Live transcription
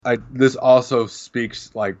This also speaks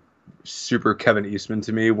like super Kevin Eastman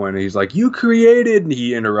to me when he's like, "You created," and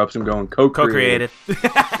he interrupts him going, "Co-created."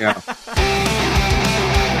 Yeah.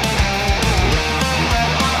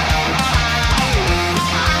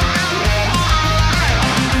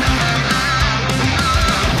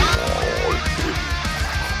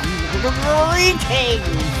 Greetings,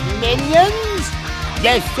 minions!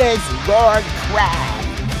 This is Lord Crab.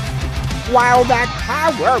 While that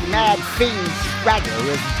power-mad fiend Shredder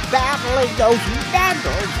is battling those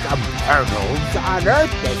members of turtles on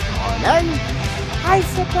Earth this morning, I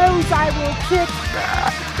suppose I will kick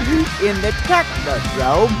back in the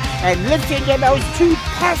Technodrome and listen to those two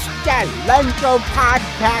pestilential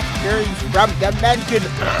podcasters from Dimension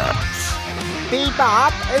X,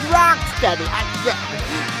 Bebop and Rocksteady.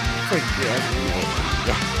 Forgive me.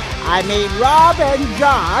 I mean Rob and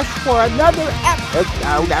Josh for another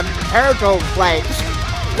episode of Turtle Flakes.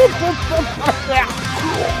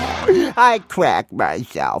 I crack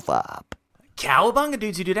myself up. Cowabunga,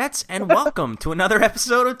 dudes and dudettes, and welcome to another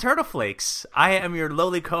episode of Turtle Flakes. I am your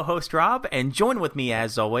lowly co-host, Rob, and joined with me,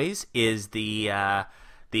 as always, is the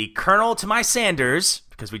Colonel to my Sanders,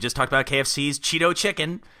 because we just talked about KFC's Cheeto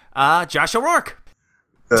Chicken, Josh O'Rourke.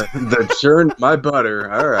 The churn my butter.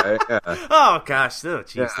 All right. Yeah. Oh gosh. Oh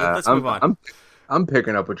jeez. Let's move on. I'm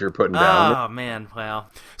picking up what you're putting down. Oh man. Well.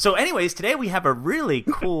 So, anyways, today we have a really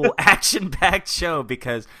cool action-packed show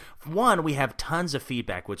because one, we have tons of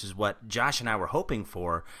feedback, which is what Josh and I were hoping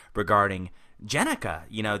for regarding Jennika.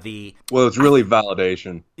 Well, it's really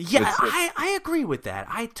validation. Yeah, I agree with that.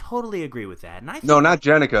 I totally agree with that. And I think no, not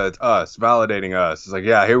Jennika. It's us validating us. It's like,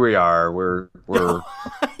 yeah, here we are. We're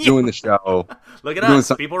doing the show. Look at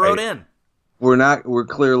us. People wrote in. We're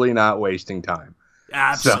clearly not wasting time.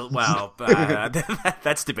 Absolutely. So. Well,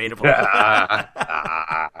 that's debatable. We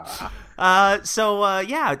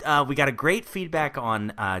got a great feedback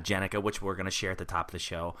on Jennika, which we're going to share at the top of the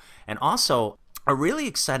show, and also a really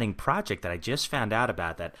exciting project that I just found out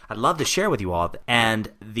about that I'd love to share with you all.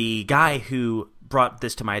 And the guy who brought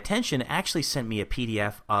this to my attention actually sent me a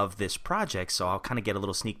PDF of this project, so I'll kind of get a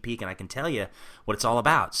little sneak peek and I can tell you what it's all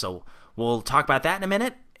about. So we'll talk about that in a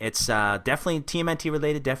minute. It's definitely TMNT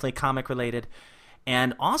related, definitely comic related.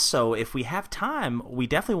 And also, if we have time, we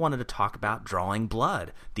definitely wanted to talk about Drawing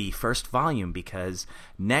Blood, the first volume, because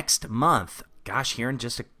next month, gosh, here in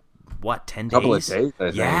just 10 days? Couple of days, I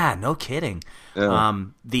think. Yeah, no kidding. Yeah.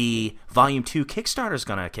 The Volume 2 Kickstarter is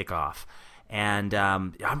going to kick off. And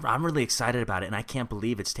I'm really excited about it, and I can't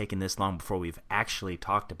believe it's taken this long before we've actually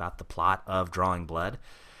talked about the plot of Drawing Blood.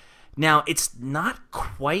 Now, it's not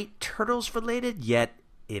quite Turtles related, yet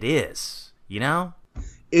it is,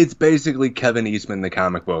 It's basically Kevin Eastman, the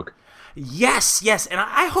comic book. Yes, and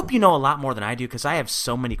I hope you know a lot more than I do, because I have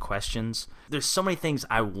so many questions. There's so many things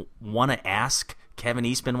I want to ask Kevin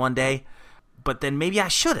Eastman one day, but then maybe I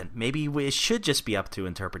shouldn't. Maybe it should just be up to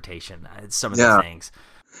interpretation, some of the things.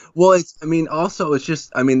 Well,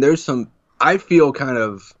 there's some, I feel kind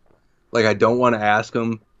of like I don't want to ask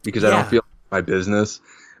him because I don't feel like my business,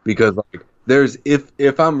 because like there's,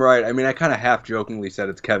 if I'm right, I mean, I kind of half jokingly said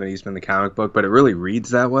it's Kevin Eastman, the comic book, but it really reads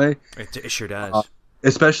that way. It sure does.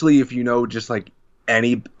 Especially if you know just like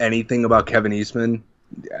anything about Kevin Eastman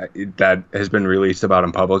that has been released about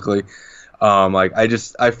him publicly.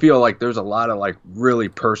 I feel like there's a lot of like really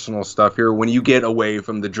personal stuff here when you get away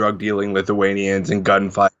from the drug dealing Lithuanians and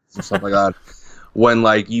gunfights and stuff like that.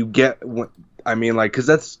 Because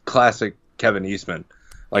that's classic Kevin Eastman.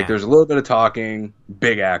 There's a little bit of talking,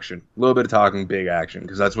 big action. A little bit of talking, big action,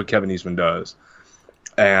 because that's what Kevin Eastman does.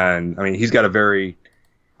 And I mean, he's got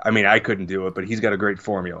I couldn't do it, but he's got a great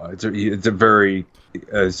formula. It's a very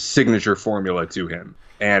signature formula to him.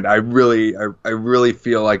 And I really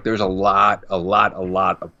feel like there's a lot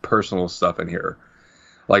of personal stuff in here.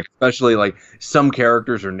 Especially some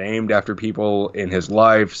characters are named after people in his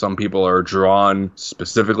life. Some people are drawn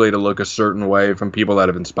specifically to look a certain way from people that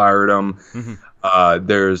have inspired him. Mm-hmm.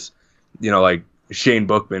 There's, Shane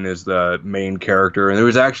Bookman is the main character. And there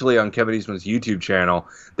was actually on Kevin Eastman's YouTube channel,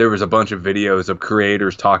 there was a bunch of videos of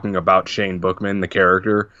creators talking about Shane Bookman, the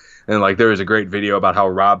character. And there was a great video about how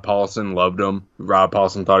Rob Paulson loved him. Rob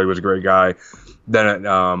Paulson thought he was a great guy. Then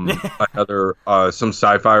another some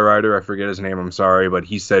sci-fi writer, I forget his name, I'm sorry, but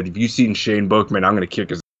he said, if you've seen Shane Bookman, I'm going to kick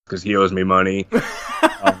his ass because he owes me money.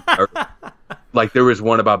 There was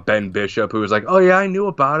one about Ben Bishop who was like, oh yeah, I knew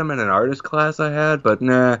about him in an artist class I had, but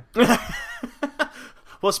nah.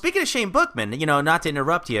 Well, speaking of Shane Bookman, not to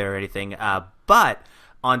interrupt you or anything, but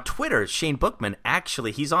on Twitter, Shane Bookman,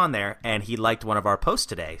 actually, he's on there, and he liked one of our posts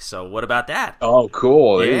today. So what about that? Oh,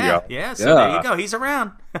 cool. There you go. Yeah, so there you go. He's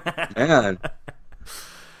around. Man.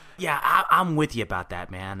 Yeah, I'm with you about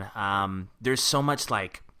that, man. There's so much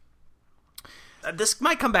like this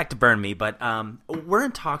might come back to burn me, but we're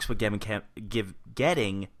in talks with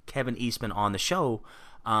getting Kevin Eastman on the show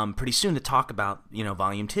pretty soon to talk about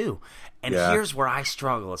Volume 2. And here's where I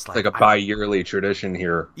struggle. It's like a bi-yearly tradition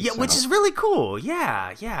here. Yeah, which is really cool.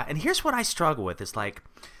 Yeah. And here's what I struggle with. It's like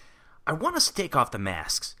I want us to take off the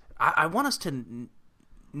masks. I want us to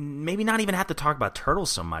maybe not even have to talk about turtles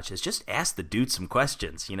so much. It's just ask the dude some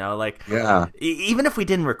questions, even if we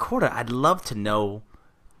didn't record it, I'd love to know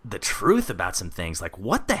the truth about some things. Like,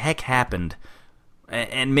 what the heck happened?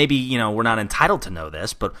 And maybe, we're not entitled to know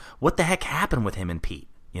this, but what the heck happened with him and Pete?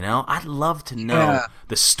 I'd love to know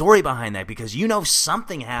the story behind that, because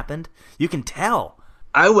something happened. You can tell.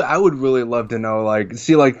 I would really love to know,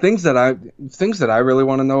 things that I really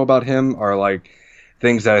want to know about him are like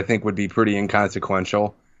things that I think would be pretty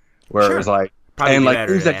inconsequential. Whereas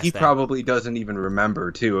things that he probably doesn't even remember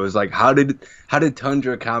too. It was like, how did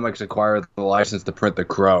Tundra Comics acquire the license to print the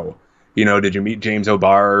Crow? Did you meet James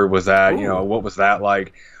O'Barr? Was that what was that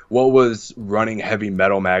like? What was running Heavy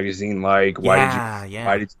Metal magazine like?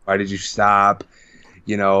 Why did you stop?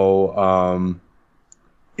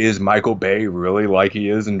 Is Michael Bay really like he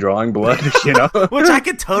is in Drawing Blood? Which I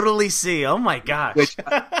could totally see. Oh my gosh. Which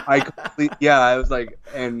I was like,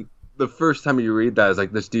 and the first time you read that, it's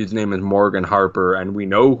like, this dude's name is Morgan Harper, and we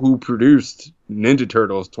know who produced Ninja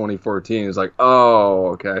Turtles 2014. It's like, oh,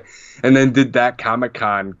 okay. And then did that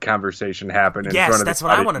Comic-Con conversation happen in front of that's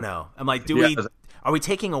what I want to know. I'm like, are we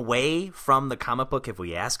taking away from the comic book if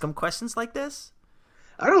we ask them questions like this?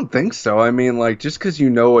 I don't think so. I mean, just because you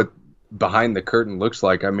know what behind the curtain looks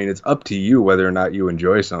like, I mean, it's up to you whether or not you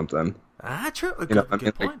enjoy something. True.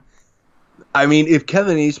 Good point. I mean, if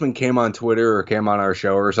Kevin Eastman came on Twitter or came on our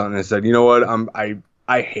show or something and said, you know what,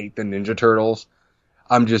 I hate the Ninja Turtles.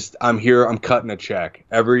 I'm here. I'm cutting a check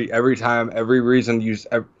every time, every reason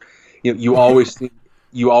you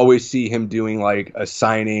always see him doing like a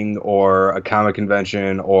signing or a comic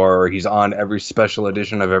convention, or he's on every special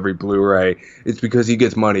edition of every Blu-ray. It's because he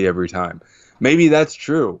gets money every time. Maybe that's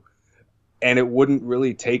true, and it wouldn't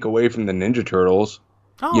really take away from the Ninja Turtles.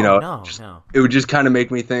 Oh, no. It would just kind of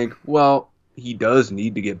make me think, well, he does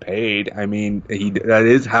need to get paid. I mean, that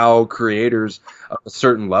is how creators of a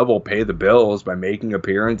certain level pay the bills, by making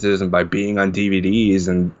appearances and by being on DVDs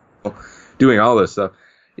and doing all this stuff.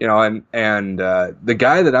 And the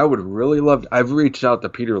guy that I would really love, I've reached out to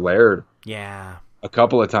Peter Laird a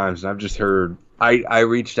couple of times, and I've just heard, I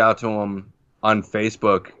reached out to him on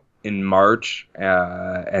Facebook in March,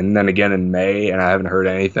 and then again in May, and I haven't heard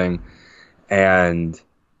anything. And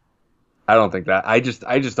I don't think that, I just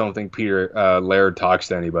don't think Peter Laird talks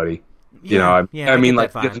to anybody. He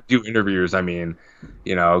doesn't do interviews. I mean,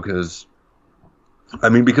 because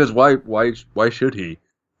why should he?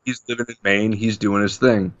 He's living in Maine. He's doing his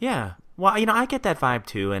thing. Yeah. Well, I get that vibe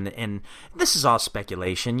too, and this is all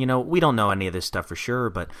speculation. We don't know any of this stuff for sure,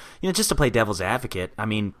 but just to play devil's advocate, I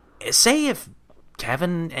mean, say if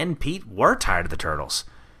Kevin and Pete were tired of the Turtles.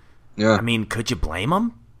 Yeah. I mean, could you blame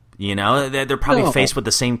them? They're probably faced with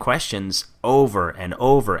the same questions over and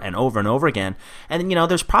over and over and over again, and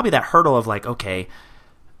there's probably that hurdle of like, okay,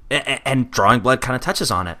 and Drawing Blood kind of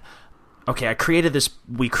touches on it. Okay, we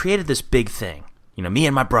created this big thing. Me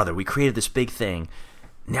and my brother, we created this big thing.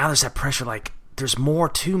 Now there's that pressure, like, there's more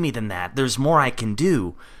to me than that. There's more I can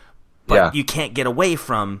do. But you can't get away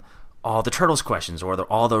from all the Turtles questions or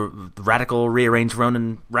all the radical rearranged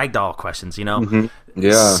Ronin Ragdoll questions, Mm-hmm.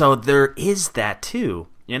 Yeah. So there is that too.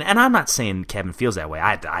 And I'm not saying Kevin feels that way.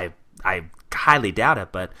 I highly doubt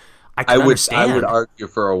it, but I understand. I would argue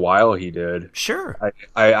for a while he did. Sure.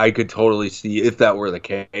 I could totally see, if that were the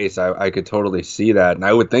case, I could totally see that. And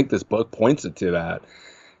I would think this book points it to that.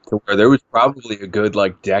 To where there was probably a good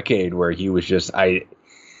decade where he was just, I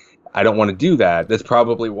don't want to do that. That's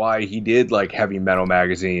probably why he did Heavy Metal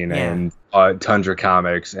magazine and Tundra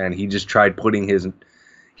Comics, and he just tried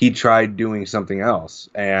doing something else,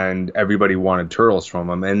 and everybody wanted Turtles from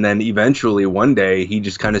him. And then eventually one day he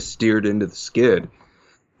just kind of steered into the skid.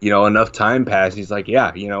 Enough time passed. He's like,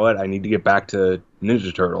 yeah, you know what? I need to get back to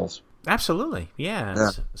Ninja Turtles. Absolutely. Yeah.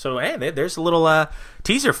 So, hey, there's a little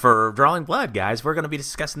teaser for Drawing Blood, guys. We're going to be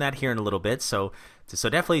discussing that here in a little bit. So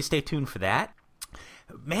definitely stay tuned for that.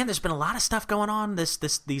 Man, there's been a lot of stuff going on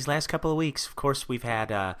these last couple of weeks. Of course, we've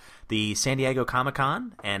had the San Diego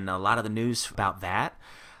Comic-Con and a lot of the news about that.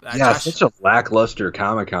 Josh, such a lackluster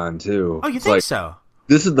Comic-Con, too. Oh, you think so?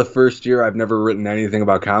 This is the first year I've never written anything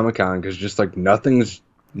about Comic-Con, because just nothing's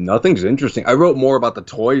interesting. I wrote more about the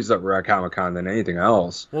toys that were at Comic-Con than anything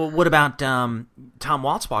else. Well, what about Tom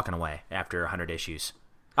Waltz walking away after 100 issues?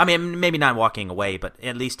 I mean, maybe not walking away, but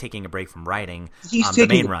at least taking a break from writing. He's the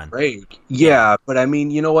taking main a run. break. Yeah, but I mean,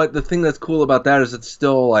 you know what? The thing that's cool about that is it's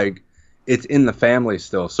still like it's in the family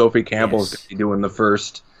still. Sophie Campbell is going to be doing the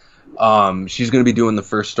first. She's going to be doing the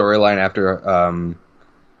first storyline after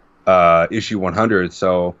issue 100.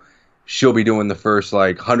 So she'll be doing the first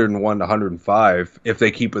like 101 to 105 if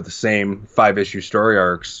they keep with the same 5-issue story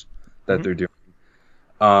arcs that they're doing.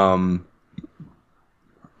 I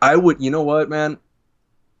would, you know what, man?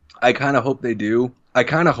 I kind of hope they do. I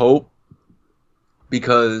kind of hope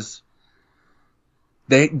because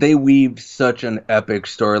they weave such an epic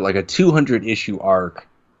story, like a 200-issue arc,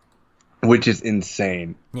 which is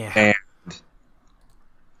insane. Yeah. And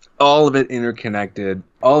all of it interconnected,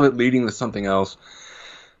 all of it leading to something else.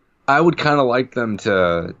 I would kind of like them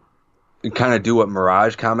to kind of do what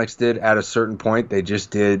Mirage Comics did at a certain point. They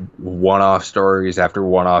just did one-off stories after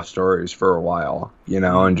one-off stories for a while, you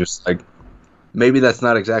know, and just like maybe that's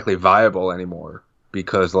not exactly viable anymore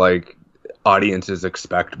because like audiences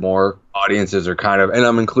expect more. Audiences are kind of, and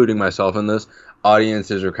I'm including myself in this,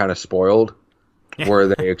 audiences are kind of spoiled where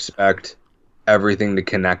they expect everything to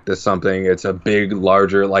connect to something. It's a big,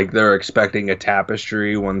 larger, like they're expecting a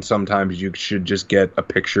tapestry when sometimes you should just get a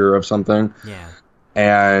picture of something. Yeah.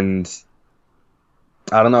 And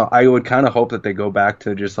I don't know. I would kind of hope that they go back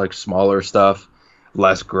to just like smaller stuff,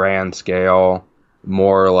 less grand scale,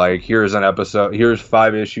 more like here's an episode, here's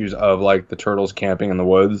 5 issues of like the turtles camping in the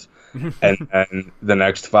woods, and then the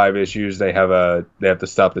next 5 issues they have to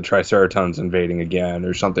stop the Triceratons invading again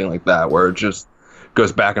or something like that, where it just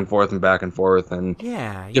goes back and forth and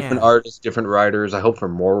different artists, different writers. I hope for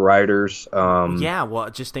more writers. Yeah, well,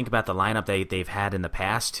 just think about the lineup they've had in the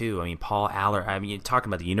past too. I mean, Paul Aller. I mean, you're talking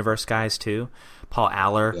about the Universe guys too. Paul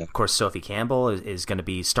Aller, of course. Sophie Campbell is going to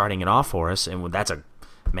be starting it off for us, and that's a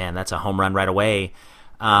home run right away.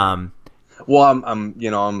 Well, I'm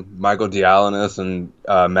Michael Dialynis and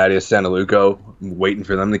Mattias Santaluco. I'm waiting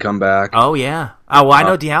for them to come back. Oh yeah. Oh well, I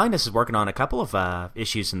know Dialynis is working on a couple of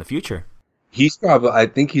issues in the future. I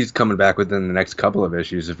think he's coming back within the next couple of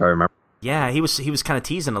issues, if I remember. Yeah, he was kind of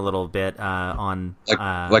teasing a little bit on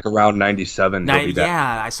like around 97.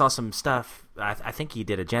 Yeah, I saw some stuff. I think he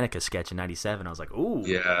did a Jenica sketch in 97. I was like, ooh.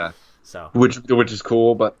 Yeah. So which is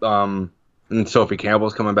cool, but and Sophie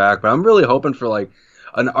Campbell's coming back, but I'm really hoping for like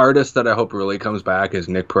an artist that I hope really comes back is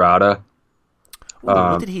Nick Parada.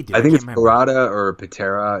 What did he do? I think it's Parada or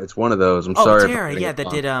Patera. It's one of those. I'm sorry. Patera, yeah, that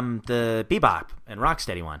did the Bebop and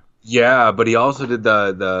Rocksteady one. Yeah, but he also did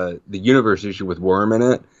the Universe issue with Worm in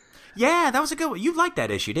it. Yeah, that was a good one. You liked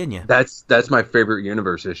that issue, didn't you? That's my favorite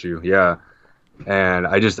Universe issue. Yeah, and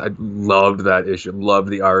I loved that issue. Loved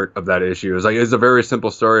the art of that issue. It's a very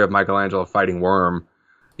simple story of Michelangelo fighting Worm,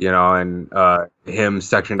 you know, and him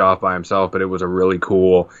sectioned off by himself. But it was a really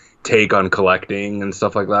cool take on collecting and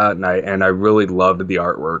stuff like that. And I really loved the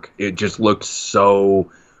artwork. It just looked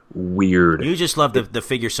so weird. You just love the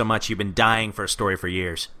figure so much. You've been dying for a story for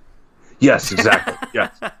years. Yes, exactly.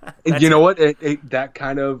 Yes. You know what? That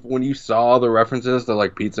kind of, when you saw the references to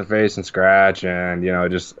like Pizza Face and Scratch and, you know,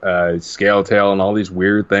 just Scale Tail and all these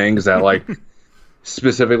weird things that like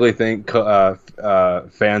specifically think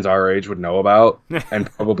fans our age would know about and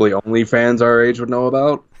probably only fans our age would know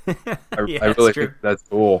about. I really think that's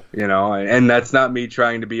cool, you know, and that's not me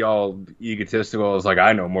trying to be all egotistical. It's like,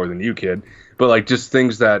 I know more than you, kid. But like just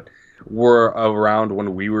things that were around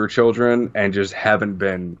when we were children and just haven't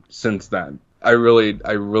been since then. I really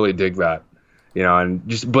dig that, you know.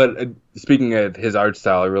 And but speaking of his art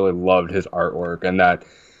style, I really loved his artwork, and that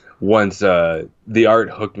once the art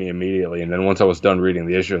hooked me immediately, and then once I was done reading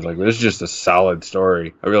the issue, I was like, this is just a solid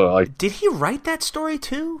story. I really like. Did he write that story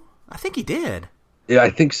too? I think he did. Yeah, I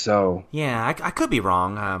think so. Yeah, I could be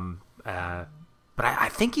wrong. But I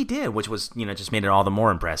think he did, which was, you know, just made it all the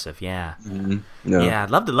more impressive. Yeah. Mm-hmm. Yeah,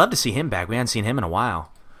 I'd love to see him back. We hadn't seen him in a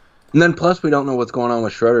while. And then plus we don't know what's going on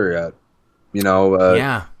with Shredder yet. You know,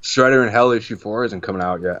 Shredder in Hell issue 4 hasn't come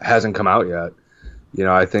out yet. You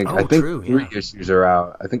know, I think true, 3 issues are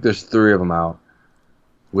out. I think there's 3 of them out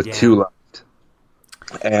with 2 left.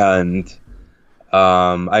 And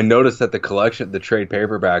I noticed that the collection, the trade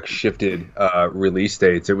paperback, shifted release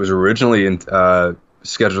dates. It was originally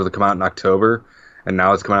scheduled to come out in October, and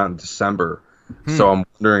now it's coming out in December. So I'm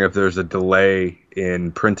wondering if there's a delay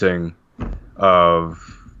in printing of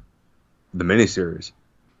the miniseries.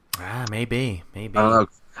 Maybe. I don't know.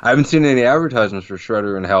 I haven't seen any advertisements for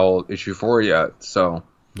Shredder in Hell issue 4 yet, so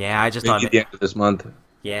yeah, I just maybe thought at the end of this month.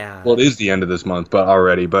 Yeah. Well, it is the end of this month, but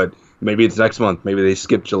maybe it's next month. Maybe they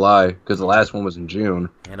skipped July because the last one was in June.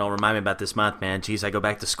 Yeah, don't remind me about this month, man. Jeez, I go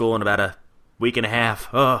back to school in about a week and a half.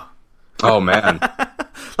 Oh. Oh man.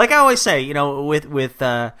 Like I always say, with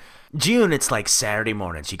June, it's like Saturday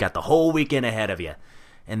mornings. You got the whole weekend ahead of you.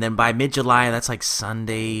 And then by mid-July, that's like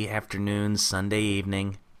Sunday afternoon, Sunday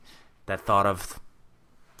evening. That thought of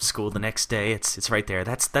school the next day, it's right there.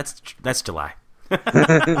 That's July.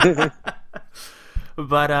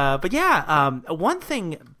 But yeah, one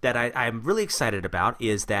thing that I'm really excited about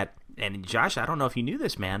is that, and Josh, I don't know if you knew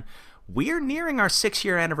this, man, we're nearing our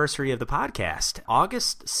 6-year anniversary of the podcast.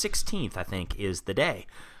 August 16th, I think, is the day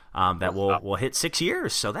that we'll hit 6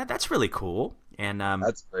 years. So that's really cool. And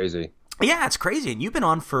that's crazy. Yeah, it's crazy. And you've been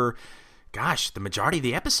on for, gosh, the majority of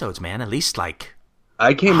the episodes, man. At least like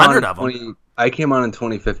I came 100 on of them. I came on in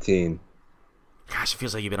 2015. Gosh, it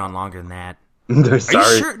feels like you've been on longer than that. Sorry.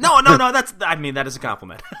 Are you sure? No. That is a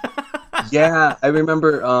compliment. Yeah, I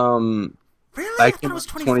remember. Really? I thought it was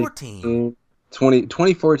 2014.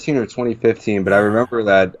 2014 or 2015, but I remember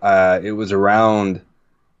that it was around.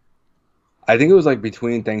 I think it was like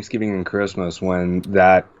between Thanksgiving and Christmas when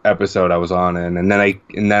that episode I was on in, and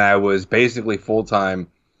then I was basically full time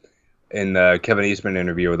in the Kevin Eastman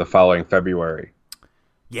interview the following February.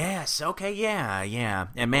 Yes. Okay. Yeah.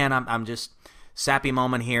 And man, I'm just sappy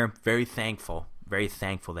moment here. Very thankful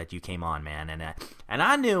that you came on, man. And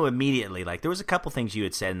I knew immediately. Like there was a couple things you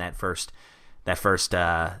had said in that first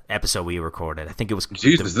episode we recorded. I think it was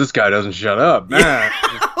Jesus. This guy doesn't shut up, man. Yeah,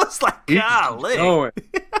 I was like, golly.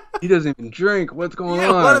 He doesn't even drink. What's going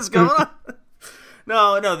on? What is going on?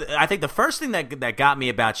 No. I think the first thing that got me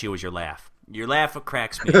about you was your laugh. Your laugh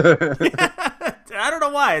cracks me. I don't know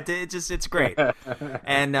why. It's great.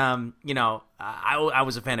 And I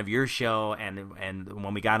was a fan of your show, and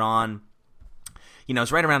when we got on,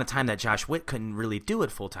 it's right around the time that Josh Witt couldn't really do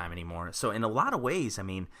it full time anymore. So in a lot of ways, I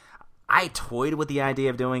mean, I toyed with the idea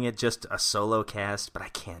of doing it just a solo cast, but I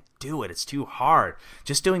can't do it. It's too hard.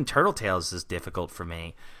 Just doing Turtle Tales is difficult for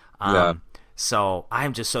me. Yeah. So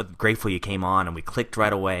I'm just so grateful you came on, and we clicked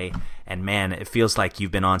right away. And man, it feels like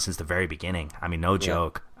you've been on since the very beginning. I mean, no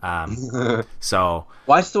joke. So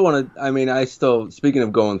well, I still want to. Speaking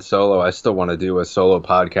of going solo, I still want to do a solo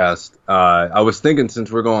podcast. I was thinking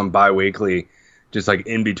since we're going bi-weekly, just like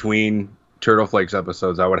in between Turtle Flakes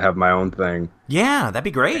episodes, I would have my own thing. Yeah, that'd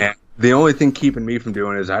be great. And the only thing keeping me from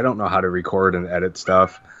doing it is I don't know how to record and edit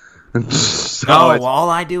stuff. All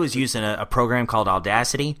I do is use a program called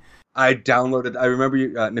Audacity. I downloaded. I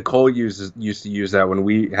remember Nicole used to use that when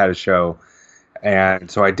we had a show, and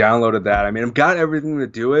so I downloaded that. I mean, I've got everything to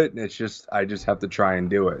do it, and it's just I just have to try and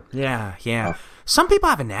do it. Yeah. Some people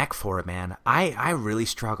have a knack for it, man. I really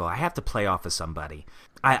struggle. I have to play off of somebody.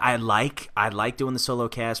 I like doing the solo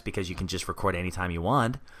cast because you can just record anytime you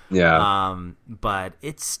want. Yeah. But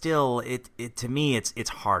it's still it to me it's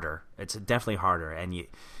harder. It's definitely harder, and you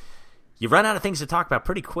run out of things to talk about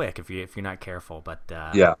pretty quick if you're not careful. But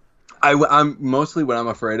yeah. I'm mostly what I'm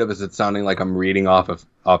afraid of is it sounding like I'm reading off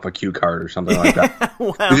a cue card or something like that.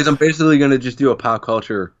 Well, because I'm basically going to just do a pop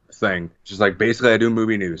culture thing. Just like basically I do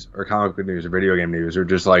movie news or comic book news or video game news or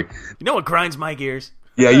just like... You know what grinds my gears?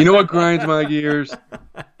 Yeah, you know what grinds my gears?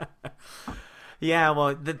 Yeah,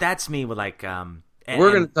 well, that's me with like...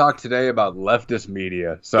 we're going to talk today about leftist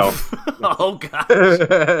media, so... Oh,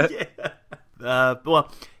 gosh. Yeah. Well,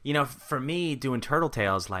 for me, doing Turtle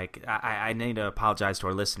Tales, like, I need to apologize to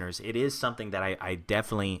our listeners. It is something that I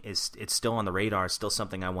definitely, it's still on the radar, still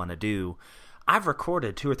something I want to do. I've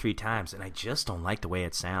recorded 2 or 3 times, and I just don't like the way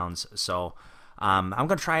it sounds. So I'm going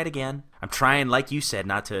to try it again. I'm trying, like you said,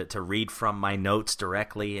 not to read from my notes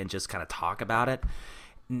directly and just kind of talk about it.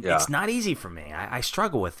 Yeah. It's not easy for me. I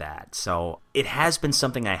struggle with that. So it has been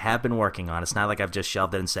something I have been working on. It's not like I've just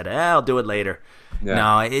shelved it and said, I'll do it later. Yeah.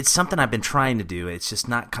 No, it's something I've been trying to do. It's just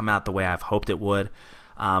not come out the way I've hoped it would.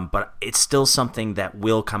 But it's still something that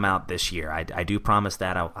will come out this year. I do promise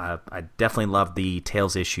that. I definitely love the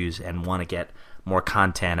Tales issues and want to get more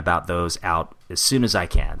content about those out as soon as I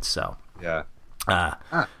can. So yeah.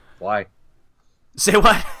 Fly. Say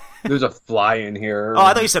what? There's a fly in here. Oh,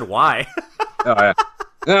 I thought you said why. Oh, yeah.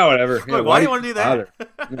 No, whatever. Yeah, why do you want to do that?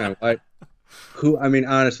 Yeah, I mean,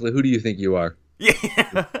 honestly, who do you think you are? Yeah.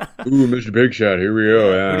 Ooh, Mr. Big Shot, here we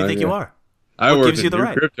go. Who do you think you are? I worked in New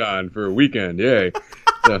Krypton for a weekend. Yay.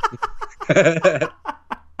 So.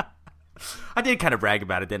 I did kind of brag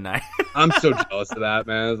about it, didn't I? I'm so jealous of that,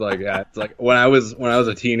 man. It's like, yeah, it's like when I was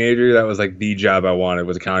a teenager, that was like the job I wanted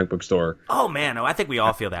was a comic book store. Oh man, I think we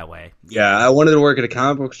all feel that way. Yeah, I wanted to work at a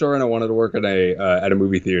comic book store and I wanted to work at a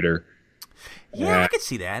movie theater. Yeah, I could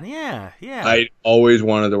see that. Yeah. I always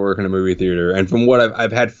wanted to work in a movie theater, and from what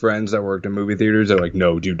I've had friends that worked in movie theaters, they're like,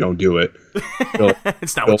 "No, dude, don't do it.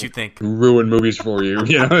 It's not what you think. Ruin movies for you."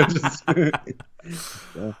 You know.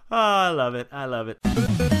 Oh, I love it.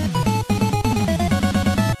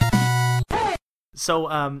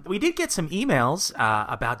 So we did get some emails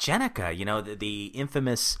about Jennika. You know, the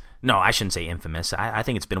infamous. No, I shouldn't say infamous. I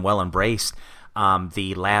think it's been well embraced.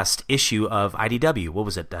 The last issue of IDW. What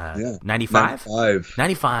was it? 95?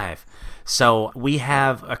 95. So we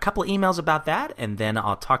have a couple of emails about that, and then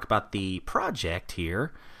I'll talk about the project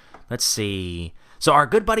here. Let's see. So our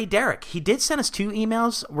good buddy Derek, he did send us 2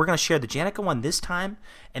 emails. We're going to share the Jennika one this time,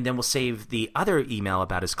 and then we'll save the other email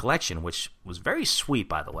about his collection, which was very sweet,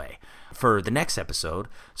 by the way, for the next episode.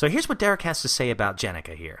 So here's what Derek has to say about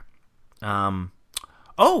Jennika here.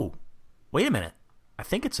 Oh, wait a minute. I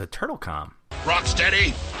think it's a TurtleCom.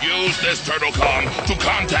 Rocksteady, use this TurtleCom to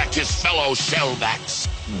contact his fellow shellbacks.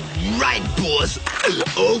 Right, boss.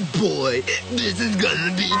 Oh boy, this is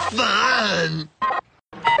gonna be fun.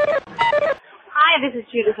 Hi, this is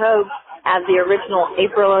Judith Hogue as the original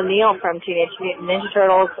April O'Neil from Teenage Mutant Ninja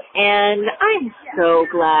Turtles, and I'm so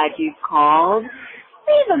glad you called.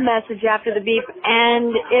 Leave a message after the beep,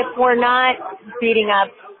 and if we're not beating up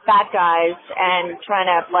bad guys and trying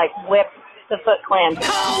to, like, whip the Foot Clan,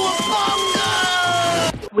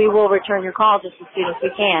 we will return your call just as soon as we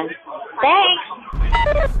can. Thanks!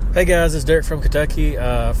 Hey guys, it's Derek from Kentucky.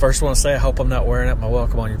 First I want to say I hope I'm not wearing out my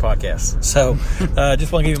welcome on your podcast. So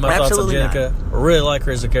just want to give you my thoughts on Jennika. I really like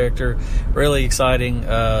her as a character. Really exciting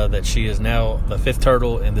that she is now the 5th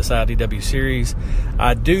turtle in this IDW series.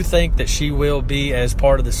 I do think that she will be as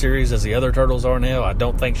part of the series as the other turtles are now. I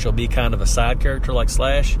don't think she'll be kind of a side character like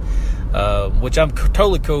Slash, which I'm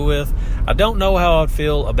totally cool with. I don't know how I'd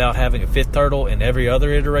feel about having a 5th turtle in every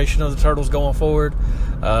other iteration of the Turtles going forward,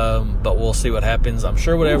 but we'll see what happens. I'm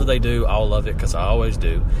sure whatever they do, I'll love it because I always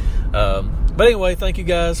do. But anyway, thank you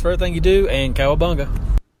guys for everything you do, and cowabunga.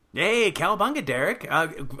 Hey, cowabunga, Derek.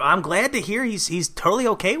 I'm glad to hear he's totally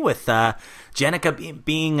okay with Jennika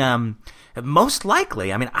being most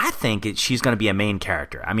likely. I mean, I think she's going to be a main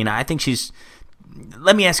character. I mean, I think she's...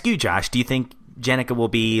 Let me ask you, Josh, do you think Jennika will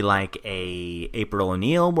be like a April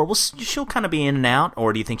O'Neil, where she'll kind of be in and out,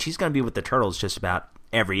 or do you think she's going to be with the Turtles just about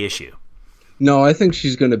every issue? No, I think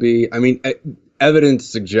she's going to be... I mean, evidence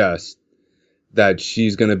suggests that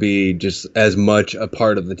she's going to be just as much a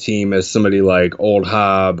part of the team as somebody like Old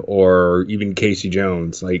Hob or even Casey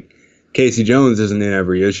Jones. Like, Casey Jones isn't in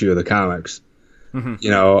every issue of the comics. Mm-hmm.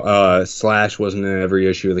 You know, Slash wasn't in every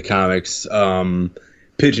issue of the comics.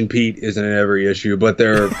 Pigeon Pete isn't in every issue, but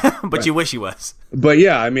they're... but you wish he was. But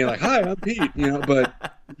yeah, I mean, like, hi, I'm Pete, you know, but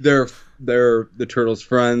they're the Turtles'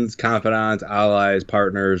 friends, confidants, allies,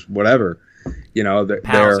 partners, whatever. You know,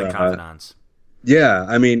 pals and confidants. Yeah,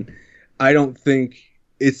 I mean, I don't think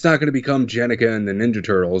it's not going to become Jennika and the Ninja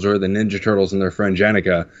Turtles or the Ninja Turtles and their friend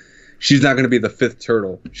Jennika. She's not going to be the 5th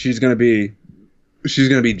turtle. She's going to be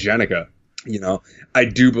Jennika. You know, I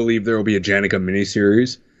do believe there will be a Jennika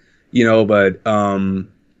miniseries. You know, but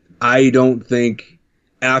I don't think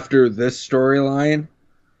after this storyline,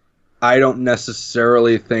 I don't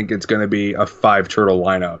necessarily think it's going to be a 5 turtle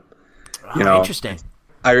lineup. You know, interesting.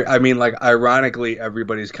 I mean, like, ironically,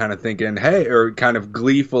 everybody's kind of thinking, hey, or kind of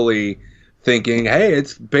gleefully thinking, hey,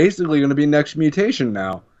 it's basically going to be Next Mutation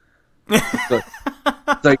now.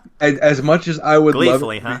 It's like as much as I would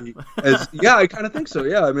gleefully, love it to be, yeah, I kind of think so.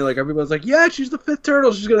 Yeah, I mean, like, everybody's like, yeah, she's the 5th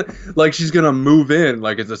turtle. She's gonna move in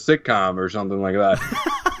like it's a sitcom or something like that.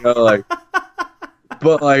 You know, like,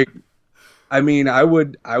 but like, I mean, I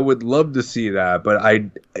would love to see that, but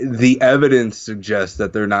the evidence suggests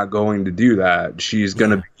that they're not going to do that. She's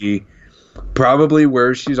going to be probably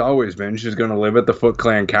where she's always been. She's going to live at the Foot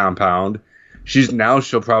Clan compound.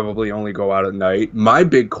 She'll probably only go out at night. My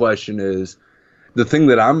big question is, the thing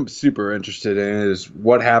that I'm super interested in is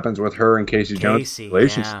what happens with her and Casey Jones'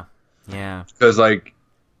 relationship. Yeah. Because, like,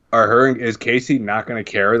 is Casey not going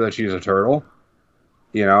to care that she's a turtle?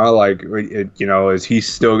 You know, like, you know, is he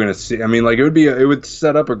still going to see? I mean, like, it would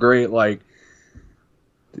set up a great, like,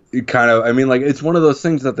 kind of, I mean, like, it's one of those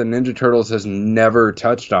things that the Ninja Turtles has never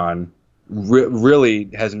touched on, really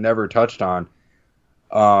has never touched on,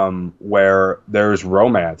 where there's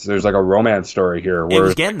romance. There's, like, a romance story here. It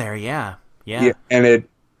was getting there, yeah. And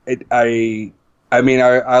I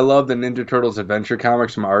love the Ninja Turtles adventure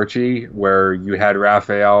comics from Archie, where you had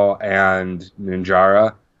Raphael and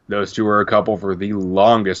Ninjara. Those two were a couple for the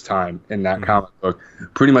longest time in that comic book.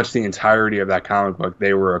 Pretty much the entirety of that comic book,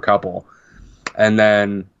 they were a couple. And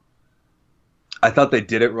then I thought they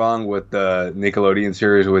did it wrong with the Nickelodeon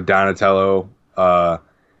series with Donatello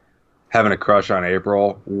having a crush on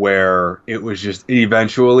April, where it was just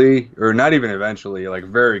eventually, or not even eventually, like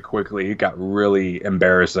very quickly, it got really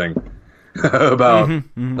embarrassing about,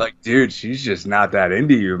 like, dude, she's just not that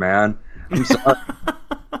into you, man. I'm sorry.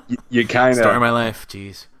 You kind of... Story of my life,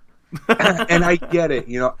 jeez. And I get it.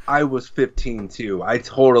 I was 15 too. I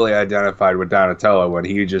totally identified with Donatello when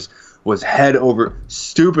he just was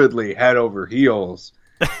stupidly head over heels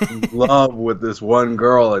in love with this one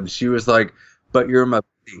girl, and she was like, "But you're my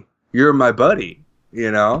buddy. You're my buddy."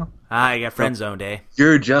 You got friend zoned, eh?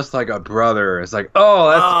 You're just like a brother. It's like,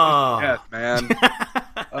 that's man.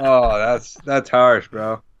 That's harsh,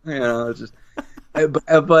 bro. It's just.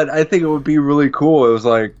 But I think it would be really cool. It was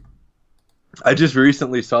like, I just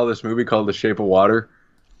recently saw this movie called The Shape of Water.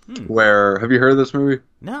 Where, have you heard of this movie?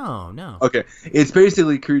 No. Okay, it's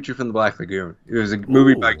basically Creature from the Black Lagoon. It was a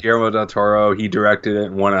movie by Guillermo del Toro. He directed it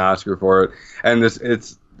and won an Oscar for it. And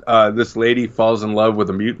this lady falls in love with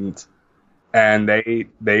a mutant, and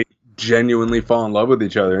they genuinely fall in love with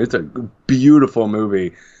each other. It's a beautiful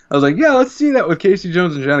movie. I was like, yeah, let's see that with Casey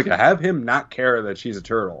Jones and Jennica. Have him not care that she's a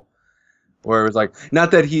turtle. Where it was like, not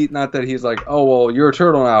that he's like, oh well, you're a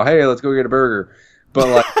turtle now. Hey, let's go get a burger. But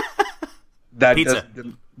like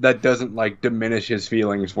that doesn't like diminish his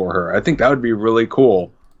feelings for her. I think that would be really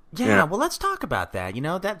cool. Yeah, well, let's talk about that.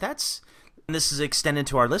 That's and this is extended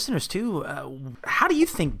to our listeners too. How do you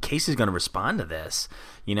think Casey's going to respond to this?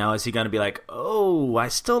 Is he going to be like, "Oh, I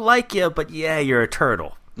still like you, but yeah, you're a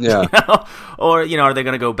turtle"? Yeah. Or are they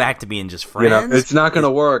going to go back to being just friends? It's not going to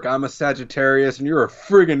work. I'm a Sagittarius, and you're a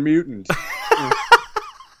friggin' mutant.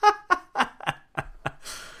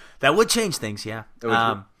 That would change things, yeah.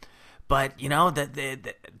 But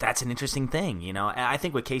that's an interesting thing. I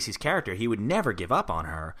think with Casey's character, he would never give up on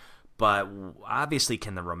her. But obviously,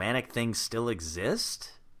 can the romantic thing still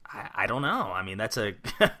exist? I don't know. I mean, that's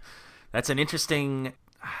an interesting.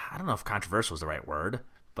 I don't know if controversial is the right word,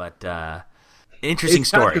 but interesting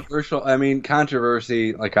story. Controversial. I mean,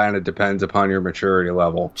 controversy kind of depends upon your maturity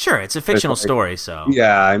level. Sure, it's a fictional story, so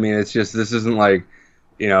yeah. I mean, it's just this isn't like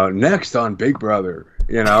next on Big Brother.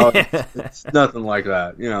 It's nothing like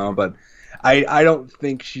that. But I don't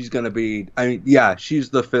think she's gonna be. I mean, yeah, she's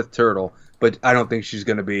the fifth turtle, but I don't think she's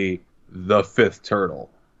gonna be the fifth turtle.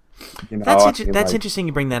 That's interesting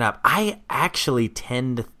you bring that up. I actually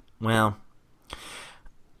tend to. Well,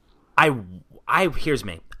 here's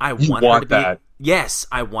me. I want her to be. That. Yes,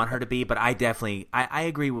 I want her to be, but I definitely I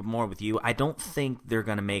agree more with you. I don't think they're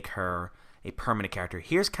going to make her a permanent character.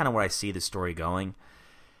 Here's kind of where I see the story going.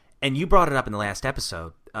 And you brought it up in the last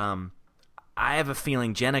episode. I have a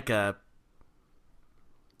feeling Jennica.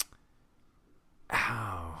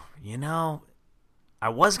 I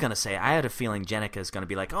was going to say, I had a feeling Jennica is going to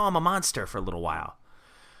be like, oh, I'm a monster for a little while.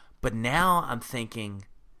 But now I'm thinking,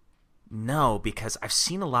 no, because I've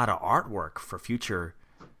seen a lot of artwork for future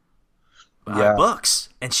books.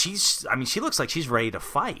 And she looks like she's ready to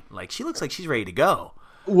fight. Like, she looks like she's ready to go.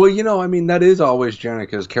 Well, I mean, that is always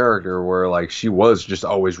Jenica's character, where she was just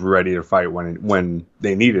always ready to fight when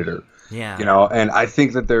they needed her. Yeah. And I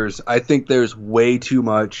think that there's way too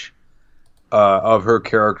much of her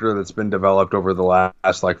character that's been developed over the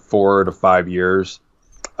last 4 to 5 years.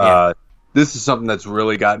 Yeah. This is something that's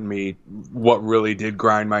really gotten me. What really did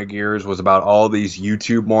grind my gears was about all these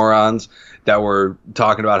YouTube morons that were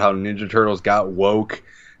talking about how Ninja Turtles got woke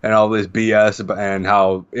and all this BS, and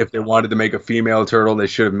how if they wanted to make a female turtle, they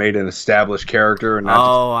should have made an established character. And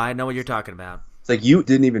I know what you're talking about. It's like, you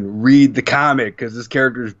didn't even read the comic because this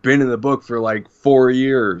character's been in the book for 4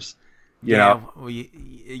 years. You know? Well,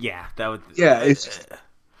 yeah, that would. Yeah,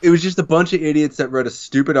 it was just a bunch of idiots that read a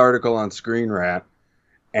stupid article on Screen Rant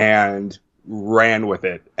and ran with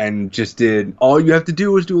it and just did. All you have to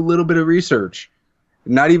do is do a little bit of research,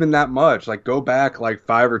 not even that much. Go back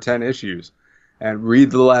 5 or 10 issues and read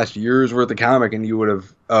the last year's worth of comic, and you would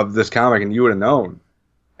have known,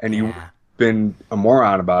 and you would have been a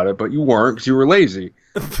moron about it, but you weren't because you were lazy.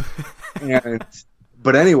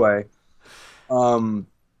 But anyway, I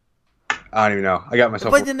don't even know. I got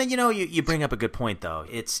myself. But then you bring up a good point though.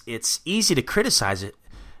 It's easy to criticize it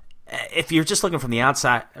if you're just looking from the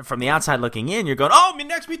outside looking in. You're going, oh,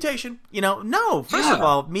 next mutation. No. First of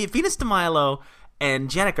all, Venus de Milo and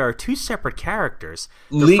Jennica are two separate characters.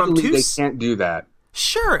 Legally, they can't do that.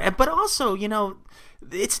 Sure, but also,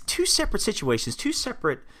 it's two separate situations,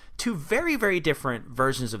 two very, very different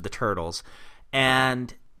versions of the Turtles.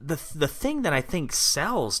 And the thing that I think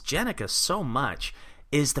sells Jennica so much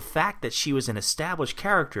is the fact that she was an established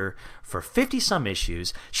character for 50-some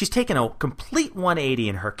issues. She's taken a complete 180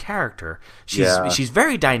 in her character. She's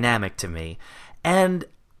very dynamic to me. And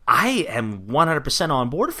I am 100% on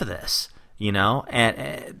board for this.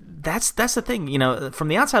 And that's the thing. From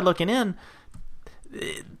the outside looking in,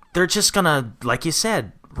 they're just gonna, like you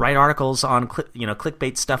said, write articles on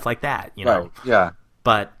clickbait stuff like that. Right. Yeah.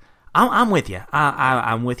 But I'm with you.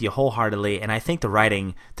 I'm with you wholeheartedly, and I think the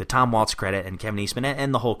writing, to Tom Waltz's credit and Kevin Eastman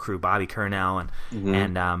and the whole crew, Bobby Curnow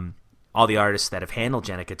and all the artists that have handled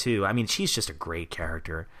Jennika too. I mean, she's just a great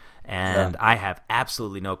character, and I have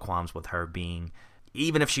absolutely no qualms with her being,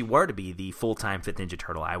 even if she were to be the full-time Fifth Ninja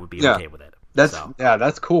Turtle, I would be okay with it.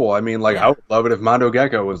 That's cool. I mean, like I would love it if Mondo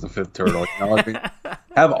Gecko was the fifth turtle. You know, I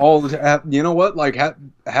mean, you know what? Like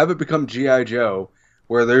have it become G.I. Joe,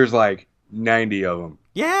 where there's like 90 of them.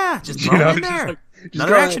 Yeah, just throw them in there.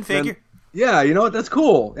 Another action figure. Yeah, you know what? That's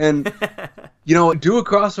cool. And, you know, do a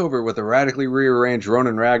crossover with the radically rearranged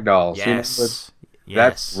Ronin Ragdolls. Yes. You know,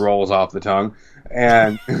 that rolls off the tongue.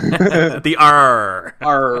 And the R.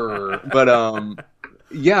 But,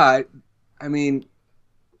 yeah, I mean,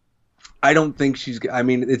 I don't think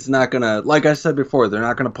it's not going to, like I said before, they're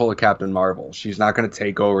not going to pull a Captain Marvel. She's not going to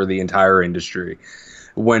take over the entire industry.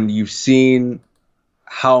 When you've seen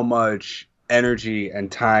how much energy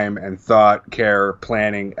and time and thought, care,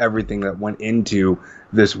 planning, everything that went into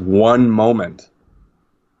this one moment,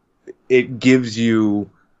 it gives you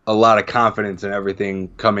a lot of confidence in everything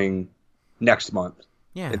coming next month.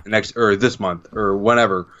 Yeah. This month or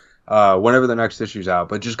whenever the next issue's out.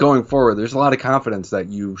 But just going forward, there's a lot of confidence that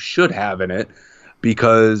you should have in it,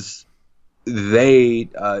 because they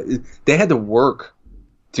had to work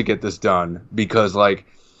to get this done. Because like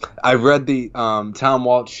I read the Tom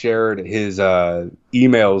Waltz shared his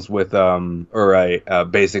emails with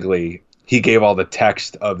basically he gave all the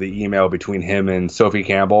text of the email between him and Sophie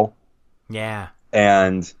Campbell. Yeah.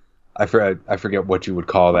 And I forget what you would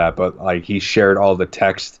call that, but like he shared all the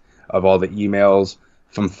text of all the emails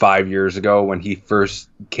from 5 years ago when he first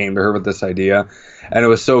came to her with this idea. And it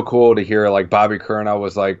was so cool to hear like Bobby Curnow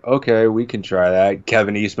was like, okay, we can try that.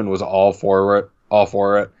 Kevin Eastman was all for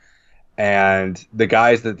it. And the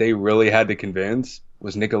guys that they really had to convince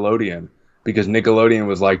was Nickelodeon, because Nickelodeon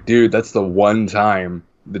was like, dude, that's the one time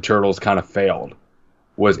the Turtles kind of failed,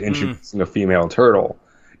 was introducing a female turtle,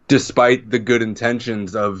 despite the good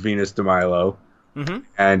intentions of Venus de Milo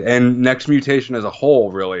and Next Mutation as a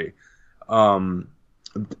whole, really. I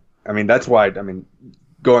mean, that's why,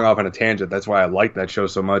 going off on a tangent, that's why I like that show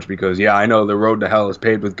so much, because, yeah, I know the road to hell is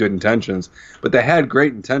paved with good intentions, but they had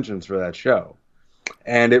great intentions for that show.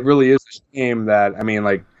 And it really is a shame that,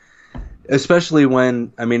 especially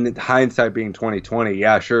when, hindsight being 2020,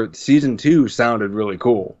 yeah, sure, season 2 sounded really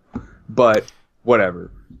cool, but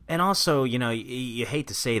whatever. And also, you know, you hate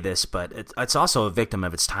to say this, but it's also a victim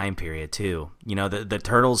of its time period, too. You know, the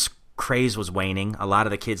Turtles craze was waning. A lot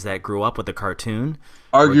of the kids that grew up with the cartoon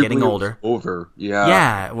were getting older. Over, yeah.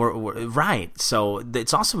 Yeah, we're right. So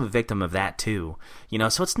it's also a victim of that, too. You know,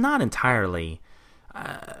 so it's not entirely...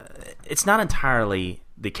 it's not entirely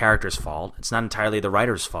the character's fault. It's not entirely the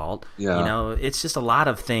writer's fault. Yeah. You know, it's just a lot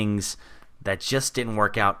of things that just didn't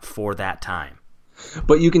work out for that time.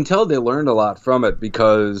 But you can tell they learned a lot from it,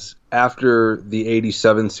 because after the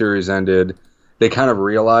 87 series ended, they kind of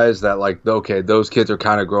realized that, like, okay, those kids are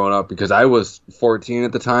kind of growing up, because I was 14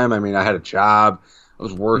 at the time. I mean, I had a job. I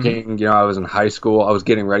was working. You know, I was in high school. I was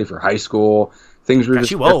getting ready for high school. Things were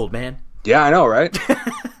just... you old, man. Yeah, I know, right?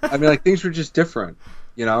 Things were just different,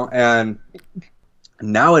 you know? And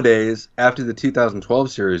nowadays, after the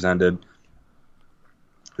 2012 series ended,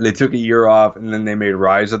 they took a year off, and then they made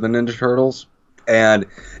Rise of the Ninja Turtles. And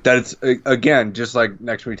that it's, again, just like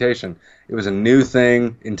Next Mutation. It was a new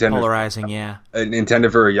thing. Polarizing, yeah.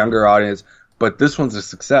 Intended for a younger audience. But this one's a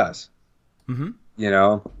success. Mm-hmm. You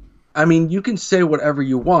know? You can say whatever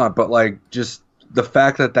you want, but, just... the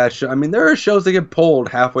fact that show, there are shows that get pulled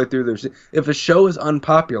halfway through their... If a show is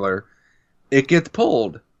unpopular, it gets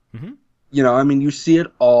pulled. Mm-hmm. You know, you see it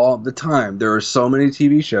all the time. There are so many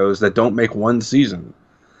TV shows that don't make one season,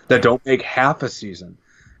 that don't make half a season.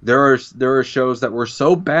 There are shows that were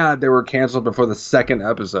so bad they were canceled before the second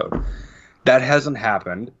episode. That hasn't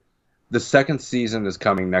happened. The second season is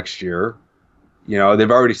coming next year. You know,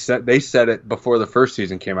 they said it before the first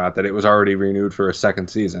season came out that it was already renewed for a second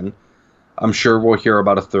season. I'm sure we'll hear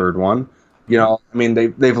about a third one. You know,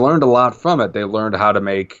 they've learned a lot from it. They learned how to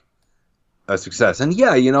make a success. And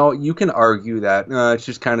yeah, you know, you can argue that it's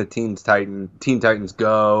just kind of Teen Titans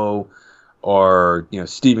Go, or, you know,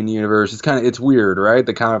 Steven Universe. It's weird, right?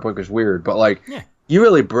 The comic book is weird, but you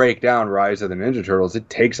really break down Rise of the Ninja Turtles, it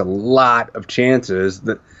takes a lot of chances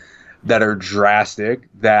that are drastic,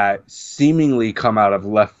 that seemingly come out of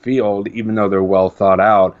left field, even though they're well thought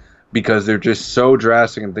out, because they're just so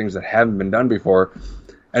drastic in things that haven't been done before.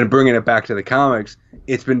 And bringing it back to the comics,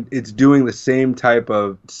 it's doing the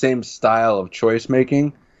same style of choice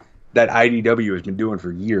making that IDW has been doing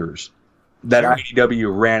for years. That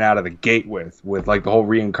IDW ran out of the gate with like the whole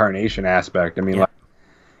reincarnation aspect.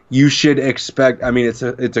 you should expect. I mean, it's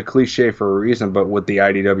a cliche for a reason, but with the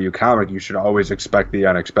IDW comic, you should always expect the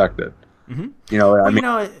unexpected. Mm-hmm. You know, well, I mean,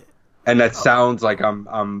 and that sounds like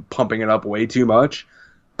I'm pumping it up way too much,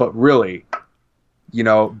 but really, you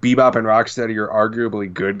know, Bebop and Rocksteady are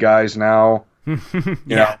arguably good guys now. You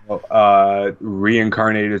know,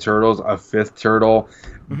 reincarnated Turtles, a fifth Turtle.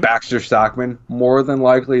 Baxter Stockman more than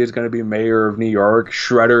likely is going to be mayor of New York.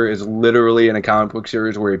 Shredder is literally in a comic book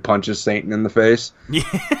series where he punches Satan in the face.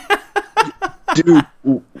 Dude,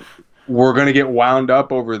 we're going to get wound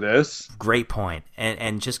up over this. Great point.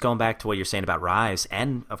 And just going back to what you're saying about Rise,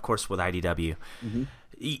 and of course with IDW,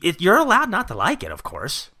 you're allowed not to like it, of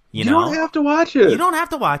course. You know? Don't have to watch it. You don't have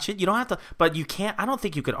to watch it. You don't have to, but you can't. I don't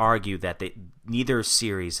think you could argue that neither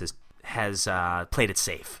series has played it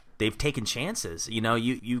safe. They've taken chances. You know,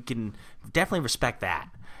 you can definitely respect that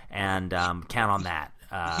and count on that.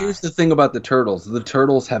 Here's the thing about the Turtles. The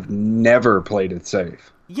Turtles have never played it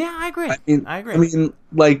safe. Yeah, I agree. I agree. I mean,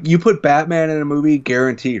 like, you put Batman in a movie,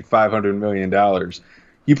 guaranteed $500 million.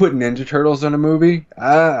 You put Ninja Turtles in a movie,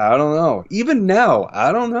 I don't know. Even now,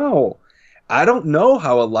 I don't know. I don't know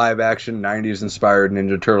how a live-action 90s-inspired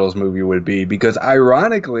Ninja Turtles movie would be, because,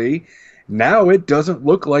 ironically, now it doesn't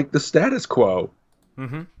look like the status quo.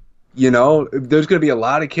 Mm-hmm. You know, there's going to be a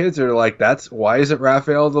lot of kids that are like, why isn't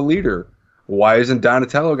Raphael the leader? Why isn't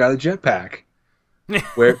Donatello got a jetpack?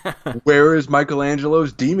 Where is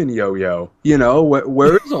Michelangelo's demon yo-yo? You know,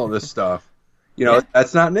 where is all this stuff? You know,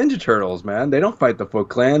 that's not Ninja Turtles, man. They don't fight the Foot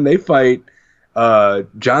Clan. They fight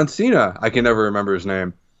John Cena. I can never remember his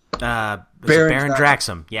name. Baron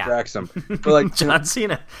Draxum. Yeah. Draxum. But like, John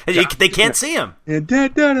Cena. They can't see him.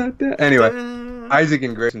 Anyway, Isaac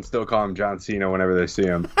and Grayson still call him John Cena whenever they see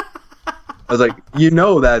him. I was like, you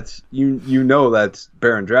know that's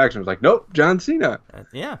Baron Draxum. I was like, nope, John Cena.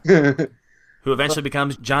 Yeah. Who eventually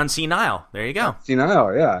becomes John C. Nile. There you go. C.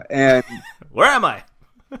 Nile, yeah. And where am I?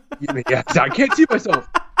 Yeah, I can't see myself.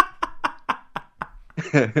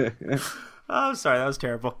 Oh, sorry, that was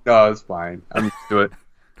terrible. No, it's fine. I'm used to it.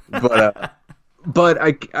 But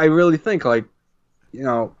I really think, like, you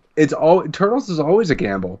know, Turtles is always a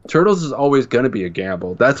gamble. Turtles is always going to be a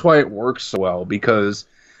gamble. That's why it works so well, because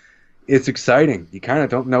it's exciting. You kind of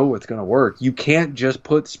don't know what's going to work. You can't just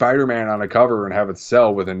put Spider-Man on a cover and have it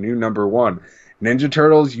sell with a new #1. Ninja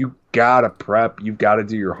Turtles, you gotta prep. You've got to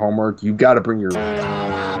do your homework. You've got to bring your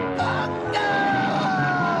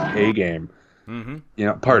A game. Mm-hmm. You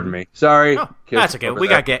know, pardon me. Sorry. Oh, that's okay. We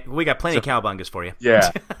got plenty of cowbungas for you. Yeah.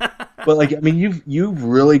 But like, I mean, you've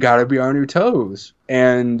really got to be on your toes.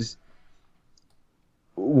 And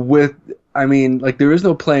like, there is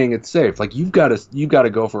no playing it safe. Like, you've got to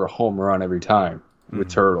go for a home run every time with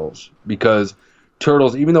Turtles, because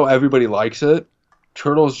Turtles, even though everybody likes it,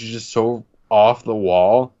 Turtles is just so off the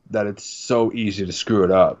wall that it's so easy to screw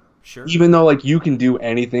it up. Sure. Even though, like, you can do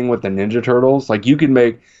anything with the Ninja Turtles, like you can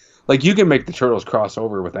make the Turtles cross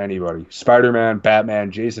over with anybody. Spider-Man,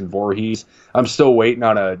 Batman, Jason Voorhees. I'm still waiting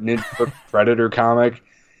on a Ninja Predator comic.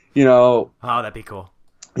 You know. Oh, that'd be cool.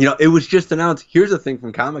 You know, it was just announced. Here's the thing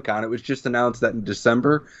from Comic-Con. It was just announced that in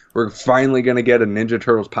December, we're finally going to get a Ninja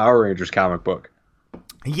Turtles Power Rangers comic book.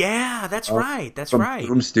 Yeah, that's right. That's right.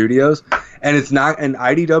 Boom Studios. And it's not, and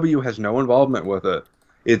IDW has no involvement with it.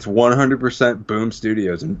 It's 100% Boom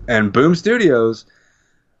Studios. And Boom Studios,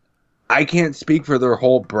 I can't speak for their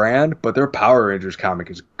whole brand, but their Power Rangers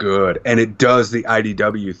comic is good. And it does the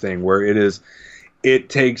IDW thing where it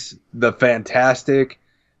takes the fantastic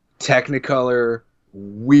Technicolor,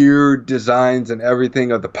 weird designs and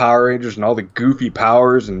everything of the Power Rangers and all the goofy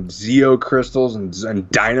powers and Zeo crystals and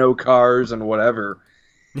dino cars and whatever.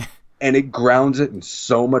 And it grounds it in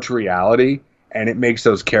so much reality, and it makes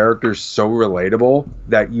those characters so relatable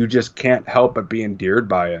that you just can't help but be endeared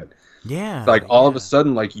by it. Yeah. Like, all of a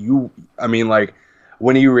sudden, like,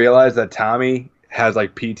 when you realize that Tommy has,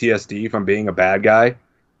 like, PTSD from being a bad guy,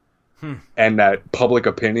 and that public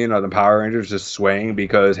opinion of the Power Rangers is swaying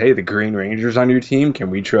because, hey, the Green Ranger's on your team, can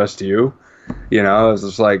we trust you? You know, it's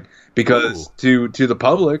just like, because to the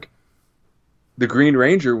public, the Green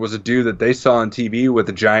Ranger was a dude that they saw on TV with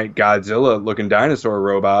a giant Godzilla-looking dinosaur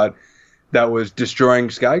robot that was destroying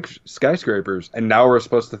skyscrapers, and now we're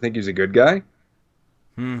supposed to think he's a good guy?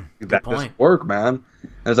 That doesn't work, man.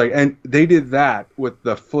 I was like, and they did that with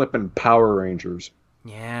the flippin' Power Rangers.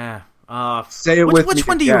 Yeah. Which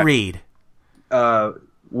one do you read? What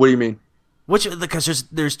do you mean? Because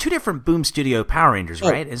there's two different Boom Studio Power Rangers,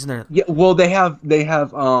 right? Isn't there? Yeah. Well, they have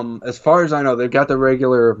as far as I know, they've got the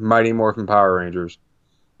regular Mighty Morphin Power Rangers.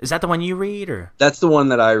 Is that the one you read, or? That's the one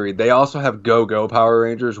that I read. They also have Go Go Power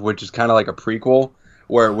Rangers, which is kind of like a prequel,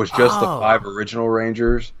 where it was just the 5 original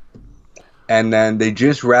Rangers. And then they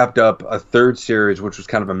just wrapped up a third series, which was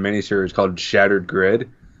kind of a mini series called Shattered Grid,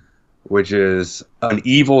 which is an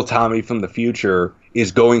evil Tommy from the future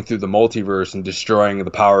is going through the multiverse and destroying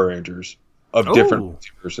the Power Rangers of different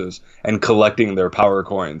multiverses and collecting their power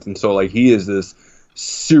coins. And so, like, he is this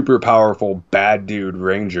super powerful bad dude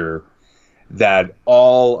ranger that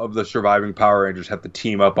all of the surviving Power Rangers have to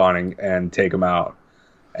team up on and take him out.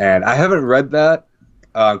 And I haven't read that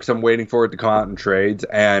because I'm waiting for it to come out in trades.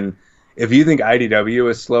 And if you think IDW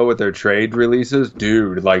is slow with their trade releases,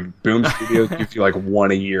 dude, like Boom Studios gives you like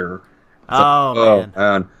one a year.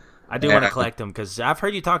 Man. I do want to collect them because I've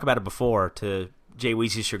heard you talk about it before to Jay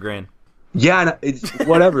Weezy's chagrin. Yeah, it's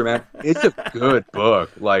whatever, man. It's a good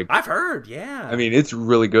book. Like I've heard, yeah. I mean, it's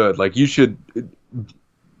really good. Like you should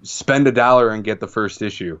spend $1 and get the first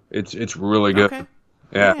issue. It's really good. Okay.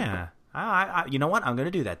 Yeah. I you know what? I'm going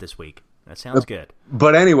to do that this week. That sounds good.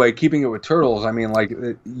 But anyway, keeping it with Turtles, I mean, like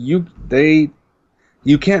you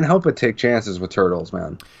can't help but take chances with Turtles,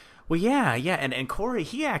 man. Well, yeah, and Corey,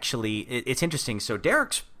 he actually, it's interesting. So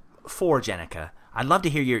Derek's for Jennika. I'd love to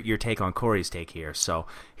hear your take on Corey's take here. So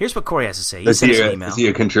here's what Corey has to say. He sent us an email. Is he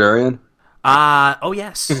a contrarian? Oh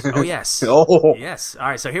yes. Oh yes. All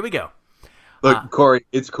right. So here we go. Look, Corey,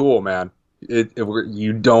 it's cool, man.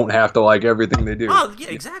 You don't have to like everything they do. Oh yeah,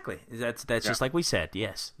 exactly. That's just like we said.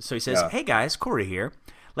 Yes. So he says, "Hey guys, Corey here.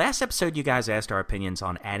 Last episode, you guys asked our opinions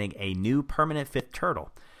on adding a new permanent fifth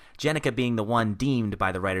turtle, Jennika being the one deemed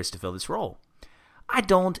by the writers to fill this role. I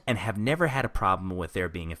don't and have never had a problem with there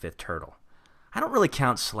being a fifth turtle. I don't really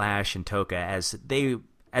count Slash and Toka as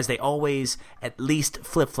they always at least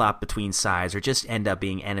flip-flop between sides or just end up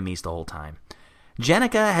being enemies the whole time.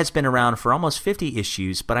 Jennika has been around for almost 50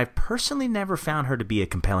 issues, but I've personally never found her to be a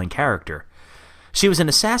compelling character. She was an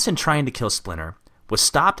assassin trying to kill Splinter, was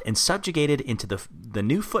stopped and subjugated into the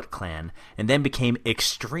new Foot Clan, and then became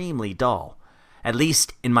extremely dull, at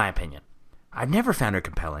least in my opinion. I've never found her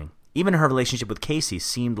compelling. Even her relationship with Casey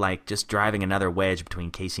seemed like just driving another wedge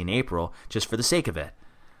between Casey and April just for the sake of it.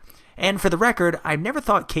 And for the record, I've never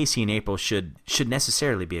thought Casey and April should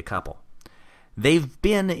necessarily be a couple. They've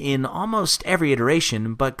been in almost every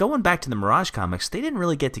iteration, but going back to the Mirage comics, they didn't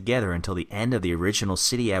really get together until the end of the original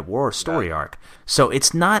City at War story arc. So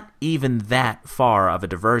it's not even that far of a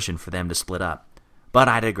diversion for them to split up. But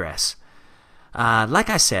I digress. Like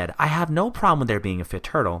I said, I have no problem with there being a fifth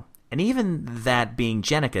turtle, and even that being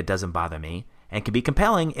Jennika doesn't bother me, and can be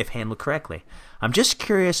compelling if handled correctly. I'm just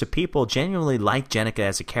curious if people genuinely like Jennika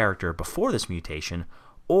as a character before this mutation,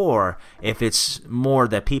 or if it's more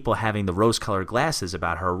that people having the rose-colored glasses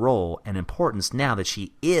about her role and importance now that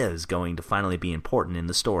she is going to finally be important in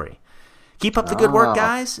the story. Keep up the good work,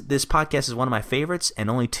 guys. This podcast is one of my favorites, and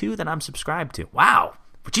only 2 that I'm subscribed to. Wow.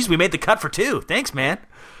 Jeez, we made the cut for 2. Thanks, man.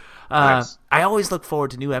 Nice. I always look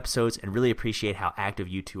forward to new episodes and really appreciate how active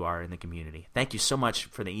you two are in the community. Thank you so much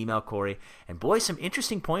for the email, Corey. And boy, some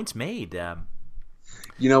interesting points made.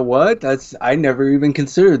 You know what? I never even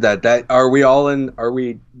considered that. Are we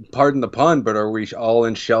pardon the pun, but are we all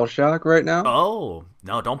in shell shock right now? Oh,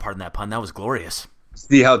 no, don't pardon that pun. That was glorious.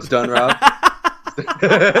 See how it's done, Rob?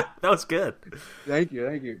 That was good. Thank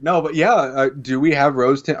you. No, but yeah, do we have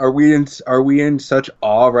Rose? Are we in such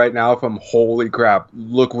awe right now from holy crap?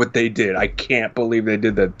 Look what they did! I can't believe they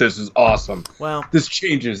did that. This is awesome. Well, this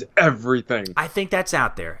changes everything. I think that's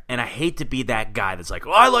out there, and I hate to be that guy that's like,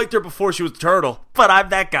 "Oh, I liked her before she was a turtle," but I'm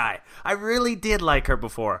that guy. I really did like her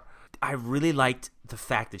before. I really liked the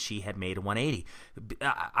fact that she had made a 180.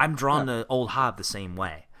 I'm drawn to Old Hob the same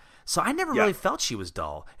way. So I never really felt she was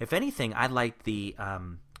dull. If anything, I liked the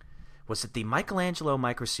was it the Michelangelo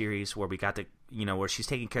micro series where we got to where she's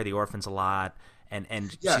taking care of the orphans a lot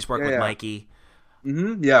and she's working with Mikey.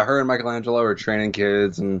 Mm-hmm. Yeah, her and Michelangelo are training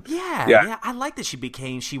kids and yeah. I like that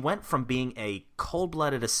she went from being a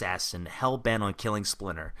cold-blooded assassin hell bent on killing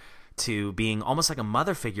Splinter to being almost like a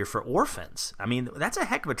mother figure for orphans. I mean, that's a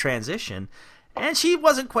heck of a transition, and she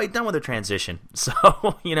wasn't quite done with her transition. So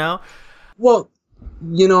well.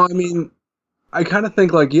 I mean, I kind of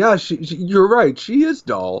think like, yeah, you're right. She is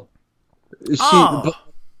dull. No.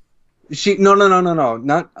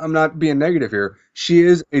 I'm not being negative here. She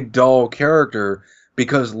is a dull character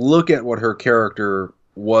because look at what her character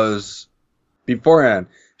was beforehand.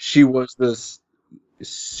 She was this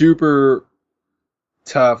super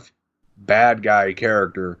tough bad guy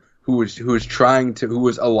character who was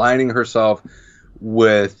aligning herself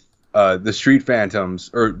with the Street Phantoms,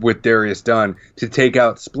 or with Darius Dunn, to take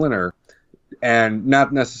out Splinter, and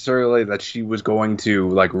not necessarily that she was going to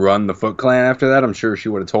like run the Foot Clan after that. I'm sure she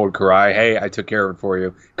would have told Karai, "Hey, I took care of it for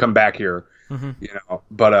you. Come back here." Mm-hmm.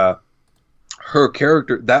 But her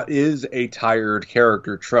character, that is a tired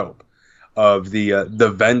character trope. of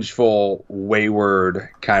the vengeful, wayward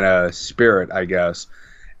kind of spirit, I guess,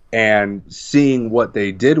 and seeing what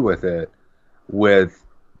they did with it, with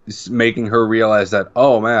making her realize that,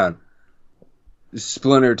 oh man,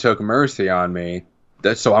 Splinter took mercy on me,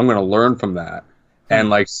 so I'm going to learn from that. And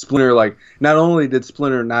like Splinter, like not only did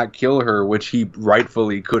Splinter not kill her, which he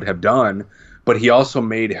rightfully could have done, but he also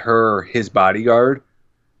made her his bodyguard.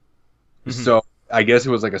 So I guess it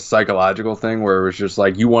was like a psychological thing where it was just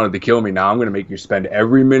like, you wanted to kill me, now I'm going to make you spend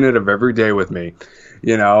every minute of every day with me,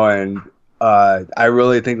 you know. And I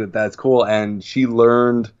really think that that's cool. And she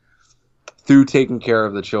learned through taking care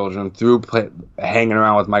of the children, through hanging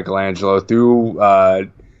around with Michelangelo, through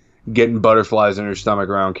getting butterflies in her stomach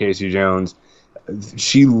around Casey Jones.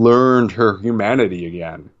 She learned her humanity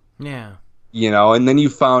again. Yeah. You know, and then you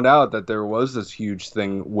found out that there was this huge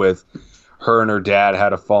thing with her and her dad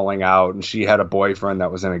had a falling out, and she had a boyfriend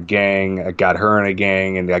that was in a gang. It got her in a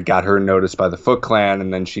gang, and it got her noticed by the Foot Clan,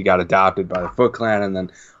 and then she got adopted by the Foot Clan, and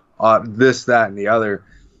then this, that, and the other.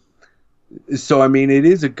 So, I mean, it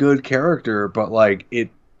is a good character, but, like,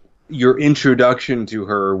 your introduction to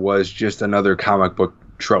her was just another comic book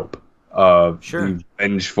trope of the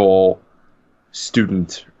vengeful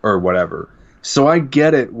student or whatever. So I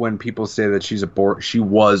get it when people say that she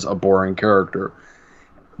was a boring character,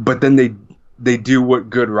 but then they do what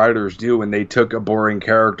good writers do, and they took a boring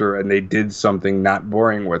character and they did something not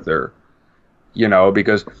boring with her, you know,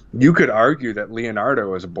 because you could argue that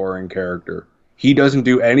Leonardo is a boring character. He doesn't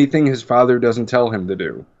do anything his father doesn't tell him to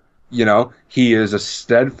do. You know, he is a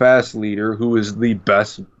steadfast leader who is the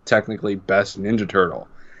technically best Ninja Turtle,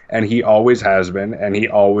 and he always has been, and he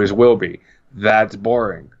always will be. That's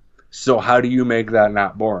boring. So how do you make that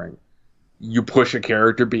not boring? You push a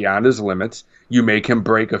character beyond his limits. You make him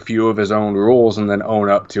break a few of his own rules and then own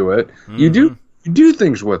up to it. You do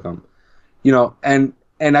things with him, you know. And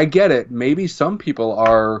I get it. Maybe some people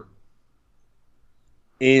are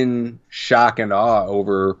in shock and awe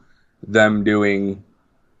over them doing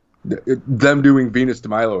Venus de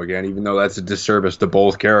Milo again, even though that's a disservice to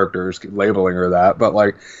both characters, labeling her that. But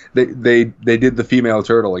like they did the female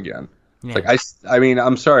turtle again. Yeah. Like I mean,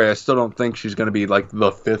 I'm sorry, I still don't think she's going to be like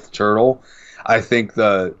the fifth turtle. I think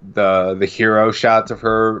the hero shots of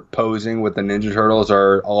her posing with the Ninja Turtles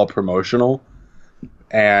are all promotional.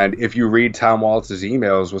 And if you read Tom Waltz's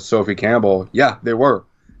emails with Sophie Campbell, yeah, they were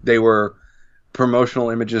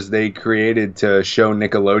promotional images they created to show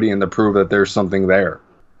Nickelodeon to prove that there's something there.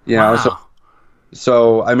 You know,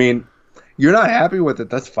 so I mean, you're not happy with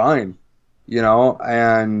it, that's fine. You know,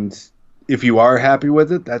 and if you are happy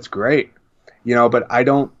with it, that's great. You know, but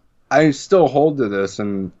I still hold to this,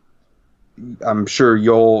 and I'm sure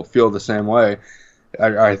you'll feel the same way.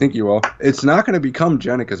 I think you will. It's not going to become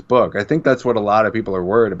Jenica's book. I think that's what a lot of people are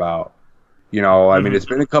worried about. You know, I mean, it's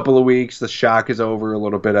been a couple of weeks. The shock is over a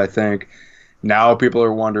little bit, I think. Now people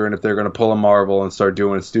are wondering if they're going to pull a Marvel and start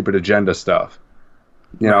doing stupid agenda stuff.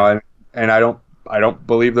 You know, and I don't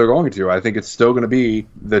believe they're going to. I think it's still going to be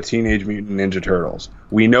the Teenage Mutant Ninja Turtles.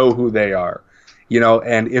 We know who they are. You know,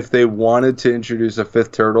 and if they wanted to introduce a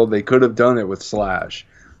fifth turtle, they could have done it with Slash.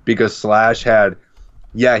 Because Slash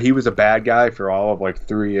he was a bad guy for all of like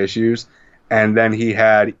 3 issues. And then he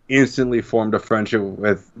had instantly formed a friendship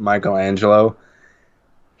with Michelangelo.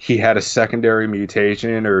 He had a secondary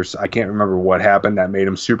mutation, or I can't remember what happened that made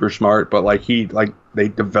him super smart. But like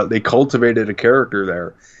they cultivated a character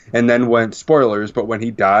there. And then spoilers, but when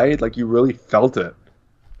he died, like you really felt it.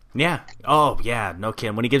 Yeah. Oh, yeah. No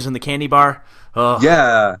kidding. When he gives him the candy bar. Oh.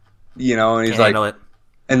 Yeah. You know, and he's like, handle it.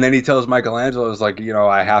 And then he tells Michelangelo, "Is like, you know,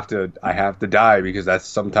 I have to die because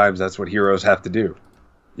sometimes that's what heroes have to do."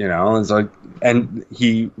 You know, and it's like, and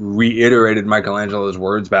he reiterated Michelangelo's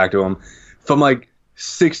words back to him from like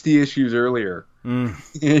 60 issues earlier.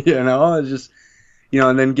 You know, it's just, you know,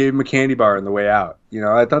 and then gave him a candy bar on the way out. You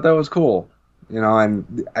know, I thought that was cool. You know,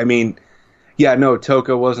 and I mean, yeah, no,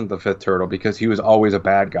 Tokka wasn't the fifth turtle because he was always a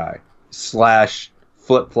bad guy. Slash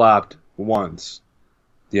flip-flopped once.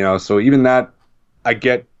 You know, so even that, I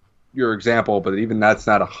get your example, but even that's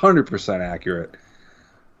not 100% accurate.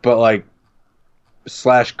 But, like,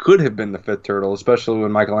 Slash could have been the fifth turtle, especially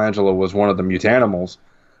when Michelangelo was one of the mutanimals,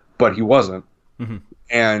 but he wasn't.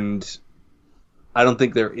 And I don't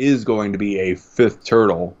think there is going to be a fifth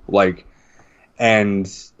turtle, like,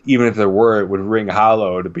 and even if there were, it would ring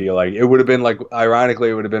hollow to be like, it would have been like, ironically,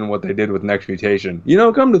 it would have been what they did with Next Mutation. You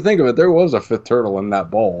know, come to think of it, there was a fifth turtle in that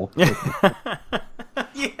bowl.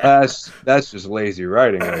 Yeah. That's just lazy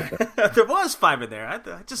writing right there. There was 5 in there.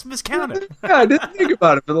 I just miscounted. Yeah, I didn't think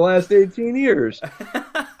about it for the last 18 years.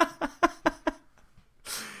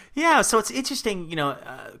 Yeah, so it's interesting, you know,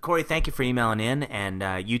 Corey, thank you for emailing in,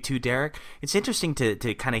 and you too, Derek. It's interesting to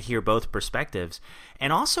kind of hear both perspectives,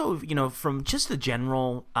 and also, from just the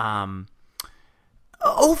general.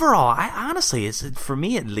 Overall, I honestly, for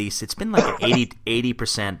me at least, it's been like an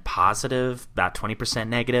 80% positive, about 20%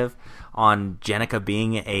 negative on Jennika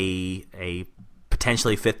being a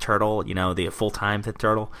potentially fifth turtle, the full-time fifth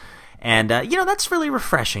turtle. And, that's really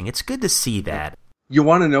refreshing. It's good to see that. You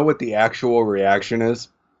want to know what the actual reaction is?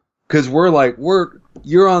 Because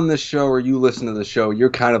you're on this show or you listen to the show, you're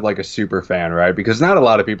kind of like a super fan, right? Because not a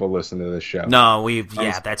lot of people listen to this show. No,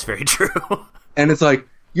 that's very true. And it's like,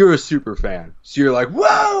 you're a super fan. So you're like,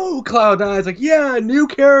 whoa, Cloud9's like, yeah, new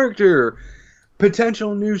character.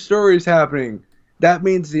 Potential new stories happening. That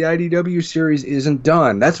means the IDW series isn't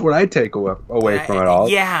done. That's what I take away from it all.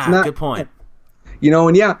 Yeah, good point.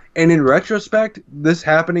 And in retrospect, this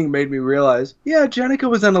happening made me realize, Jennika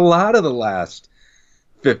was in a lot of the last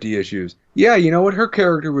 50 issues. Yeah, you know what? Her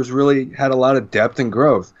character had a lot of depth and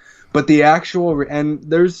growth. But the actual, and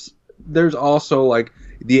there's also like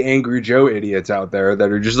the Angry Joe idiots out there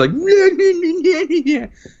that are just like,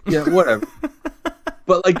 yeah, whatever.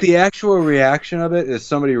 But like the actual reaction of it is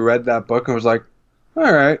somebody read that book and was like,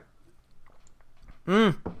 all right,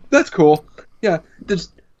 that's cool. Yeah,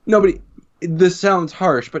 this sounds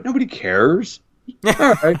harsh, but nobody cares.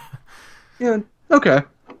 All right. Yeah, okay.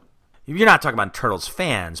 You're not talking about Turtles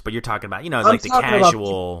fans, but you're talking about, like the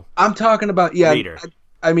casual I'm talking about, reader.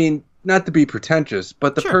 I mean, not to be pretentious,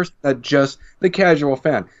 but the person that the casual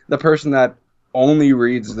fan, the person that only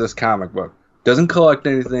reads this comic book, doesn't collect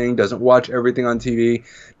anything, doesn't watch everything on TV,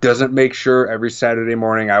 doesn't make sure every Saturday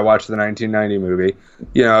morning I watch the 1990 movie,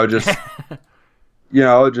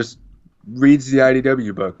 just reads the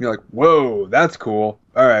IDW book. And you're like, whoa, that's cool.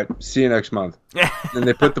 All right, see you next month. And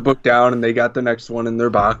they put the book down and they got the next one in their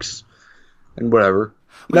box and whatever.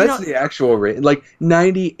 Well, that's the actual rate. Like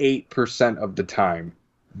 98% of the time,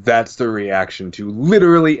 that's the reaction to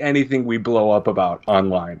literally anything we blow up about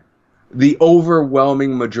online. The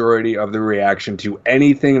overwhelming majority of the reaction to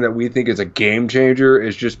anything that we think is a game changer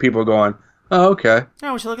is just people going, oh, okay.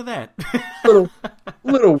 Oh, we should look at that.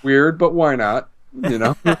 little weird, but why not?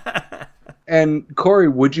 And Corey,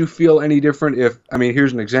 would you feel any different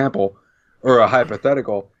here's an example, or a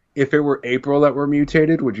hypothetical. If it were April that were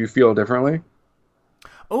mutated, would you feel differently?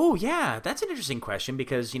 Oh, yeah. That's an interesting question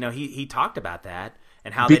because, he talked about that.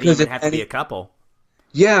 And how they didn't have to be a couple.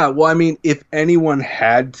 Yeah, well, if anyone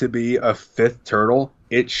had to be a fifth turtle,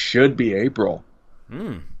 it should be April.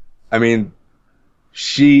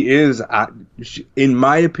 She is, in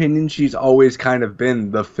my opinion, she's always kind of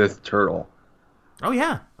been the fifth turtle. Oh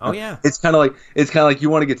yeah. It's kind of like you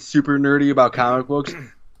want to get super nerdy about comic books.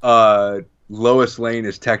 Lois Lane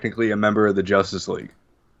is technically a member of the Justice League.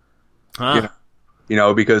 Huh.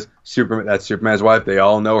 Because that's Superman's wife. They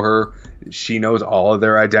all know her. She knows all of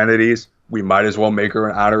their identities. We might as well make her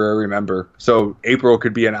an honorary member. So April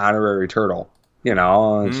could be an honorary turtle.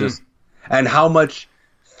 It's just... And how much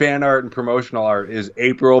fan art and promotional art is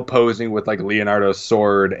April posing with like Leonardo's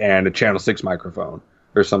sword and a Channel 6 microphone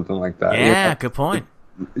or something like that? Yeah, good point.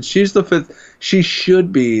 She's the fifth. She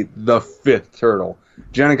should be the fifth turtle.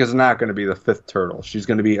 Jennika's not going to be the fifth turtle. She's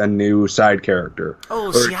going to be a new side character.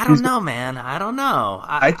 Oh, see, I don't know, man. I don't know.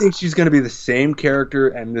 I think she's going to be the same character,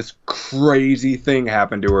 and this crazy thing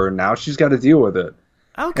happened to her, and now she's got to deal with it.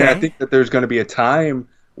 Okay. And I think that there's going to be a time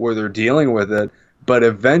where they're dealing with it, but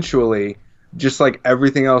eventually, just like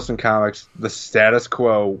everything else in comics, the status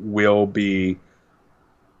quo will be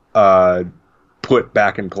put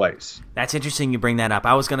back in place. That's interesting you bring that up.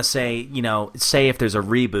 I was going to say, say if there's a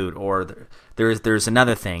reboot or there's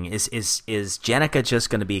another thing, is Jennika just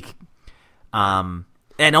going to be and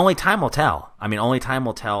only time will tell. Only time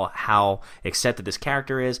will tell how accepted this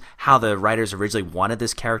character is, how the writers originally wanted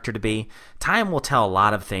this character to be. Time will tell a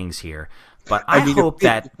lot of things here. But I hope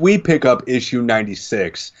that if we pick up issue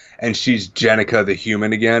 96 and she's Jennika the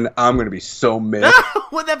human again, I'm going to be so mad.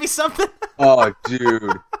 Wouldn't that be something? Oh,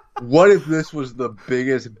 dude. What if this was the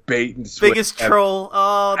biggest bait and switch? Biggest troll.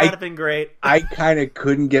 Oh, that'd have been great. I kind of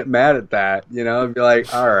couldn't get mad at that. I'd be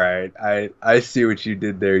like, all right, I see what you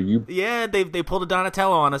did there. Yeah, they pulled a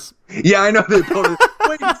Donatello on us. Yeah, I know they pulled it.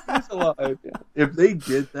 Wait, he's alive. If they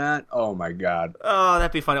did that, oh my god. Oh,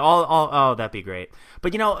 that'd be funny. Oh, that'd be great.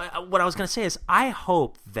 But what I was going to say is I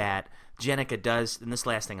hope that Jennika does, and this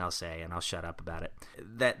last thing I'll say, and I'll shut up about it,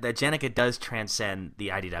 that Jennika does transcend the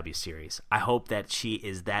IDW series. I hope that she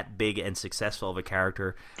is that big and successful of a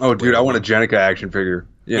character. Oh, dude, I want a Jennika action figure.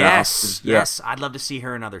 Yes. I'd love to see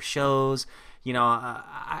her in other shows.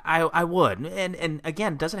 I would. And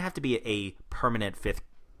again, it doesn't have to be a permanent fifth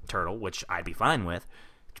turtle, which I'd be fine with.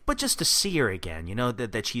 but just to see her again,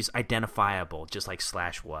 that she's identifiable, just like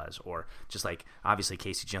Slash was, or just like obviously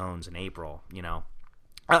Casey Jones and April,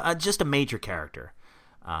 just a major character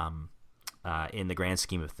in the grand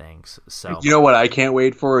scheme of things. So you know what I can't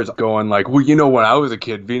wait for is going like, well, when I was a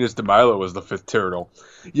kid, Venus de Milo was the 5th turtle.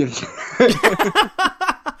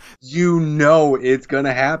 It's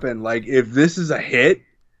gonna happen. Like, if this is a hit,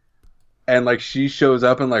 and like she shows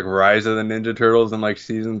up in like Rise of the Ninja Turtles in like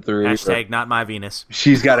season 3. Hashtag not my Venus.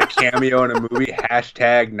 She's got a cameo in a movie.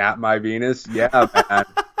 Hashtag not my Venus. Yeah, man.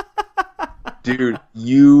 Dude,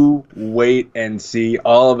 you wait and see.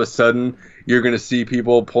 All of a sudden, you're going to see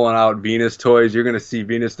people pulling out Venus toys. You're going to see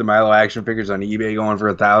Venus de Milo action figures on eBay going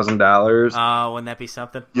for $1,000. Oh, wouldn't that be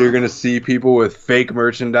something? You're going to see people with fake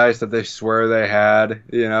merchandise that they swear they had.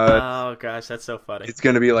 Oh, gosh, that's so funny. It's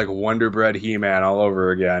going to be like Wonder Bread He-Man all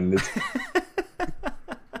over again.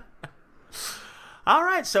 All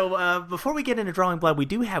right, so before we get into Drawing Blood, we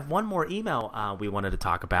do have one more email we wanted to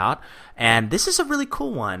talk about, and this is a really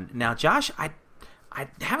cool one. Now, Josh, I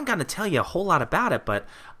haven't gotten to tell you a whole lot about it, but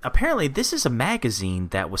apparently this is a magazine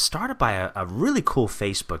that was started by a really cool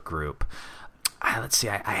Facebook group. Let's see,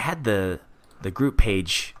 I had the group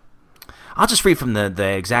page. I'll just read from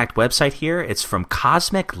the exact website here. It's from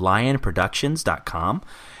CosmicLionProductions.com.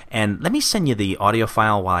 And let me send you the audio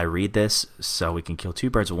file while I read this so we can kill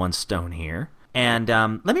two birds with one stone here. And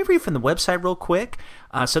let me read from the website real quick.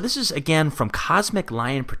 So this is, again, from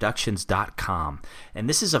CosmicLionProductions.com. And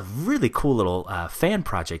this is a really cool little fan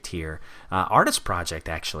project here. Artist project,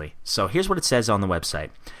 actually. So here's what it says on the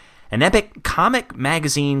website. An epic comic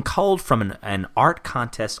magazine culled from an art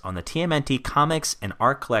contest on the TMNT Comics and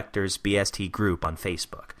Art Collectors BST group on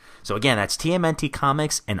Facebook. So again, that's TMNT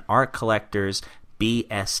Comics and Art Collectors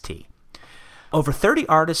BST. Over 30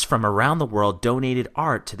 artists from around the world donated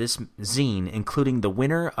art to this zine, including the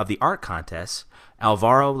winner of the art contest,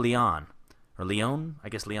 Alvaro Leon. Or Leon, I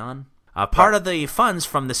guess Leon. Part of the funds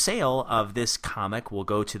from the sale of this comic will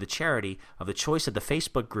go to the charity of the choice of the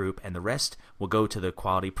Facebook group, and the rest will go to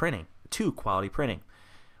Quality Printing.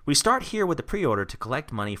 We start here with the pre-order to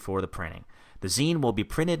collect money for the printing. The zine will be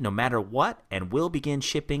printed no matter what and will begin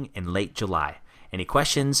shipping in late July. Any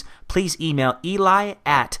questions, please email Eli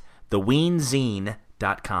at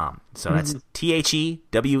theweenzine.com. So that's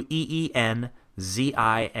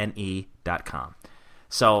TheWeenzine.com.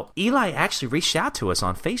 So Eli actually reached out to us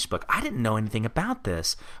on Facebook. I didn't know anything about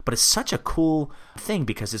this, but it's such a cool thing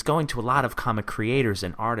because it's going to a lot of comic creators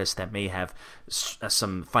and artists that may have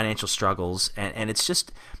some financial struggles, and it's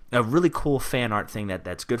just a really cool fan art thing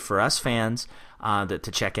that's good for us fans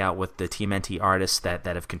to check out with the TMNT artists that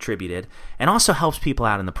have contributed, and also helps people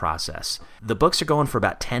out in the process. The books are going for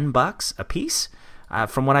about $10 a piece.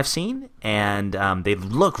 From what I've seen, and they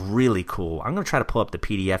look really cool. I'm going to try to pull up the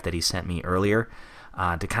PDF that he sent me earlier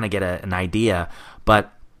to kind of get an idea,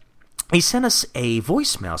 but he sent us a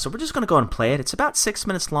voicemail, so we're just going to go and play it. It's about 6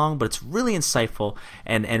 minutes long, but it's really insightful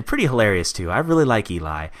and pretty hilarious too. I really like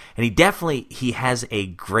Eli, and he has a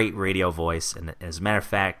great radio voice, and as a matter of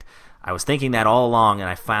fact, I was thinking that all along, and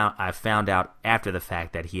I found out after the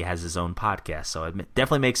fact that he has his own podcast, so it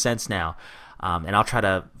definitely makes sense now. And I'll try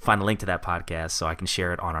to find a link to that podcast so I can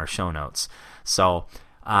share it on our show notes. So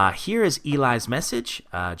here is Eli's message.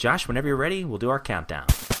 Josh, whenever you're ready, we'll do our countdown.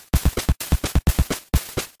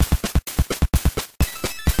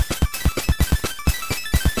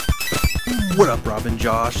 What up, Rob and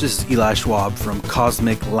Josh? This is Eli Schwab from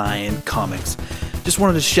Cosmic Lion Comics. Just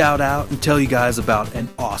wanted to shout out and tell you guys about an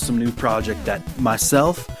awesome new project that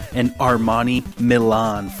myself and Armani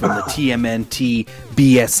Milan from the TMNT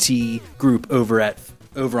BST group over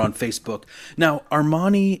on Facebook. Now,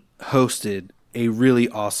 Armani hosted a really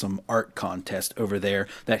awesome art contest over there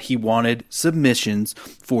that he wanted submissions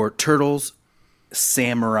for Turtles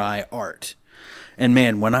samurai art. And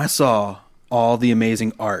man, when I saw all the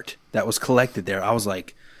amazing art that was collected there, I was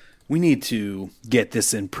like, we need to get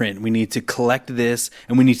this in print. We need to collect this,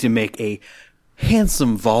 and we need to make a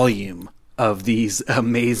handsome volume of these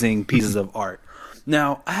amazing pieces of art.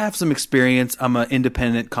 Now, I have some experience. I'm an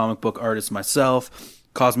independent comic book artist myself.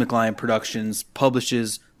 Cosmic Lion Productions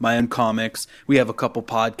publishes my own comics. We have a couple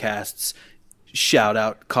podcasts. Shout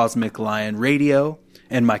out Cosmic Lion Radio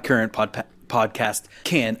and my current podcast,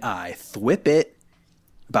 Can I Thwip It?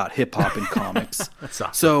 About hip-hop and comics. That's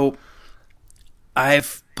awesome. So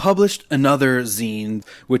I've published another zine,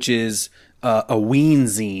 which is a Ween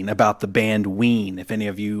zine about the band Ween, if any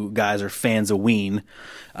of you guys are fans of Ween.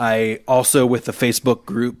 I also, with a Facebook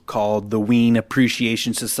group called the Ween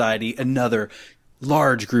Appreciation Society, another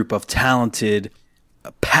large group of talented,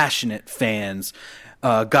 passionate fans.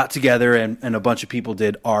 got together and a bunch of people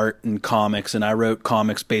did art and comics, and I wrote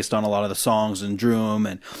comics based on a lot of the songs and drew them.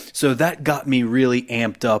 And so that got me really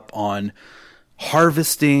amped up on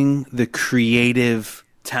harvesting the creative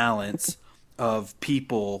talents of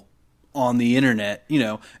people on the internet, you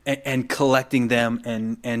know, and collecting them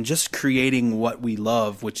and just creating what we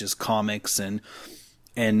love, which is comics,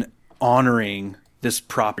 and honoring this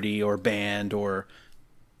property or band or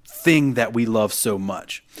thing that we love so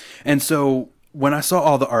much. And so when I saw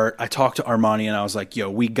all the art, I talked to Armani and I was like, yo,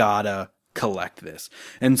 we gotta collect this.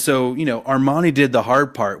 And so, you know, Armani did the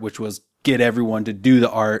hard part, which was get everyone to do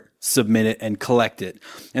the art, submit it, and collect it.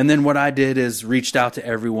 And then what I did is reached out to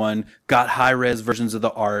everyone, got high-res versions of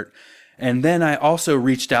the art, and then I also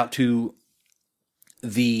reached out to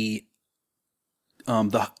the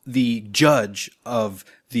judge of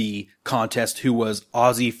the contest, who was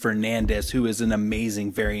Ozzy Fernandez, who is an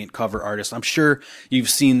amazing variant cover artist. I'm sure you've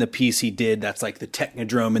seen the piece he did. That's like the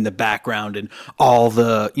Technodrome in the background and all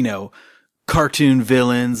the, you know, cartoon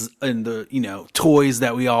villains and the, you know, toys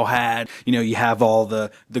that we all had. You know, you have all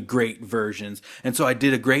the great versions. And so I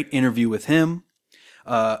did a great interview with him.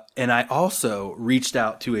 And I also reached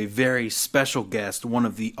out to a very special guest, one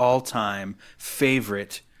of the all-time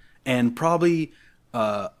favorite and probably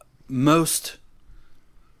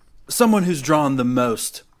someone who's drawn the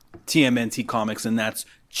most TMNT comics, and that's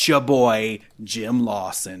Chaboy Jim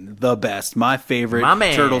Lawson, the best, my favorite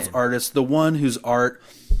Turtles artist, the one whose art,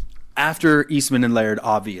 after Eastman and Laird,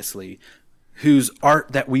 obviously, whose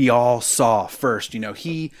art that we all saw first. You know,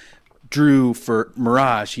 he drew for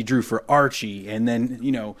Mirage, he drew for Archie, and then,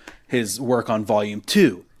 you know, his work on Volume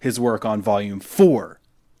 2, his work on Volume 4,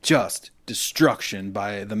 just destruction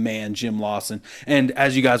by the man Jim Lawson. And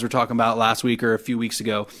as you guys were talking about last week or a few weeks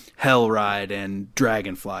ago, Hellride and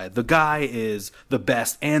Dragonfly. The guy is the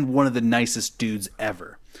best and one of the nicest dudes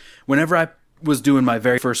ever. Whenever I was doing my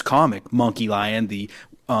very first comic, Monkey Lion, the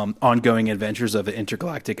ongoing adventures of an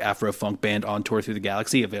intergalactic Afro-funk band on tour through the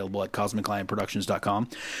galaxy, available at CosmicLionProductions.com.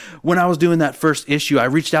 When I was doing that first issue, I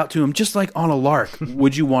reached out to him just like on a lark.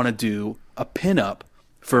 Would you want to do a pinup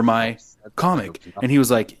for my comic? And he was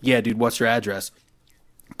like, yeah, dude, what's your address?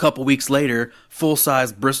 A couple weeks later,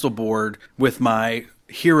 full-size Bristol board with my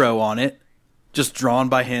hero on it, just drawn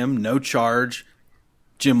by him, no charge.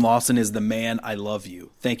 Jim Lawson is the man. I love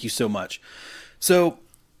you. Thank you so much. So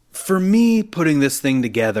for me, putting this thing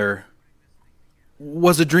together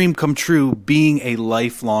was a dream come true, being a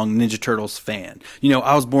lifelong Ninja Turtles fan. You know,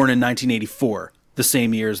 I was born in 1984, the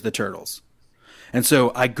same year as the Turtles. And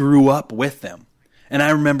so I grew up with them. And I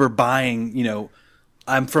remember buying, you know,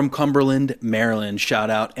 I'm from Cumberland, Maryland, shout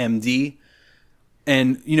out MD.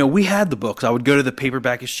 And, you know, we had the books. I would go to the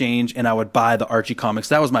paperback exchange and I would buy the Archie comics.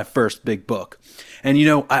 That was my first big book. And, you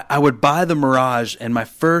know, I would buy the Mirage, and my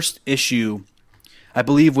first issue, I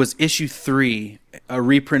believe, was issue 3, a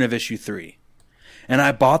reprint of issue 3. And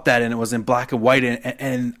I bought that, and it was in black and white,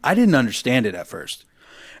 and I didn't understand it at first.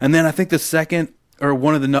 And then I think the second, or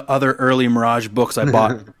one of the other early Mirage books I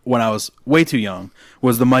bought when I was way too young,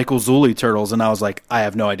 was the Michael Zulli Turtles, and I was like, I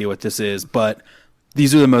have no idea what this is, but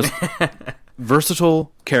these are the most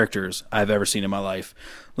versatile characters I've ever seen in my life.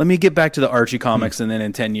 Let me get back to the Archie comics, and then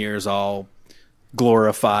in 10 years I'll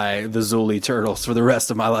glorify the Zulli Turtles for the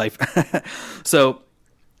rest of my life. So,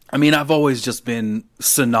 I mean, I've always just been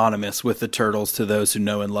synonymous with the Turtles to those who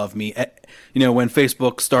know and love me. You know, when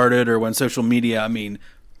Facebook started or when social media, I mean,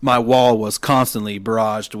 my wall was constantly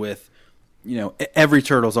barraged with, you know, every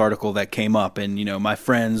Turtles article that came up. And, you know, my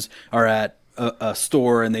friends are at a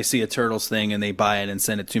store and they see a Turtles thing and they buy it and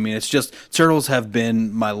send it to me. And it's just, Turtles have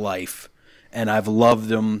been my life and I've loved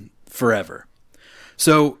them forever.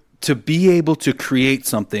 So to be able to create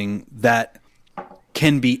something that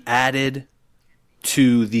can be added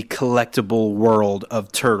to the collectible world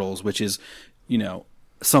of Turtles, which is, you know,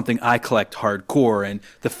 something I collect hardcore, and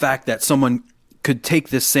the fact that someone could take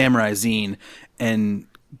this Samurai zine and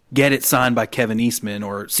get it signed by Kevin Eastman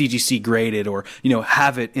or CGC graded, or, you know,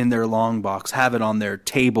 have it in their long box, have it on their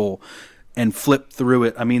table and flip through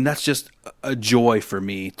it. I mean, that's just a joy for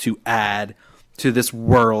me to add to this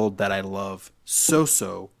world that I love so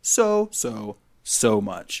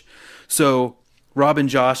much. So, Rob and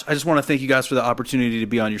Josh, I just want to thank you guys for the opportunity to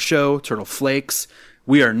be on your show, Turtle Flakes.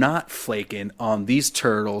 We are not flaking on these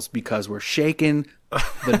turtles because we're shaking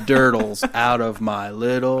the dirtles out of my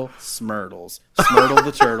little Smurtles. Smurtle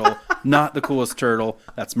the turtle, not the coolest turtle.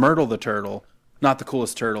 That's Myrtle the turtle, not the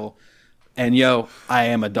coolest turtle. And yo, I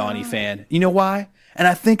am a Donnie fan. You know why? And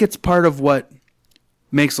I think it's part of what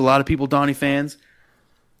makes a lot of people Donnie fans.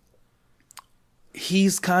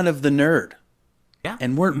 He's kind of the nerd. Yeah.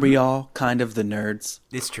 And weren't we all kind of the nerds?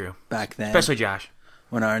 It's true. Back then. Especially Josh.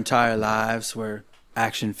 when our entire lives were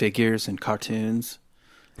action figures and cartoons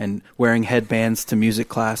and wearing headbands to music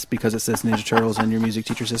class because it says Ninja Turtles and your music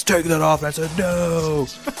teacher says, take that off. And I said, no,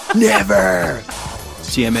 never.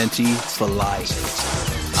 TMNT for life.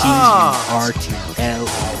 TRTL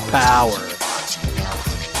power.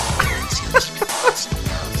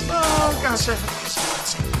 Oh, gosh.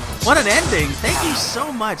 What an ending. Thank you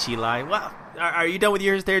so much, Eli. Wow. Are you done with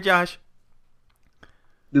yours there, Josh?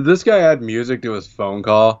 Did this guy add music to his phone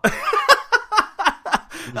call?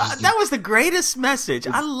 That was the greatest message.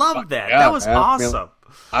 I love that. Yeah, that was man. awesome.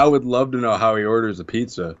 I would love to know how he orders a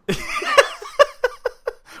pizza.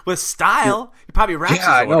 With style, he probably raps his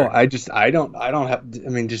I know. order. I don't have. I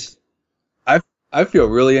mean, I feel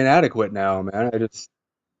really inadequate now, man.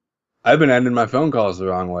 I've been ending my phone calls the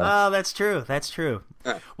wrong way. Oh, that's true. That's true.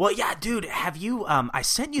 Well, yeah, dude. Have you? I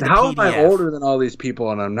sent you the How PDF. am I older than all these people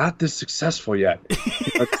and I'm not this successful yet?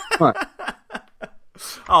 Come on.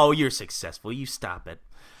 Oh, you're successful. You stop it.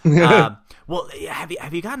 Well,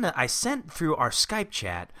 have you gotten? I sent through our Skype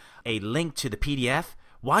chat a link to the PDF.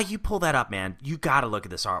 While you pull that up, man, you got to look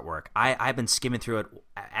at this artwork. I've been skimming through it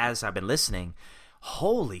as I've been listening.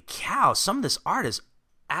 Holy cow! Some of this art is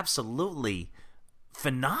absolutely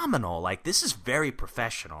phenomenal. Like, this is very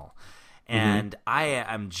professional. And I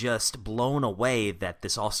am just blown away that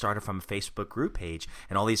this all started from a Facebook group page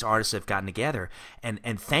and all these artists have gotten together. And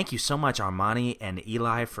thank you so much, Armani and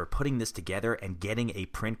Eli, for putting this together and getting a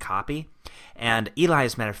print copy. And Eli,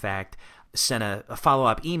 as a matter of fact, sent a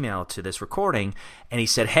follow-up email to this recording, and he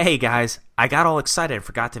said, hey, guys, I got all excited and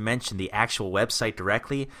forgot to mention the actual website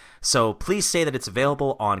directly, so please say that it's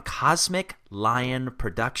available on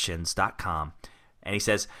CosmicLionProductions.com. And he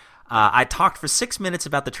says, I talked for 6 minutes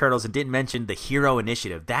about the Turtles and didn't mention the Hero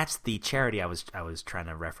Initiative. That's the charity I was trying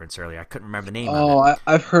to reference earlier. I couldn't remember the name of it. Oh,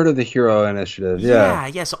 I've heard of the Hero Initiative. Yeah.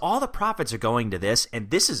 Yeah. So all the profits are going to this, and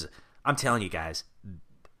this is, I'm telling you guys,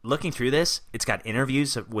 looking through this, it's got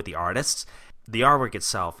interviews with the artists. The artwork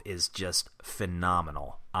itself is just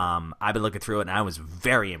phenomenal. I've been looking through it, and I was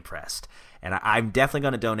very impressed. And I'm definitely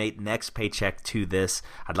going to donate next paycheck to this.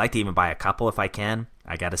 I'd like to even buy a couple if I can.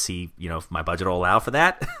 I got to see, if my budget will allow for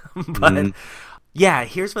that. But yeah,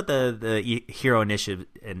 here's what the Hero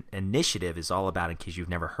Initiative is all about in case you've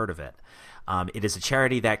never heard of it. It is a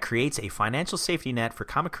charity that creates a financial safety net for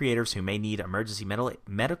comic creators who may need emergency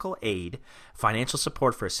medical aid, financial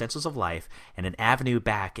support for essentials of life, and an avenue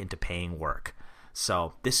back into paying work.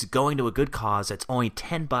 So this is going to a good cause. It's only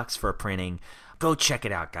 $10 for a printing. Go check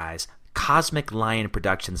it out, guys.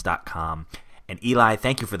 CosmicLionProductions.com. And Eli,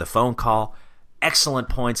 thank you for the phone call. Excellent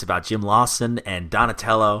points about Jim Lawson and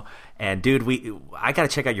Donatello. And dude, I got to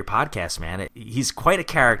check out your podcast, man. He's quite a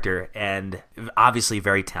character and obviously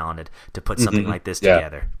very talented to put something like this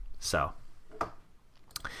together. So,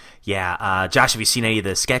 yeah. Josh, have you seen any of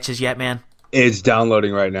the sketches yet, man? It's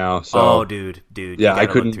downloading right now. So. Oh, dude. Yeah, I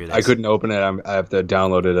couldn't open it. I have to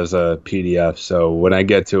download it as a PDF. So when I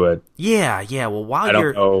get to it. Yeah. Well, I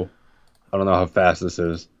don't know how fast this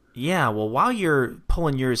is. Yeah. Well, while you're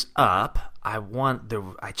pulling yours up, I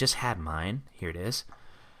just had mine. Here it is.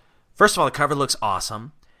 First of all, the cover looks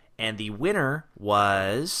awesome, and the winner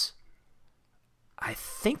was, I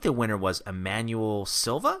think the winner was Emmanuel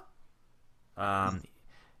Silva.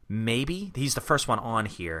 Maybe he's the first one on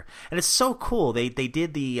here, and it's so cool. They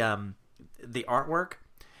did the artwork,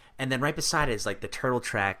 and then right beside it is like the Turtle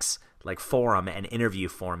Tracks like forum and interview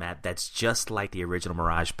format that's just like the original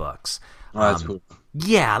Mirage books. Oh, that's cool.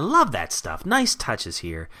 Yeah, I love that stuff. Nice touches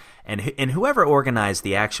here. And whoever organized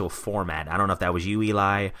the actual format, I don't know if that was you,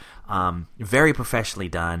 Eli, very professionally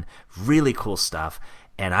done, really cool stuff.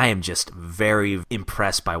 And I am just very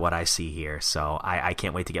impressed by what I see here. So I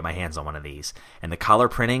can't wait to get my hands on one of these. And the color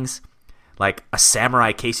printings, like a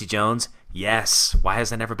Samurai Casey Jones, yes. Why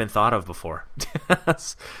has that never been thought of before?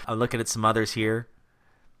 I'm looking at some others here.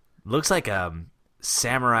 Looks like a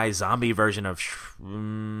samurai zombie version of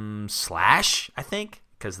Slash, I think,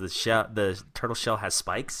 because the turtle shell has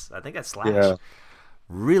spikes. I think that's Slash. Yeah.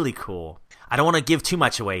 Really cool. I don't want to give too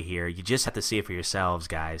much away here. You just have to see it for yourselves,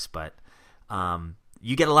 guys. But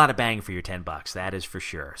you get a lot of bang for your $10. That is for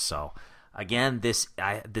sure. So again, this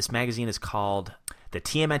magazine is called the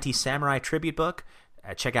TMNT Samurai Tribute Book.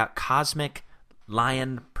 Check out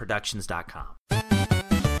CosmicLionProductions.com.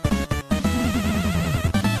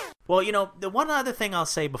 Well, the one other thing I'll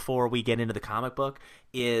say before we get into the comic book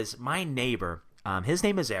is my neighbor, his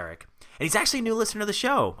name is Eric, and he's actually a new listener to the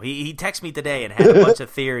show. He texted me today and had a bunch of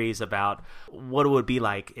theories about what it would be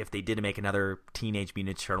like if they did make another Teenage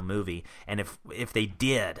Mutant Ninja Turtle movie, and if they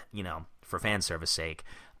did, for fan service sake,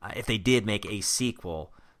 if they did make a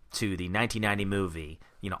sequel to the 1990 movie,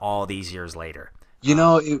 all these years later. You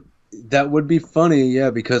know, that would be funny, yeah,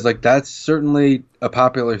 because like that's certainly a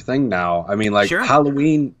popular thing now. I mean, like Sure.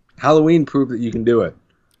 Halloween proved that you can do it.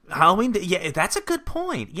 Halloween, yeah, that's a good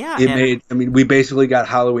point. Yeah, We basically got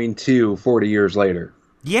Halloween 2 40 years later.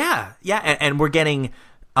 Yeah, and we're getting.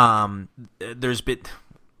 There's been.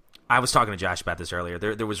 I was talking to Josh about this earlier.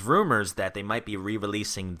 There was rumors that they might be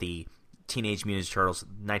re-releasing the Teenage Mutant Ninja Turtles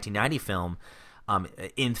 1990 film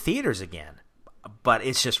in theaters again, but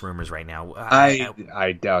it's just rumors right now.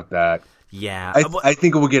 I doubt that. Yeah, I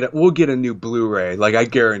think we'll get a new Blu-ray. Like I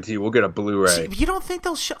guarantee we'll get a Blu-ray. See, you don't think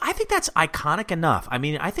they'll show? I think that's iconic enough. I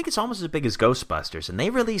mean, I think it's almost as big as Ghostbusters, and they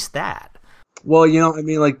released that. Well, you know, I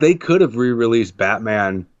mean, like they could have re-released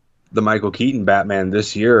Batman, the Michael Keaton Batman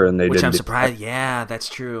this year, and they didn't. Which I'm surprised. Yeah, that's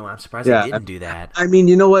true. I'm surprised they didn't do that. I mean,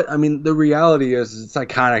 you know what? I mean, the reality is it's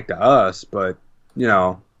iconic to us, but you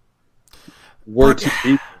know, we're too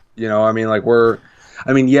deep. You know, I mean, like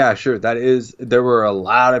I mean, yeah, sure. There were a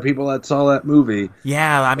lot of people that saw that movie.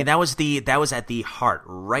 Yeah, I mean, that was at the heart,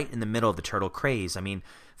 right in the middle of the turtle craze. I mean,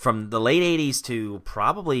 from the late 80s to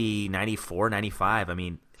probably 94, 95, I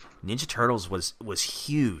mean, Ninja Turtles was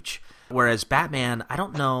huge. Whereas Batman, I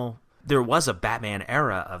don't know, there was a Batman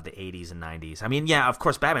era of the 80s and 90s. I mean, yeah, of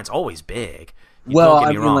course, Batman's always big. Well,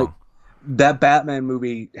 I mean, like, that Batman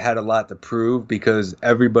movie had a lot to prove because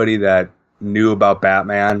everybody that knew about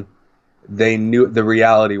Batman, they knew the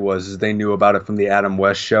reality was they knew about it from the Adam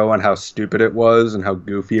West show and how stupid it was and how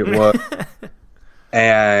goofy it was.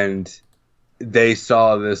 And they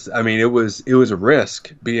saw this. I mean, it was a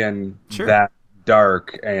risk being that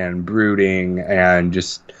dark and brooding and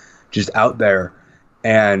just out there,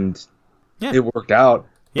 and it worked out.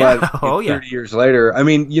 Yeah. But 30 years later, I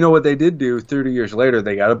mean, you know what they did do? 30 years later,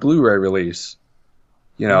 they got a Blu-ray release.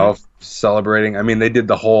 You know, celebrating. I mean, they did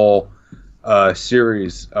the whole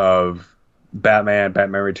series of Batman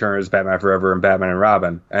Returns, Batman Forever, and Batman and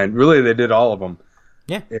Robin, and really they did all of them.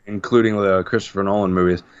 Yeah, including the Christopher Nolan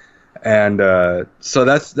movies. And so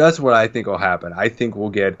that's what I think will happen. I think we'll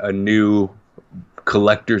get a new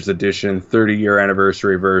collector's edition 30-year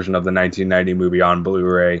anniversary version of the 1990 movie on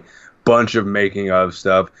Blu-ray, bunch of making of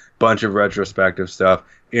stuff, bunch of retrospective stuff,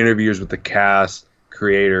 interviews with the cast,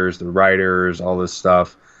 creators, the writers, all this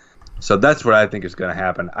stuff. So that's what I think is going to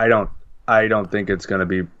happen. I don't think it's going to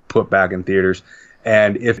be put back in theaters,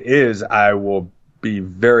 and if it is, I will be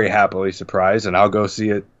very happily surprised, and I'll go see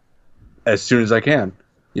it as soon as I can.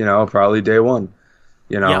 You know, probably day one.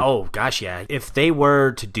 You know. Yeah. Oh gosh, yeah. If they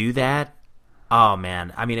were to do that, oh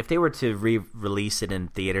man. I mean, if they were to re-release it in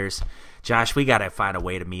theaters, Josh, we got to find a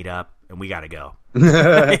way to meet up, and we got to go.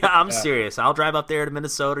 Yeah, I'm serious. I'll drive up there to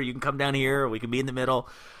Minnesota. You can come down here. Or we can be in the middle.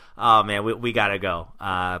 Oh man, we got to go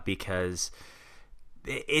because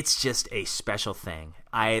it's just a special thing.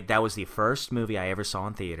 That was the first movie I ever saw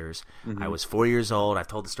in theaters. I was 4 years old. I've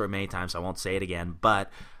told the story many times, so I won't say it again. But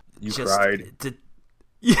you cried.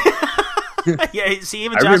 Yeah, see,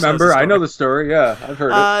 even Josh I remember. I know the story. Yeah, I've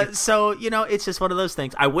heard it. So, you know, it's just one of those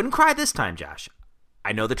things. I wouldn't cry this time, Josh.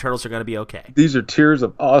 I know the Turtles are going to be okay. These are tears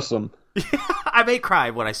of awesome. I may cry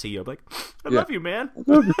when I see you. I'm like, I love you, man. I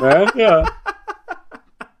love you, man. Yeah.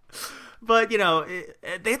 But, you know,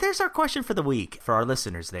 there's our question for the week for our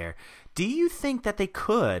listeners there. Do you think that they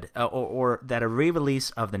could, or that a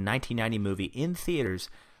re-release of the 1990 movie in theaters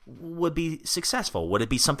would be successful? Would it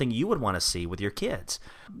be something you would want to see with your kids?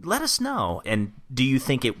 Let us know. And do you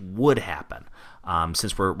think it would happen?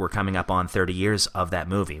 Since we're coming up on 30 years of that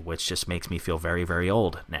movie, which just makes me feel very, very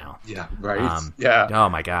old now. Yeah, right. Yeah. Oh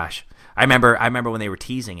my gosh. I remember when they were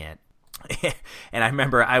teasing it. And I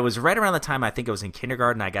remember I was right around the time I think I was in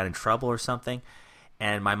kindergarten. I got in trouble or something.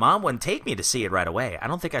 And my mom wouldn't take me to see it right away. I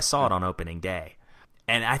don't think I saw it on opening day.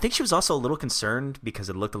 And I think she was also a little concerned because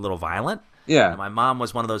it looked a little violent. Yeah. And my mom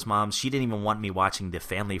was one of those moms. She didn't even want me watching the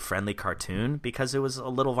family-friendly cartoon because it was a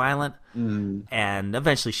little violent. And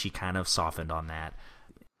eventually she kind of softened on that.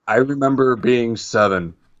 I remember being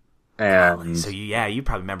 7. And so you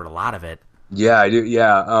probably remembered a lot of it. Yeah, I do.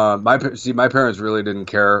 Yeah. My parents really didn't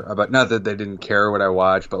care about, not that they didn't care what I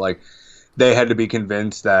watched, but like they had to be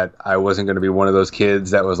convinced that I wasn't going to be one of those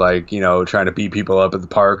kids that was like, you know, trying to beat people up at the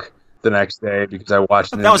park the next day because I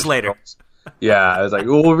watched that was later. Yeah, I was like,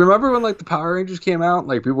 well, remember when like the Power Rangers came out?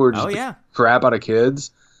 Like people were just crap out of kids,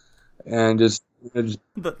 and just they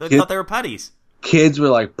thought they were putties. Kids were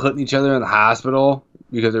like putting each other in the hospital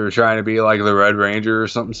because they were trying to be like the Red Ranger or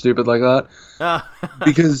something stupid like that.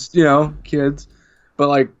 Because, you know, kids. But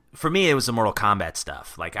like for me, it was the Mortal Kombat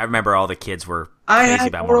stuff. Like I remember all the kids were crazy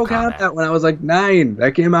about Mortal Kombat when I was like 9.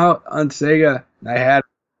 That came out on Sega. I had,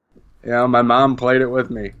 you know, my mom played it with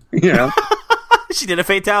me. You know. She did a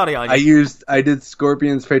fatality on you. I did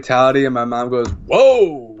Scorpion's fatality, and my mom goes,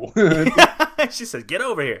 "Whoa!" She said, "Get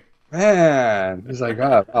over here." Man, it's like,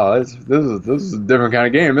 this is a different kind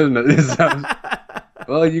of game, isn't it?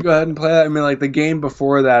 Well, you go ahead and play that. I mean, like the game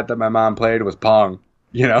before that my mom played was Pong.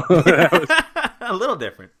 You know, a little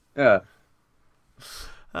different. Yeah.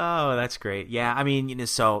 Oh, that's great. Yeah, I mean,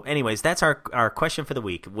 so anyways, that's our question for the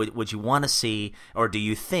week. Would you want to see, or do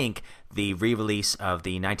you think the re-release of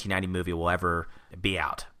the 1990 movie will ever be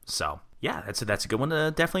out? So, yeah, that's a good one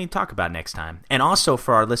to definitely talk about next time. And also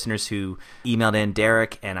for our listeners who emailed in,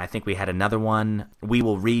 Derek, and I think we had another one, we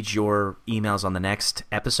will read your emails on the next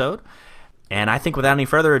episode. And I think without any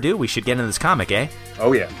further ado, we should get into this comic, eh?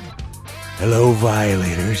 Oh, yeah. Hello,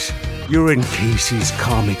 Violators. You're in Casey's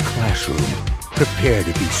comic classroom. Prepare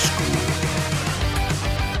to be screwed.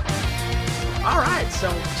 All right, so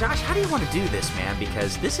Josh, how do you want to do this, man?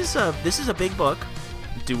 Because this is a big book.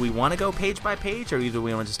 Do we want to go page by page, or do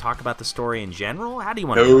we want to just talk about the story in general? How do you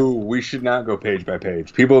want to do it? No, we should not go page by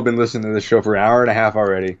page. People have been listening to this show for an hour and a half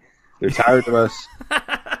already. They're tired of us.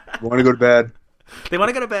 They want to go to bed. They want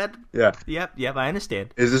to go to bed. Yeah. Yep, I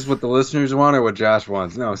understand. Is this what the listeners want or what Josh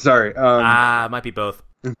wants? No, sorry. Might be both.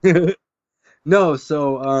 No,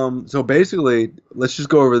 so basically, let's just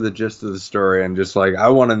go over the gist of the story and just like I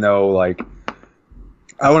want to know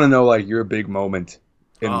your big moment.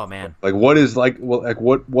 Oh man! Like what is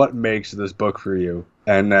what makes this book for you?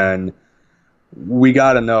 And then we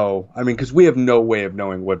got to know. I mean, because we have no way of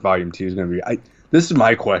knowing what Volume 2 is going to be. This is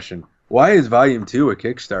my question: why is Volume 2 a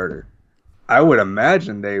Kickstarter? I would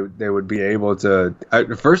imagine they would be able to.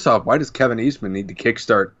 First off, why does Kevin Eastman need to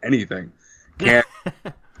kickstart anything? Can't.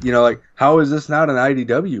 Like, how is this not an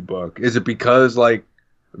IDW book? Is it because, like,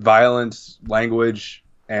 violence, language,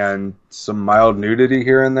 and some mild nudity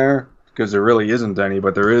here and there? Because there really isn't any,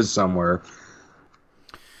 but there is somewhere.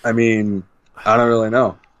 I mean, I don't really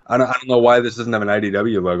know. I don't know why this doesn't have an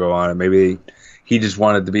IDW logo on it. Maybe he just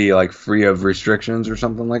wanted to be, like, free of restrictions or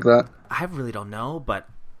something like that? I really don't know, but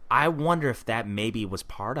I wonder if that maybe was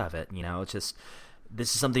part of it. It's just...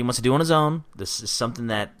 This is something he wants to do on his own. This is something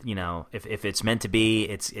that, if it's meant to be,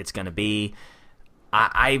 it's going to be.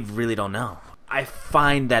 I really don't know. I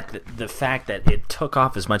find that the fact that it took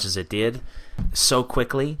off as much as it did so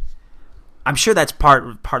quickly, I'm sure that's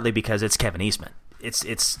partly because it's Kevin Eastman.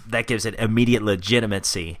 It's that gives it immediate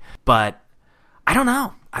legitimacy. But I don't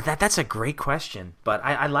know. That's a great question. But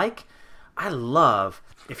I love,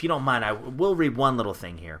 if you don't mind, I will read one little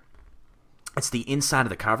thing here. It's the inside of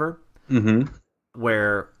the cover. Mm-hmm.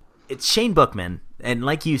 Where it's Shane Bookman, and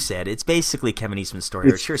like you said, it's basically Kevin Eastman's story.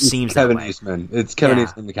 It sure seems Kevin that way. Eastman. It's Kevin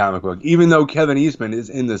Eastman, the comic book, even though Kevin Eastman is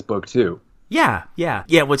in this book too. Yeah.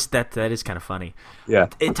 What's that is kind of funny. Yeah.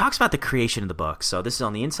 It talks about the creation of the book. So this is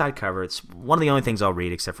on the inside cover. It's one of the only things I'll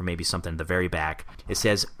read, except for maybe something at the very back. It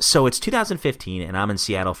says, "So it's 2015, and I'm in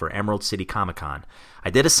Seattle for Emerald City Comic Con. I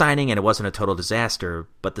did a signing, and it wasn't a total disaster,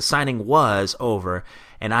 but the signing was over,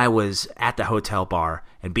 and I was at the hotel bar,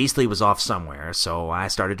 and Beastly was off somewhere, so I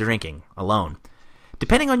started drinking, alone.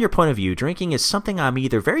 Depending on your point of view, drinking is something I'm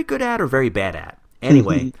either very good at or very bad at.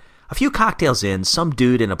 Anyway, a few cocktails in, some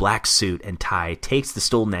dude in a black suit and tie takes the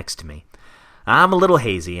stool next to me. I'm a little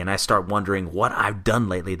hazy, and I start wondering what I've done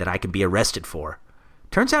lately that I can be arrested for.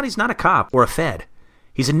 Turns out he's not a cop or a fed.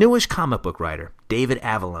 He's a newish comic book writer, David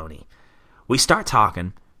Avalone. We start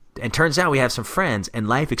talking, and turns out we have some friends and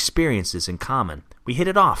life experiences in common. We hit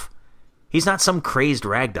it off. He's not some crazed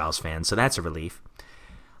Ragdolls fan, so that's a relief.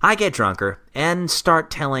 I get drunker and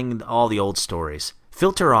start telling all the old stories.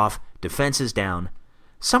 Filter off, defenses down.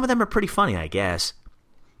 Some of them are pretty funny, I guess.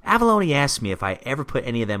 Avalone asked me if I ever put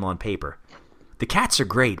any of them on paper. The cats are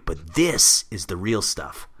great, but this is the real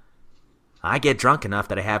stuff. I get drunk enough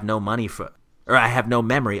that I have no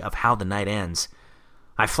memory of how the night ends.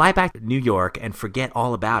 I fly back to New York and forget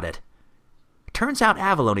all about it. Turns out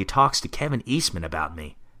Avalone talks to Kevin Eastman about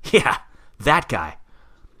me. Yeah, that guy.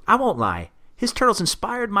 I won't lie, his turtles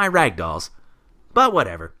inspired my Ragdolls. But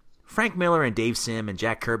whatever. Frank Miller and Dave Sim and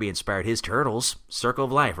Jack Kirby inspired his turtles. Circle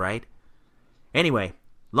of life, right? Anyway,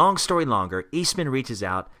 long story longer, Eastman reaches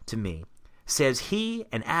out to me, says he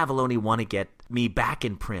and Avalone want to get me back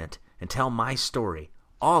in print and tell my story,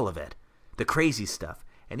 all of it, the crazy stuff.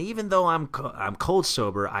 And even though I'm cold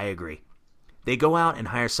sober, I agree. They go out and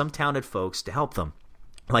hire some talented folks to help them,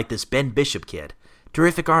 like this Ben Bishop kid,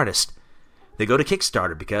 terrific artist. They go to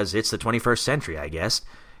Kickstarter because it's the 21st century, I guess,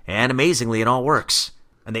 and amazingly it all works.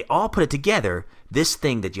 And they all put it together, this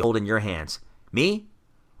thing that you hold in your hands. Me?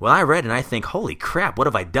 Well, I read and I think, holy crap, what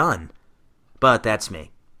have I done? But that's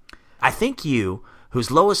me. I think you,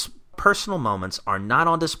 whose lowest personal moments are not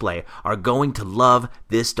on display, are going to love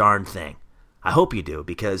this darn thing. I hope you do,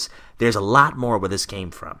 because there's a lot more where this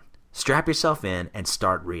came from. Strap yourself in and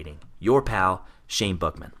start reading. Your pal, Shane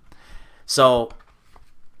Bookman. So,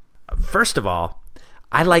 first of all,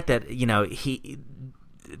 I like that,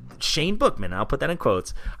 Shane Bookman, I'll put that in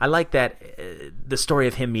quotes. I like that the story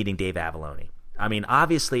of him meeting Dave Avallone. I mean,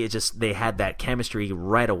 obviously, they had that chemistry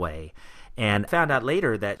right away. And found out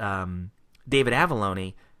later that David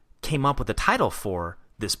Avallone came up with the title for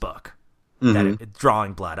this book,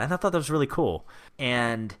 Drawing Blood. I thought that was really cool.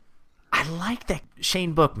 And I like that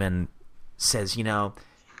Shane Bookman says, he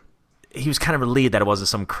was kind of relieved that it wasn't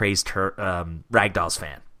some crazed Ragdolls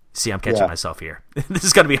fan. See, I'm catching myself here. This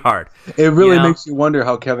is going to be hard. It really makes you wonder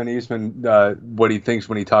how Kevin Eastman, what he thinks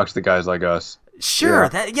when he talks to guys like us. Sure.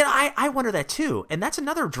 I wonder that too. And that's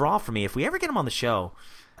another draw for me. If we ever get him on the show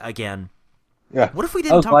again, what if we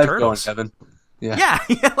didn't talk Turtles? Going, Kevin? Yeah.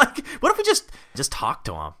 Like, what if we just talk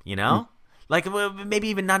to him, Like, maybe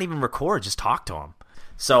even not even record, just talk to him.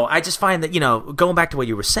 So I just find that, going back to what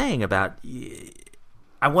you were saying about,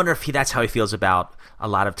 I wonder if that's how he feels about a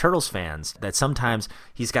lot of Turtles fans, that sometimes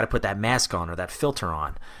he's got to put that mask on or that filter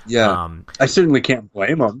on. Yeah. I certainly can't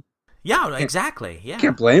blame him. Yeah, exactly. Yeah.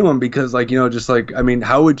 Can't blame him because,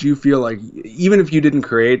 how would you feel like, even if you didn't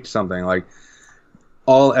create something, like,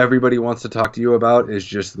 all everybody wants to talk to you about is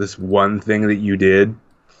just this one thing that you did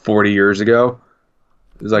 40 years ago.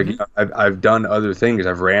 It's like, I've done other things.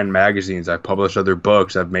 I've ran magazines. I've published other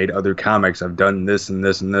books. I've made other comics. I've done this and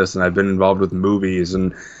this and this, and I've been involved with movies.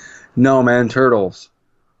 And no, man, Turtles.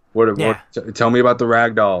 Tell me about the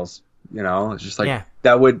Ragdolls. It's just like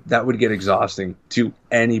that would get exhausting to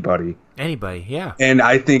anybody. Anybody, yeah. And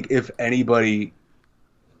I think if anybody,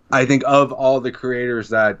 of all the creators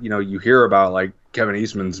that you hear about, like, Kevin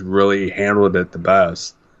Eastman's really handled it the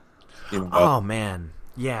best. Oh man,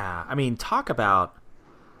 yeah. I mean, talk about.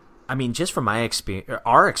 I mean, just from my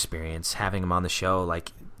our experience having him on the show,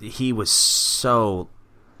 like, he was so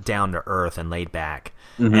down to earth and laid back.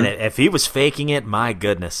 Mm-hmm. And if he was faking it, my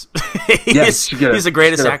goodness, he's the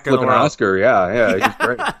greatest actor in the world. Oscar, yeah, he's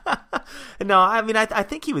great. No, I mean, I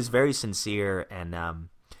think he was very sincere, and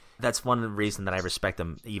that's one reason that I respect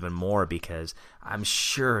him even more, because I'm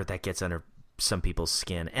sure that gets under some people's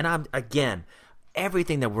skin. And again,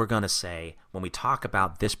 everything that we're going to say when we talk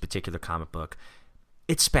about this particular comic book,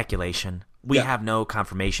 it's speculation. We have no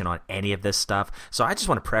confirmation on any of this stuff. So I just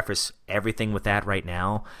want to preface everything with that right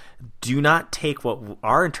now. Do not take what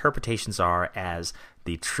our interpretations are as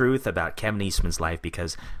the truth about Kevin Eastman's life,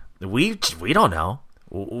 because we don't know.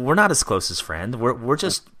 We're not his closest friend. We're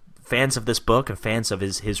just fans of this book and fans of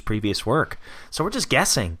his previous work. So we're just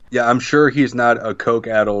guessing. Yeah, I'm sure he's not a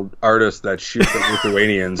coke-addled artist that shoots at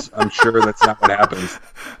Lithuanians. I'm sure that's not what happens.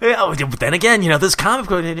 Yeah, but then again, this comic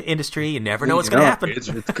book industry, you never know what's going to happen. It's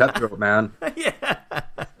cutthroat, man. Yeah.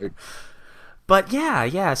 But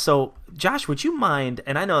yeah. So, Josh, would you mind,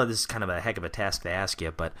 and I know this is kind of a heck of a task to ask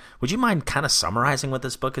you, but would you mind kind of summarizing what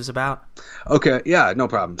this book is about? Okay, yeah, no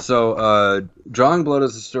problem. So, Drawing Blood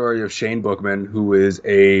is the story of Shane Bookman, who is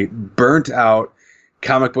a burnt-out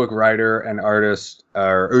comic book writer and artist,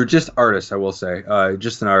 or just artist, I will say,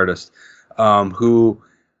 just an artist, who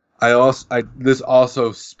this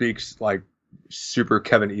also speaks like super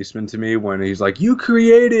Kevin Eastman to me when he's like, "You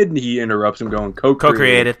created," and he interrupts him going,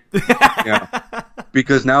 co-created. Yeah.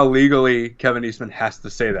 Because now legally Kevin Eastman has to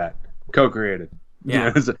say that. Co-created.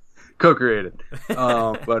 Yeah. Co-created.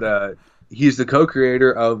 But he's the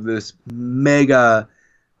co-creator of this mega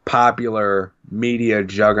popular media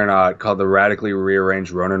juggernaut called the Radically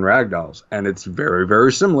Rearranged Ronin Ragdolls. And it's very,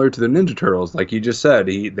 very similar to the Ninja Turtles. Like you just said,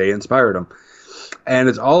 they inspired him. And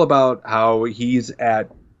it's all about how he's at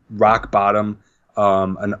rock bottom.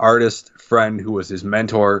 An artist friend who was his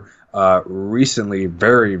mentor recently,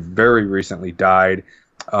 very, very recently died.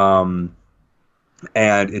 And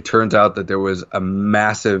it turns out that there was a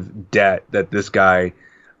massive debt that this guy,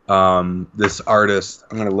 this artist,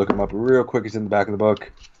 I'm going to look him up real quick. He's in the back of the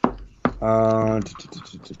book. I'm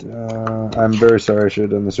very sorry. I should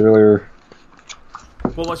have done this earlier.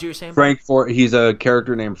 What was you saying? He's a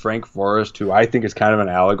character named Frank Forrest, who I think is kind of an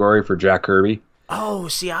allegory for Jack Kirby. Oh,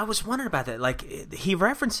 see, I was wondering about that. Like,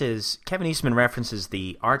 Kevin Eastman references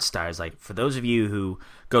the art styles. Like, for those of you who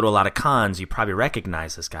go to a lot of cons, you probably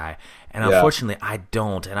recognize this guy. And unfortunately, I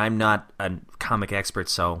don't. And I'm not a comic expert,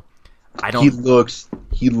 so I don't. He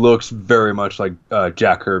looks very much like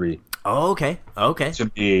Jack Kirby. Oh, okay.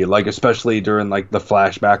 To me, like, especially during, like, the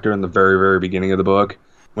flashback during the very, very beginning of the book,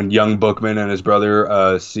 when young Bookman and his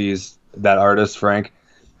brother sees that artist, Frank,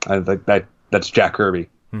 I think that's Jack Kirby.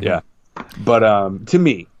 Mm-hmm. Yeah. But to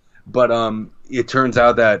me, it turns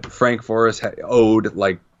out that Frank Forrest owed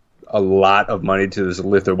like a lot of money to this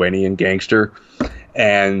Lithuanian gangster.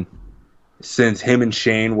 And since him and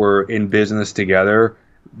Shane were in business together,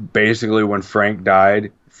 basically when Frank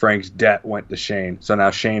died, Frank's debt went to Shane. So now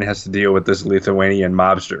Shane has to deal with this Lithuanian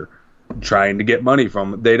mobster trying to get money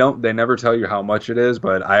from him. They never tell you how much it is,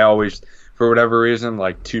 but I always, for whatever reason,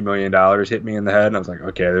 like $2 million hit me in the head, and I was like,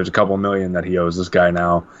 okay, there's a couple million that he owes this guy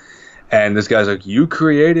now. And this guy's like, you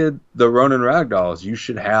created the Ronin Ragdolls. You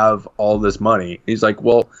should have all this money. He's like,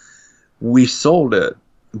 well, we sold it.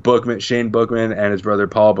 Shane Bookman and his brother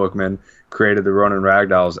Paul Bookman created the Ronin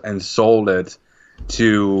Ragdolls and sold it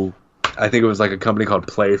to, I think it was like a company called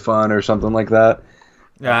Play Fun or something like that.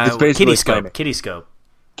 It's basically Kiddyscope.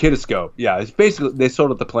 Kiddyscope. Yeah, it's basically, they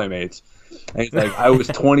sold it to Playmates. And he's like, I was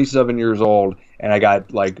 27 years old and I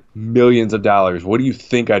got like millions of dollars. What do you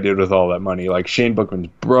think I did with all that money? Like, Shane Bookman's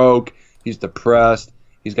broke. He's depressed.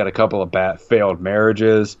 He's got a couple of failed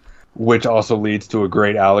marriages, which also leads to a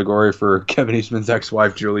great allegory for Kevin Eastman's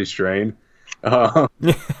ex-wife, Julie Strain, which I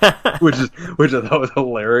thought was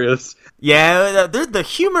hilarious. Yeah, the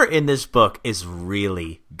humor in this book is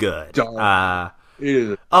really good.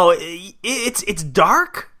 It's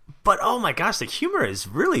dark, but oh my gosh, the humor is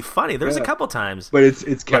really funny. There's a couple times, but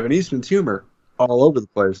it's Kevin Eastman's humor all over the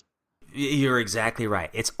place. You're exactly right.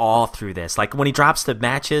 It's all through this. Like when he drops the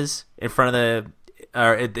matches in front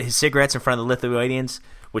of his cigarettes in front of the Lithuanians,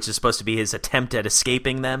 which is supposed to be his attempt at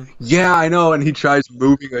escaping them. Yeah, I know. And he tries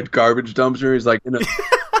moving a garbage dumpster. He's like,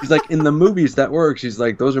 he's like, in the movies that works. He's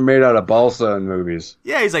like, those are made out of balsa in movies.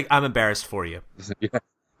 Yeah, he's like, I'm embarrassed for you. Yeah.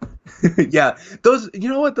 Yeah, those, you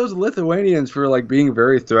know what, those Lithuanians, for like being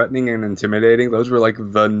very threatening and intimidating, those were like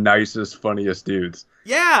the nicest, funniest dudes.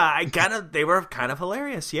 Yeah, they were kind of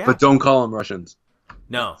hilarious. Yeah, but don't call them Russians.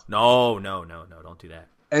 No, don't do that.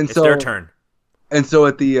 And it's their turn. And so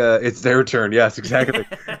at the it's their turn. Yes, exactly.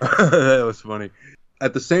 That was funny.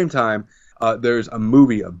 At the same time, there's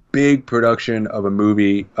a big production of a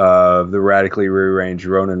movie of the radically rearranged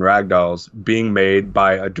Ronin Ragdolls being made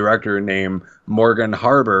by a director named Morgan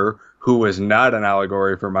Harbour, who was not an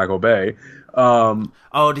allegory for Michael Bay.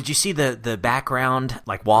 Did you see the background,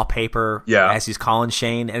 like wallpaper? Yeah. As he's calling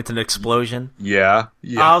Shane, and it's an explosion. Yeah.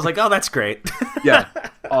 I was like, oh, that's great. Yeah,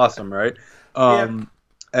 awesome, right? And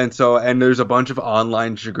there's a bunch of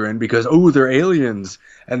online chagrin because, they're aliens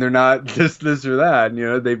and they're not this or that.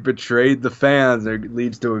 And, they've betrayed the fans. It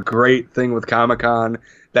leads to a great thing with Comic-Con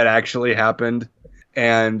that actually happened.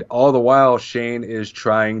 And all the while, Shane is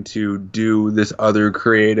trying to do this other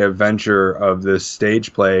creative venture of this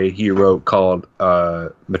stage play he wrote called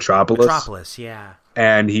Metropolis. Metropolis, yeah.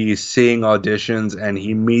 And he's seeing auditions, and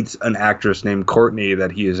he meets an actress named Courtney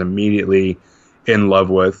that he is immediately in love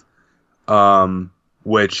with.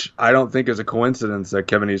 Which I don't think is a coincidence that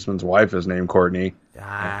Kevin Eastman's wife is named Courtney.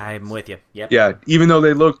 I'm with you. Yep. Yeah, even though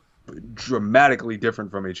they look dramatically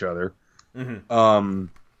different from each other. Mm-hmm.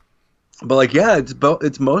 But like, yeah,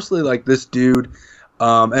 it's mostly like this dude,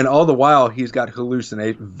 and all the while he's got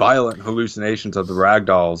violent hallucinations of the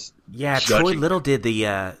Ragdolls. Yeah, Troy Little did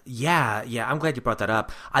the. Yeah. I'm glad you brought that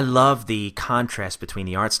up. I love the contrast between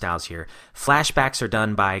the art styles here. Flashbacks are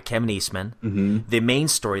done by Kevin Eastman. Mm-hmm. The main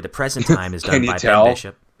story, the present time, is done by Ben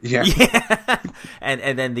Bishop. Yeah.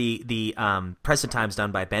 and then the present time is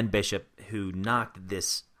done by Ben Bishop, who knocked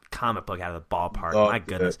this comic book out of the ballpark. My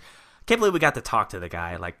goodness. Can't believe we got to talk to the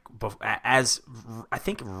guy, like, as I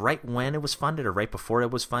think right when it was funded or right before it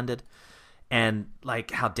was funded, and like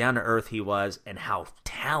how down to earth he was and how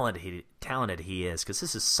talented he is, because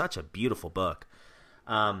this is such a beautiful book.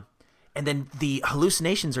 And then the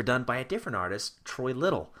hallucinations are done by a different artist, Troy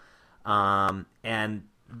Little, and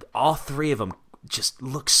all three of them just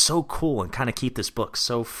look so cool and kind of keep this book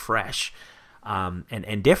so fresh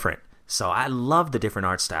and different. So I love the different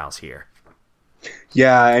art styles here.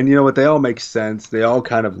 Yeah, and you know what? They all make sense. They all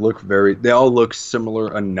kind of they all look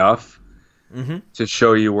similar enough to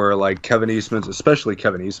show you where, like, especially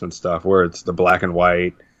Kevin Eastman's stuff, where it's the black and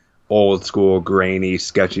white, old school, grainy,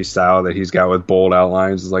 sketchy style that he's got with bold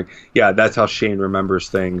outlines. Is like, yeah, that's how Shane remembers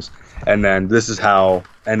things. And then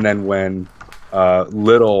when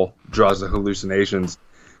Little draws the hallucinations,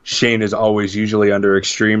 Shane is always usually under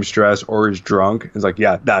extreme stress or is drunk. It's like,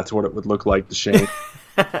 yeah, that's what it would look like to Shane.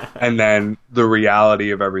 And then the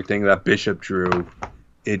reality of everything that Bishop drew,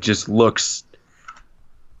 it looks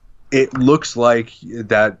like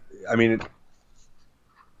that. I mean,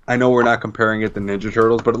 I know we're not comparing it to Ninja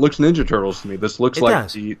Turtles, but it looks Ninja Turtles to me. This looks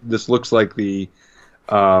like the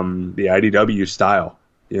IDW style.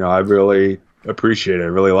 I really appreciate it. I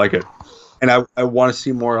really like it, and I want to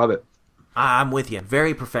see more of it. I'm with you.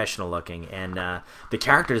 Very professional looking, and the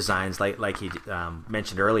character designs, like you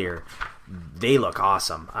mentioned earlier, they look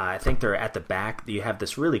awesome. I think they're at the back. You have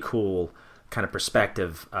this really cool kind of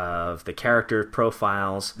perspective of the character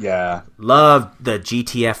profiles. Yeah. Love the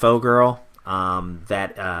GTFO girl.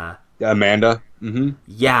 Amanda. Mm-hmm.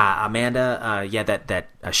 Yeah, Amanda. That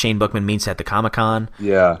Shane Bookman meets at the Comic-Con.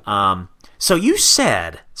 Yeah. So you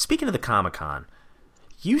said, speaking of the Comic-Con,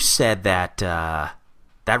 you said that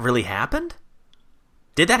that really happened?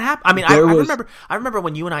 Did that happen? I mean, I remember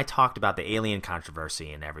when you and I talked about the Alien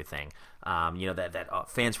controversy and everything. That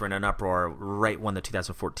fans were in an uproar right when the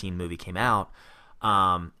 2014 movie came out,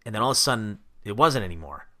 and then all of a sudden it wasn't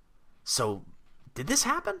anymore. So, did this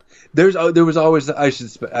happen? There was always, I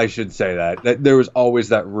should say that there was always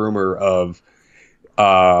that rumor of,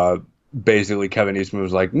 basically Kevin Eastman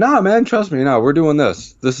was like, "Nah, man, trust me, no, we're doing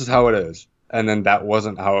this. This is how it is." And then that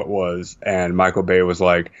wasn't how it was, and Michael Bay was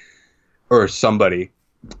like, or somebody,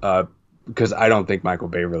 because I don't think Michael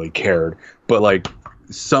Bay really cared, but like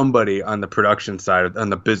somebody on the production side, on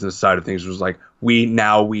the business side of things, was like,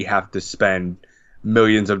 we have to spend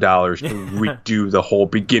millions of dollars to redo the whole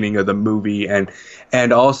beginning of the movie, and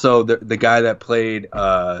also the guy that played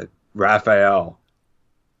Raphael,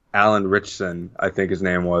 Alan Ritchson, I think his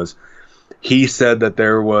name was, he said that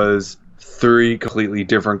there was 3 completely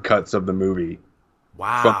different cuts of the movie.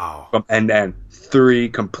 Wow. From end to end. 3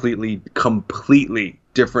 completely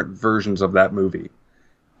different versions of that movie.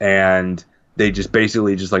 And they just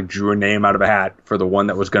basically just like drew a name out of a hat for the one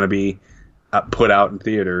that was going to be put out in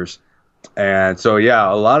theaters. And so,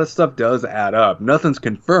 yeah, a lot of stuff does add up. Nothing's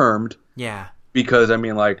confirmed. Yeah. Because, I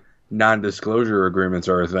mean, like, non-disclosure agreements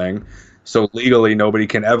are a thing. So legally, nobody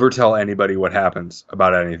can ever tell anybody what happens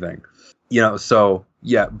about anything. So,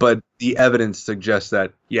 yeah, but the evidence suggests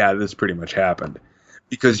that, yeah, this pretty much happened.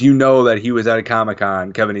 Because that he was at a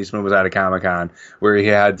Comic-Con, Kevin Eastman was at a Comic-Con, where he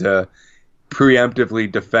had to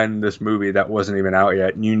preemptively defend this movie that wasn't even out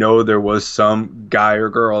yet. And there was some guy or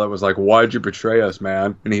girl that was like, "Why'd you betray us,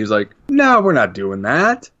 man?" And he's like, "No, we're not doing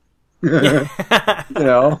that." And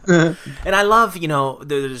I love,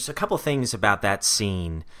 there's a couple things about that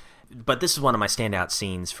scene, but this is one of my standout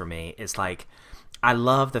scenes for me. It's like, I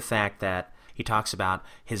love the fact that he talks about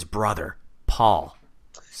his brother, Paul.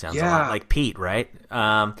 Sounds a lot like Pete, right?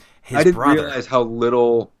 I didn't realize how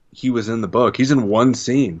little he was in the book. He's in one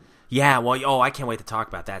scene. Yeah, well, I can't wait to talk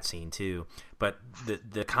about that scene too. But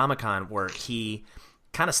the Comic-Con where he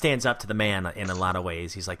kind of stands up to the man in a lot of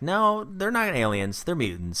ways. He's like, "No, they're not aliens, they're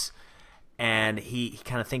mutants." And he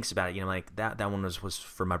kind of thinks about it, like that one was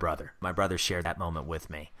for my brother. My brother shared that moment with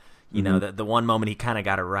me. The one moment he kind of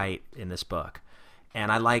got it right in this book.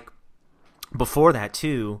 And I like before that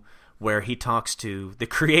too, where he talks to the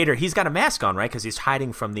creator. He's got a mask on, right? Because he's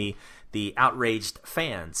hiding from the outraged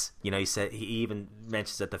fans. He said, he even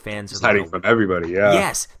mentions that the fans are hiding from everybody. Yeah.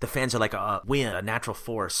 Yes, the fans are like a wind, a natural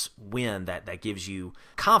force wind that gives you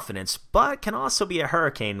confidence, but can also be a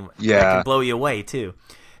hurricane that can blow you away too.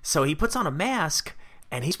 So he puts on a mask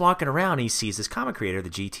and he's walking around. And he sees this comic creator, the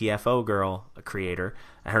GTFO girl creator.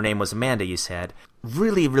 Her name was Amanda. You said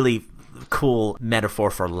really, really cool metaphor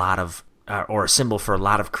for a lot of. Or a symbol for a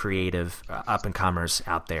lot of creative up-and-comers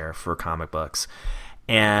out there for comic books.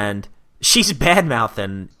 And she's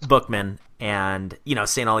bad-mouthing Bookman and,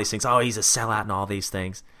 saying all these things. Oh, he's a sellout and all these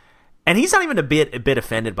things. And he's not even a bit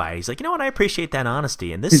offended by it. He's like, "You know what? I appreciate that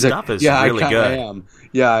honesty. And this stuff is really good." I am.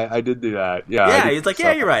 Yeah, I did do that. Yeah, he's like,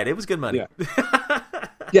 "Yeah, you're right. It was good money." Yeah.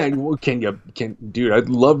 Yeah, well, dude, I'd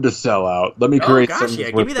love to sell out. Let me create something.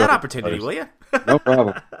 Yeah, give me that opportunity, will you? No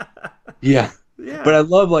problem. Yeah. Yeah. But I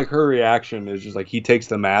love her reaction is just like he takes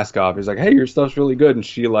the mask off. He's like, "Hey, your stuff's really good," and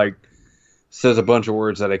she says a bunch of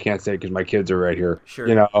words that I can't say because my kids are right here. Sure.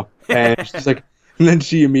 And she's like, and then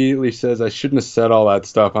she immediately says, "I shouldn't have said all that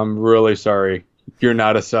stuff. I'm really sorry. You're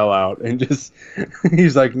not a sellout." And just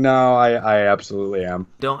he's like, "No, I absolutely am."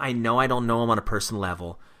 I don't know him on a personal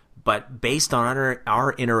level, but based on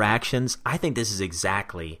our interactions, I think this is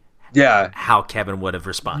exactly how Kevin would have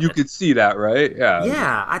responded. You could see that, right? Yeah.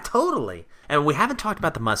 Yeah, I totally. And we haven't talked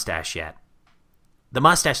about the mustache yet. The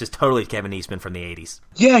mustache is totally Kevin Eastman from the 80s.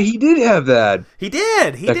 Yeah, he did have that. He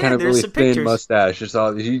did. That kind of There's really some thin pictures. Mustache.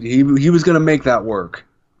 He was going to make that work.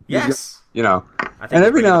 Yes. And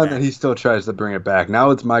every now and then he still tries to bring it back.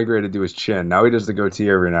 Now it's migrated to his chin. Now he does the goatee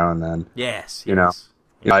every now and then. Yes.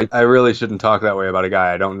 I really shouldn't talk that way about a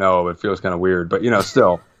guy I don't know. It feels kind of weird, but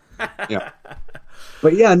still.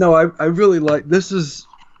 But yeah, no, I really like this. Is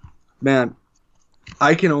man.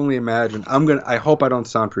 I can only imagine. I hope I don't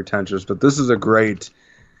sound pretentious, but this is a great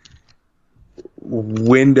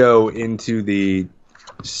window into the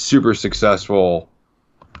super successful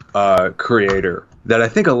creator that I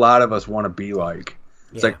think a lot of us want to be like.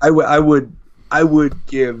 It's like I would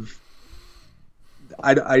give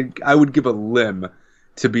a limb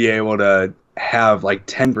to be able to have like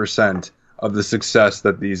 10% of the success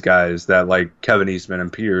that these guys, that like Kevin Eastman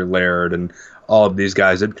and Peter Laird and all of these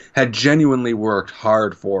guys had genuinely worked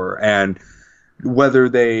hard for, and whether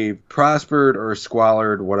they prospered or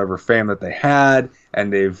squaldered whatever fame that they had,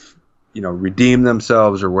 and they've, you know, redeemed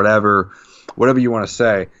themselves or whatever you want to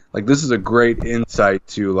say. Like, this is a great insight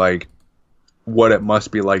to like what it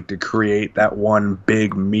must be like to create that one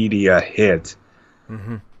big media hit.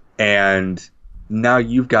 Mm-hmm. And now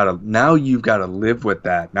you've got to live with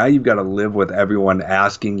that. Now you've got to live with everyone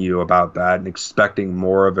asking you about that and expecting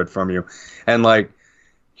more of it from you. And like,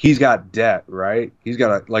 he's got debt, right? He's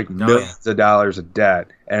got like millions of dollars of debt,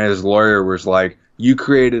 and his lawyer was like, "You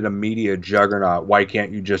created a media juggernaut. Why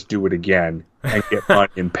can't you just do it again and get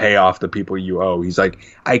money and pay off the people you owe?" He's like,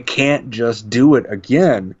 "I can't just do it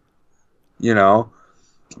again," you know.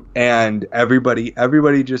 And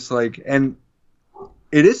everybody just like, and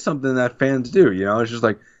it is something that fans do, you know. It's just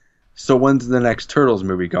like, so when's the next Turtles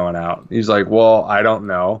movie going out? He's like, "Well, I don't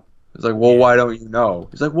know." It's like, "Well, why don't you know?"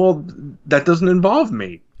 He's like, "Well, that doesn't involve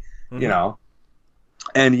me," you know.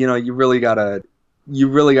 And you know, you really gotta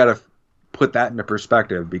put that into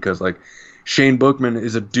perspective, because like Shane Bookman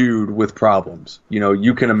is a dude with problems. You know,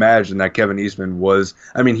 you can imagine that Kevin Eastman was.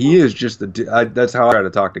 I mean, he is just that's how I try to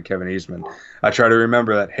talk to Kevin Eastman. I try to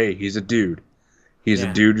remember that, hey, he's a dude. He's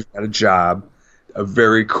a dude who's got a job, a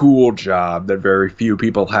very cool job that very few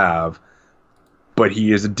people have, but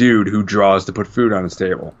he is a dude who draws to put food on his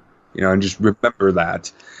table. You know, and just remember that.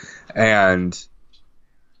 And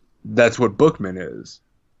that's what Bookman is.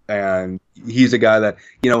 And he's a guy that,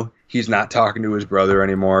 you know, he's not talking to his brother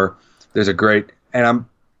anymore. There's a great, and I'm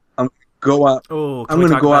going to go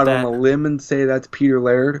out on a limb and say that's Peter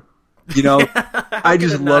Laird. You know, I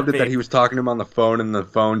just loved it that he was talking to him on the phone, and the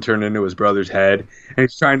phone turned into his brother's head, and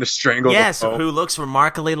he's trying to strangle the phone. Who looks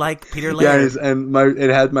remarkably like Peter Laird. Yeah, and it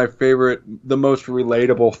had my favorite, the most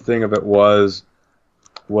relatable thing of it was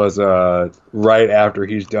right after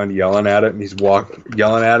he's done yelling at it, and he's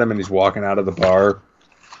yelling at him, and he's walking out of the bar.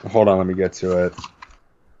 Hold on, let me get to it.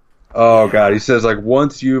 Oh God, he says like,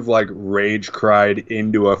 once you've like rage cried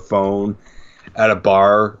into a phone at a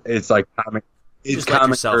bar, it's like common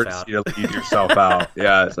courtesy to leave yourself out.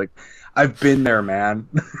 Yeah, it's like, I've been there, man.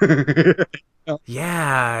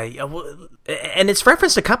 Yeah, well, and it's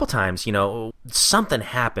referenced a couple times. You know, something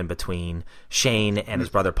happened between Shane and his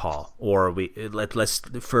brother Paul, or let's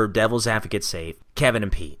for devil's advocate's sake, Kevin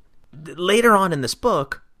and Pete. Later on in this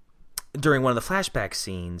book, during one of the flashback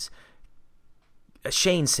scenes,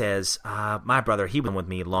 Shane says, "My brother, he went with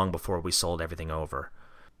me long before we sold everything over."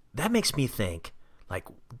 That makes me think, like,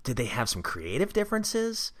 did they have some creative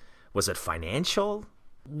differences? Was it financial?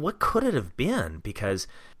 What could it have been? Because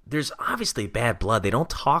there's obviously bad blood. They don't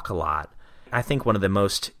talk a lot. I think one of the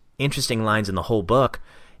most interesting lines in the whole book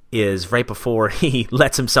is right before he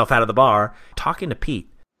lets himself out of the bar, talking to Pete.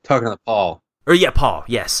 Talking to Paul. Paul,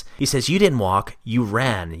 yes. He says, "You didn't walk, you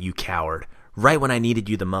ran, you coward, right when I needed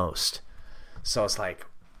you the most." So it's like,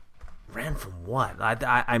 ran from what?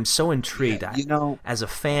 I'm so intrigued. Yeah, you know, as a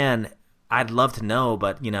fan, I'd love to know,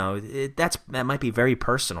 but you know, that might be very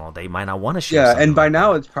personal. They might not want to share. Yeah, and by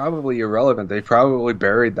now it's probably irrelevant. They probably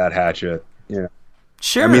buried that hatchet. You know,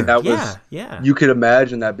 sure. I mean, that was. You could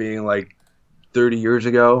imagine that being like 30 years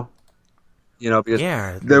ago. You know,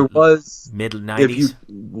 because there was mid-90s.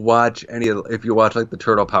 If you watch like the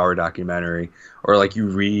Turtle Power documentary, or like you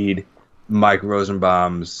read Mike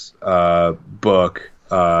Rosenbaum's book,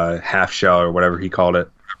 Half Shell or whatever he called it.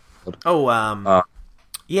 Richard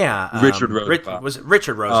Rosenbaum. Was it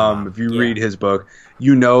Richard Rosenbaum? If you read his book,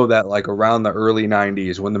 you know that like around the early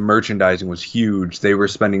 90s, when the merchandising was huge, they were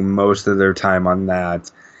spending most of their time on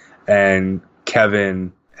that. And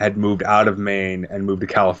Kevin had moved out of Maine and moved to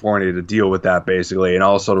California to deal with that, basically, and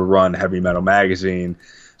also to run Heavy Metal Magazine.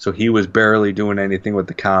 So he was barely doing anything with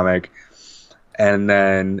the comic. And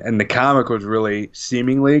the comic was really,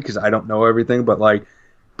 seemingly, because I don't know everything, but like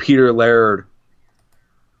Peter Laird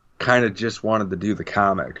kind of just wanted to do the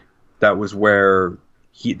comic. That was where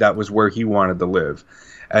he wanted to live.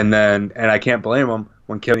 And I can't blame him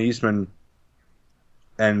when Kevin Eastman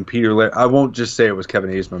and Peter Laird, I won't just say it was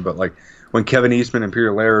Kevin Eastman, but like when Kevin Eastman and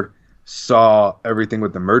Peter Laird saw everything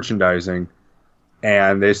with the merchandising,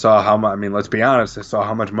 and they saw how much, I mean, let's be honest, they saw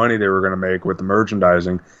how much money they were going to make with the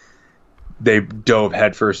merchandising, they dove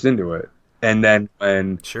headfirst into it. And then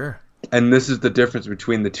and this is the difference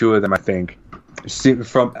between the two of them, I think,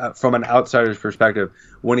 from an outsider's perspective,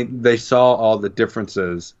 when they saw all the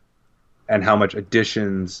differences and how much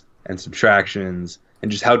additions and subtractions and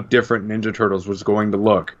just how different Ninja Turtles was going to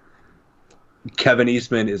look. Kevin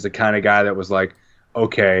Eastman is the kind of guy that was like,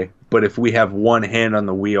 okay, but if we have one hand on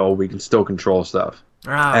the wheel, we can still control stuff.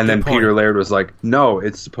 And then Peter Laird was like, no,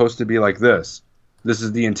 it's supposed to be like this. This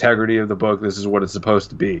is the integrity of the book. This is what it's supposed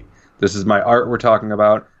to be. This is my art we're talking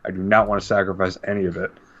about. I do not want to sacrifice any of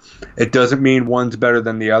it. It doesn't mean one's better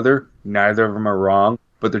than the other. Neither of them are wrong,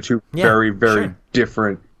 but they're two very, very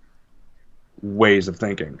different ways of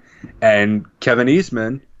thinking. And Kevin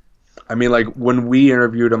Eastman, I mean, like, when we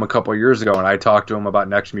interviewed him a couple of years ago and I talked to him about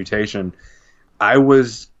Next Mutation, I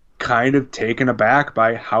was kind of taken aback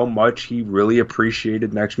by how much he really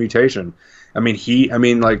appreciated Next Mutation. I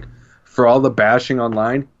mean, like, for all the bashing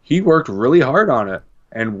online, he worked really hard on it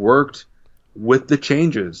and worked with the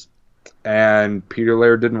changes. And Peter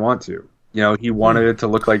Laird didn't want to. You know, he wanted it to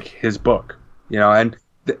look like his book. You know,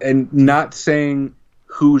 and not saying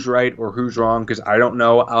who's right or who's wrong, because I don't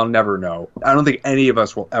know. I'll never know. I don't think any of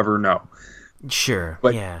us will ever know. Sure,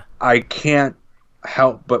 but I can't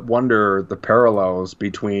help but wonder the parallels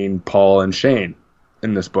between Paul and Shane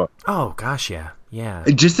in this book. Oh gosh, yeah.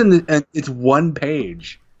 Just it's one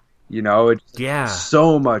page, you know.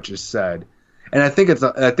 So much is said, and I think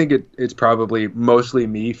it's probably mostly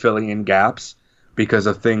me filling in gaps because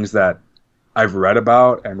of things that I've read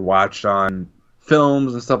about and watched on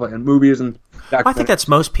films and stuff like and movies and. I think that's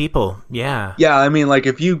most people. Yeah. Yeah, I mean, like,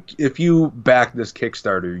 if you back this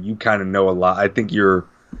Kickstarter, you kind of know a lot. I think you're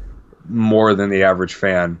more than the average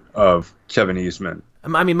fan of Kevin Eastman.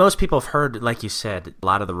 I mean, most people have heard, like you said, a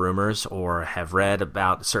lot of the rumors or have read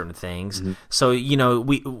about certain things. Mm-hmm. So, you know,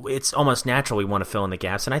 it's almost natural we want to fill in the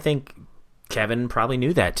gaps, and I think Kevin probably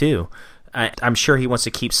knew that too. I'm sure he wants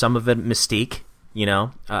to keep some of it mystique, you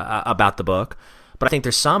know, about the book. But I think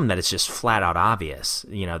there's some that it's just flat out obvious,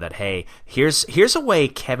 you know, that, hey, here's a way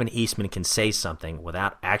Kevin Eastman can say something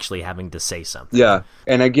without actually having to say something. Yeah.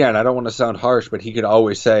 And again, I don't want to sound harsh, but he could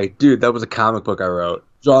always say, dude, that was a comic book I wrote.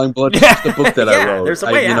 Drawing Blood is the book that I wrote. There's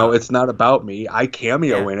a way out. You know, it's not about me. I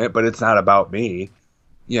cameo in it, but it's not about me.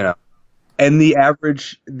 You know. And the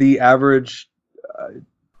average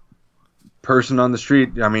person on the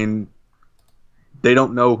street, I mean, they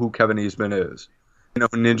don't know who Kevin Eastman is. You know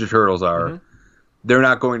who Ninja Turtles are. Mm-hmm. They're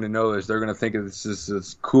not going to know this. They're going to think this is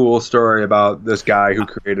this cool story about this guy who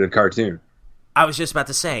created a cartoon. I was just about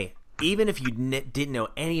to say, even if you didn't know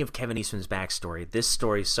any of Kevin Eastman's backstory, this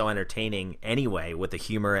story is so entertaining anyway, with the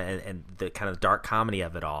humor and the kind of dark comedy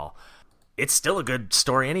of it all. It's still a good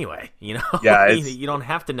story anyway, you know? Yeah, you don't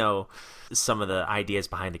have to know some of the ideas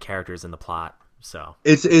behind the characters and the plot. So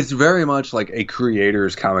it's very much like a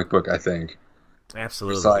creator's comic book, I think.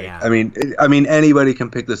 Absolutely, like, yeah. I mean, anybody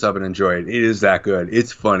can pick this up and enjoy it. It is that good.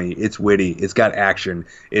 It's funny. It's witty. It's got action.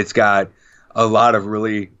 It's got a lot of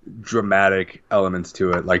really dramatic elements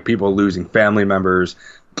to it, like people losing family members,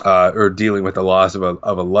 or dealing with the loss of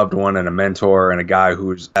a loved one and a mentor and a guy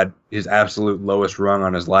who's at his absolute lowest rung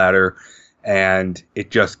on his ladder, and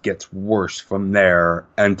it just gets worse from there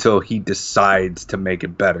until he decides to make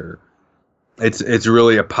it better. It's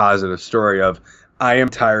really a positive story of, I am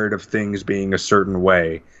tired of things being a certain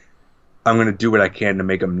way. I'm going to do what I can to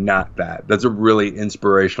make them not that. That's a really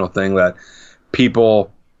inspirational thing that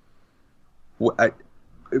people...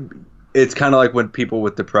 it's kind of like when people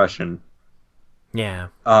with depression. Yeah.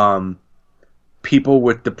 People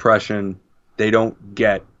with depression, they don't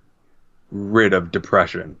get rid of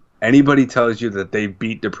depression. Anybody tells you that they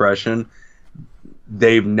beat depression,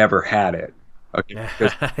 they've never had it. Okay?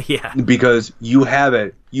 Because you have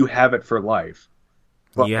it for life.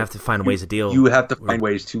 But you have to find ways to deal. You have to find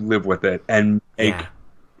ways to live with it and make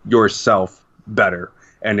yourself better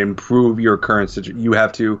and improve your current situation. You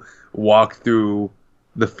have to walk through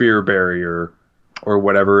the fear barrier or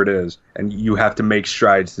whatever it is, and you have to make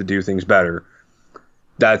strides to do things better.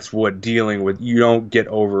 That's what dealing with. You don't get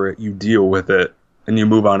over it. You deal with it, and you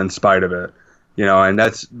move on in spite of it. You know, and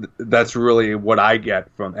that's really what I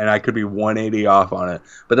get from. And I could be 180 off on it,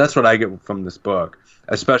 but that's what I get from this book,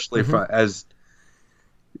 especially from as.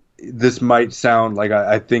 This might sound like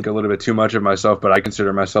I think a little bit too much of myself, but I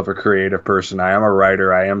consider myself a creative person. I am a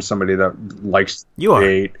writer. I am somebody that likes to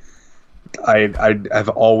create. I have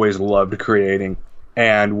always loved creating.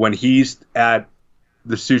 And when he's at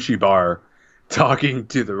the sushi bar talking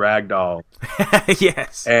to the ragdoll,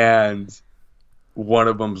 yes, and one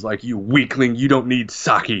of them's like, "You weakling, you don't need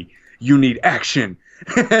sake, you need action."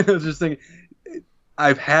 And I was just thinking,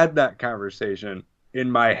 I've had that conversation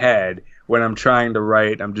in my head. When I'm trying to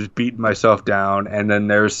write, I'm just beating myself down, and then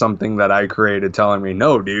there's something that I created telling me,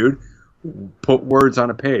 no, dude, put words on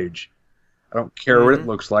a page. I don't care what it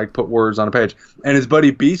looks like. Put words on a page. And his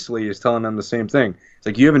buddy Beastly is telling him the same thing. It's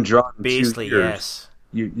like, you haven't drawn in Beastly, 2 years.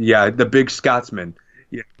 Yes. The big Scotsman.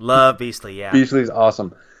 Yeah. Love Beastly, yeah. Beastly's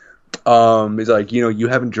awesome. He's like, you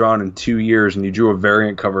haven't drawn in 2 years, and you drew a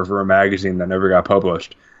variant cover for a magazine that never got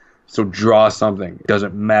published. So draw something. It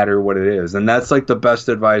doesn't matter what it is. And that's like the best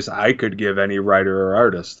advice I could give any writer or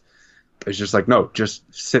artist. It's just like, no, just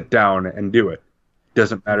sit down and do it.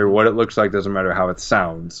 Doesn't matter what it looks like. Doesn't matter how it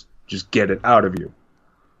sounds. Just get it out of you.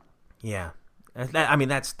 Yeah. I mean,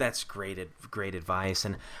 that's great advice.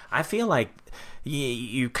 And I feel like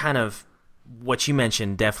you kind of, what you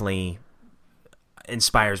mentioned definitely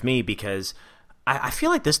inspires me, because I feel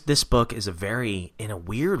like this book is in a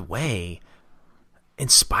weird way,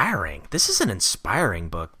 inspiring. This is an inspiring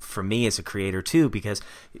book for me as a creator too, because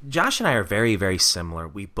Josh and I are very, very similar.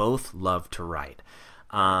 We both love to write.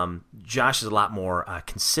 Josh is a lot more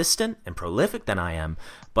consistent and prolific than I am,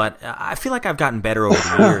 but I feel like I've gotten better over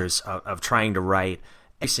the years of trying to write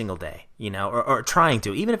every single day, or trying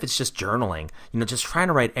to, even if it's just journaling, just trying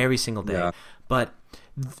to write every single day. Yeah. But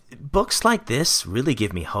books like this really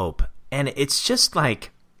give me hope. And it's just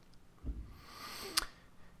like,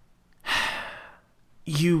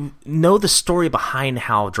 the story behind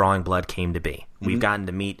how Drawing Blood came to be. Mm-hmm.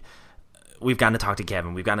 We've gotten to talk to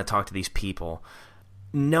Kevin, we've gotten to talk to these people.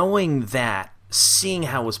 Knowing that, seeing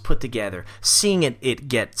how it was put together, seeing it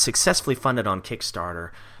get successfully funded on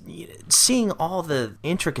Kickstarter, seeing all the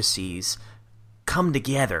intricacies come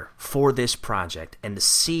together for this project, and to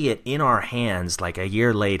see it in our hands like a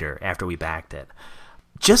year later after we backed it.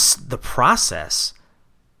 Just the process,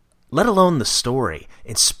 let alone the story,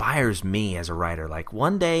 inspires me as a writer. Like,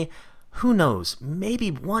 one day, who knows,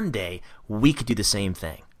 maybe one day we could do the same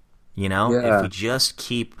thing. If we just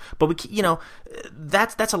keep, but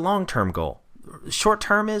that's a long-term goal.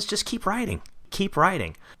 Short-term is just keep writing.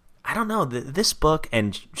 I don't know, this book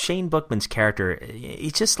and Shane Bookman's character,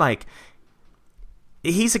 it's just like,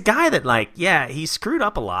 he's a guy that he screwed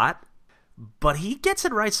up a lot, but he gets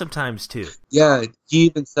it right sometimes too. Yeah, he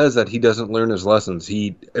even says that he doesn't learn his lessons.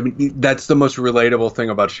 That's the most relatable thing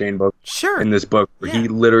about Shane Bookman in this book, where he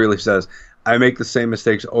literally says, I make the same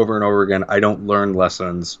mistakes over and over again. I don't learn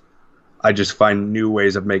lessons. I just find new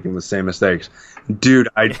ways of making the same mistakes. Dude,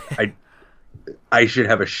 I should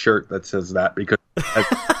have a shirt that says that, because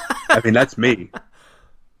that's me.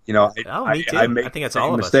 Me too. I think it's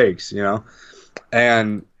all of mistakes, us.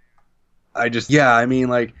 And I just, I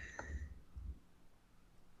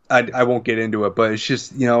won't get into it, but it's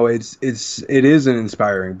just, it is an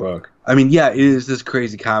inspiring book. It is this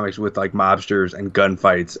crazy comics with like mobsters and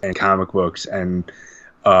gunfights and comic books and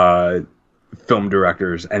film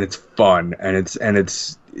directors, and it's fun, and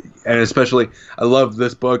especially I love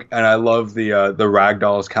this book, and I love the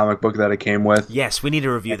Ragdolls comic book that it came with. Yes, we need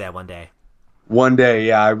to review that one day. One day,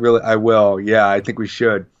 yeah, I will. Yeah, I think we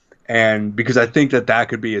should. And because I think that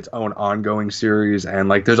could be its own ongoing series, and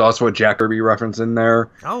like there's also a Jack Kirby reference in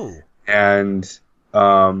there. Oh. And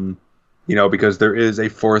because there is a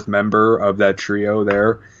fourth member of that trio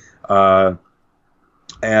there.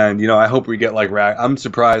 And I hope we get like I'm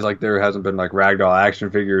surprised like there hasn't been like Ragdoll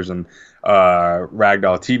action figures and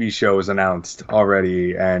Ragdoll TV shows announced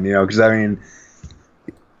already. And because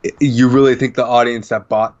you really think the audience that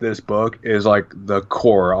bought this book is like the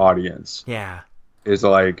core audience? Yeah. Is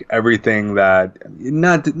like everything that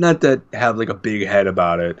not that have like a big head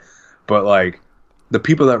about it, but like the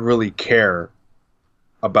people that really care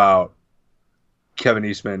about Kevin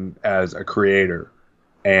Eastman as a creator.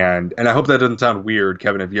 And I hope that doesn't sound weird,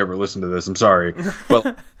 Kevin, if you ever listen to this, I'm sorry.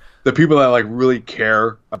 But the people that like really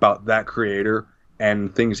care about that creator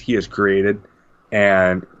and things he has created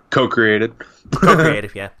and co-created.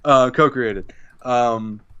 Co-creative, yeah. Co-created.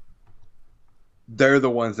 They're the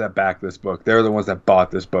ones that backed this book. They're the ones that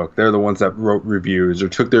bought this book. They're the ones that wrote reviews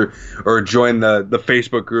or joined the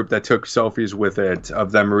Facebook group that took selfies with it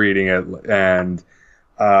of them reading it, and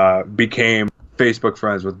became Facebook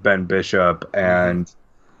friends with Ben Bishop, and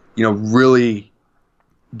really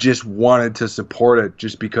just wanted to support it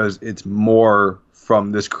just because it's more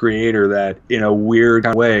from this creator that in a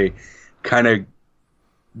weird way kind of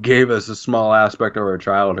gave us a small aspect of our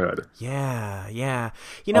childhood. Yeah.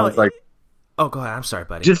 It's like, oh, go ahead. I'm sorry,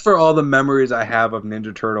 buddy. Just for all the memories I have of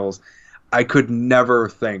Ninja Turtles, I could never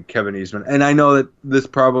thank Kevin Eastman. And I know that this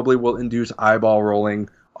probably will induce eyeball rolling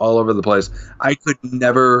all over the place. I could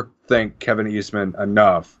never thank Kevin Eastman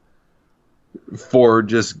enough for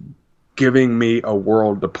just giving me a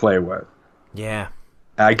world to play with. Yeah.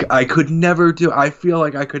 I could never do. I feel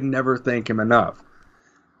like I could never thank him enough.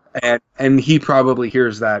 And he probably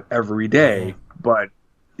hears that every day, but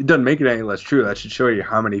it doesn't make it any less true. That should show you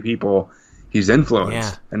how many people he's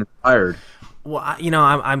influenced and inspired. Well,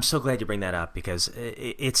 I'm so glad you bring that up because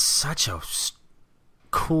it's such a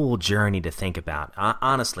cool journey to think about,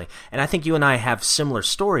 honestly. And I think you and I have similar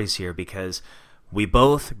stories here because we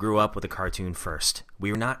both grew up with a cartoon first.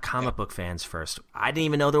 We were not comic book fans first. I didn't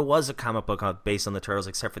even know there was a comic book based on the Turtles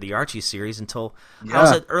except for the Archie series until I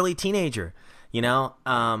was an early teenager, or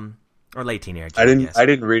late teenager. I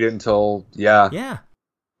didn't read it until until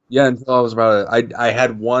I was about I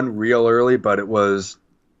had one real early, but it was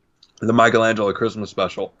the Michelangelo Christmas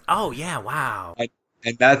special. Oh yeah, wow.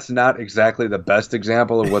 And that's not exactly the best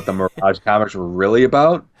example of what the Mirage comics were really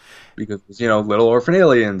about, because little orphan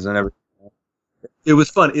aliens and everything. It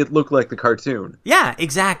was fun. It looked like the cartoon. Yeah,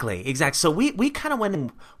 exactly. So we kind of went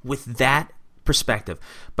in with that perspective.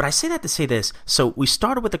 But I say that to say this. So we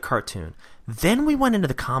started with the cartoon. Then we went into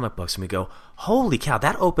the comic books and we go, holy cow,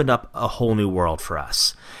 that opened up a whole new world for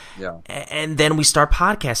us. Yeah. And then we start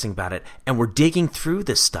podcasting about it, and we're digging through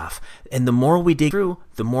this stuff. And the more we dig through,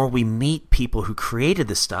 the more we meet people who created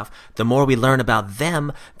this stuff, the more we learn about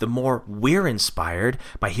them, the more we're inspired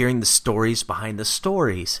by hearing the stories behind the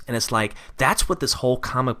stories. And it's like, that's what this whole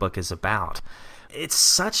comic book is about. It's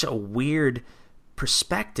such a weird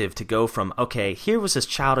perspective to go from, okay, here was this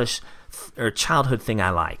childhood thing I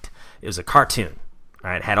liked. It was a cartoon. All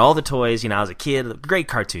right, had all the toys. I was a kid. Great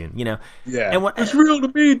cartoon. Yeah. And it's real to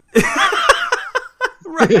me.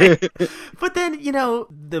 Right. But then,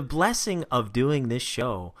 the blessing of doing this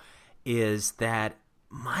show is that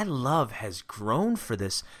my love has grown for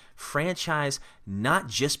this franchise, not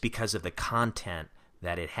just because of the content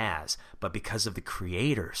that it has, but because of the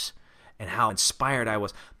creators and how inspired I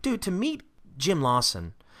was. Dude, to meet Jim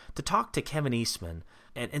Lawson, to talk to Kevin Eastman,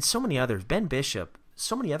 and so many others, Ben Bishop,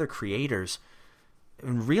 so many other creators,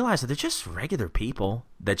 and realize that they're just regular people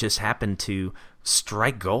that just happen to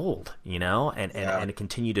strike gold, and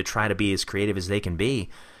continue to try to be as creative as they can be.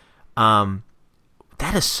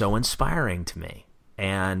 That is so inspiring to me,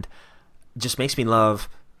 and just makes me love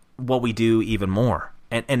what we do even more.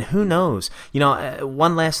 And who knows?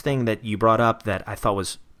 One last thing that you brought up that I thought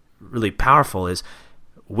was really powerful is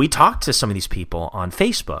we talked to some of these people on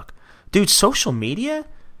Facebook. Dude, social media,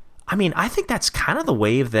 I think that's kind of the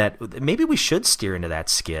wave that maybe we should steer into that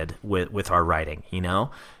skid with our writing,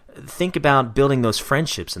 Think about building those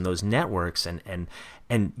friendships and those networks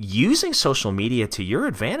and using social media to your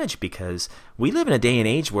advantage, because we live in a day and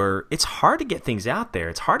age where it's hard to get things out there.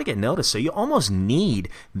 It's hard to get noticed. So you almost need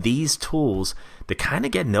these tools to kind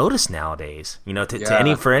of get noticed nowadays,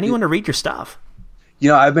 for anyone to read your stuff.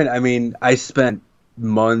 I spent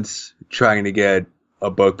months trying to get a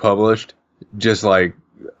book published, just like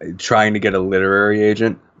trying to get a literary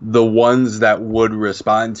agent. The ones that would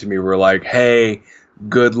respond to me were like, hey,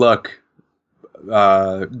 good luck with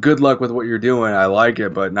what you're doing. I like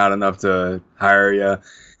it, but not enough to hire you.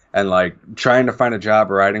 And like trying to find a job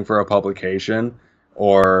writing for a publication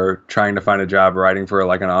or trying to find a job writing for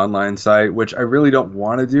like an online site, which I really don't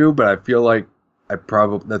want to do, but I feel like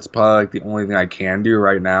that's probably like the only thing I can do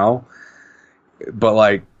right now. But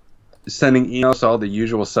like sending emails to all the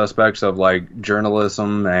usual suspects of like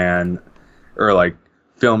journalism or like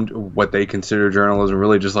filmed what they consider journalism,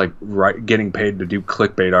 really just like getting paid to do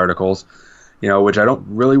clickbait articles, which I don't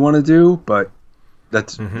really want to do, but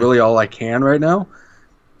that's really all I can right now.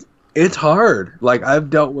 It's hard. Like I've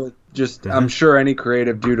dealt with I'm sure any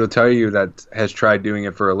creative dude will tell you that has tried doing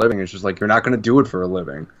it for a living. It's just like, you're not going to do it for a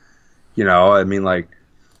living. Like,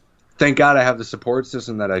 thank God I have the support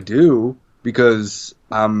system that I do, because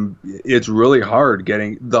it's really hard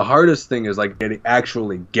the hardest thing is like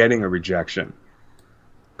actually getting a rejection.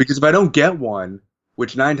 Because if I don't get one,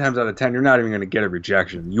 which 9 times out of 10, you're not even going to get a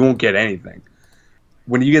rejection. You won't get anything.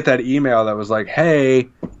 When you get that email that was like, hey,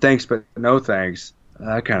 thanks, but no thanks,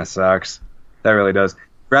 that kind of sucks. That really does.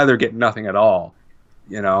 Rather get nothing at all,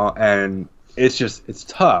 and it's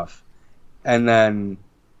tough. And then,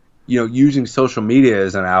 using social media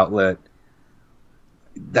as an outlet,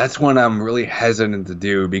 that's when I'm really hesitant to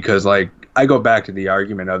do, because like I go back to the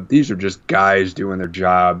argument of these are just guys doing their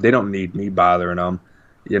job. They don't need me bothering them,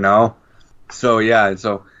 So yeah,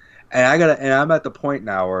 and I'm at the point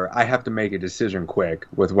now where I have to make a decision quick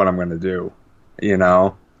with what I'm going to do,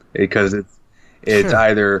 because it's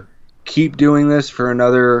either keep doing this for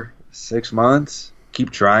another 6 months, keep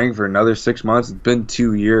trying for another 6 months. It's been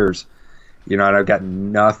 2 years, and I've got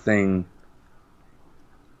nothing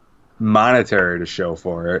monetary to show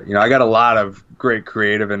for it. I got a lot of great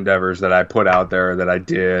creative endeavors that I put out there that I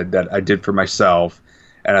did for myself,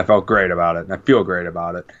 and I felt great about it, and I feel great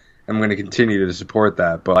about it. I'm going to continue to support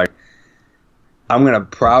that, but like, I'm going to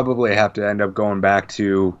probably have to end up going back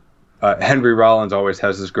to Henry Rollins always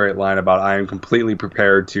has this great line about, I am completely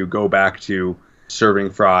prepared to go back to serving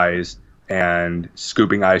fries and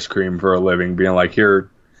scooping ice cream for a living, being like, here,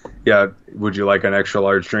 yeah, would you like an extra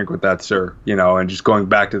large drink with that, sir? You know, and just going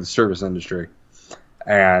back to the service industry.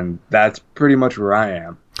 And that's pretty much where I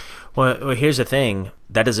am. Well, here's the thing.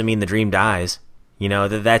 That doesn't mean the dream dies. You know,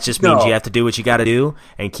 that just means you have to do what you got to do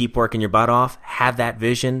and keep working your butt off, have that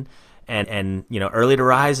vision, and you know, early to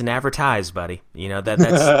rise and advertise, buddy. You know,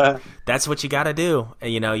 that's what you got to do.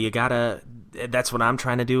 You know, that's what I'm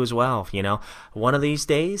trying to do as well. You know, one of these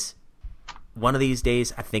days,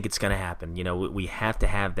 I think it's going to happen. You know, we have to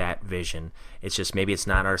have that vision. It's just maybe it's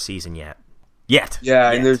not our season yet. Yeah,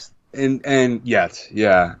 yet. And there's and yet,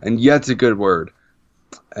 yeah, and yet's a good word.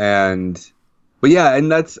 But yeah,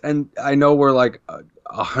 and I know we're like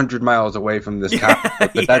 100 miles away from this comic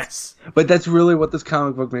book, but but that's really what this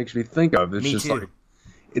comic book makes me think of. It's just too.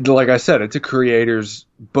 Like I said, it's a creator's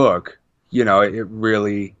book. You know, it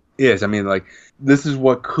really is. I mean, like, this is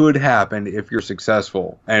what could happen if you're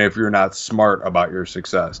successful and if you're not smart about your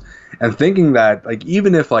success. And thinking that, like,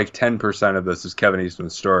 even if like 10% of this is Kevin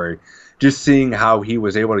Eastman's story, just seeing how he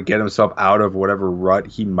was able to get himself out of whatever rut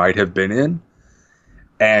he might have been in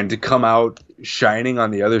and to come out shining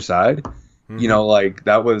on the other side, you know, like,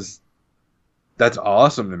 that's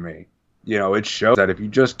awesome to me. You know, it shows that if you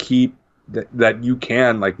just keep that you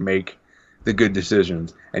can, like, make the good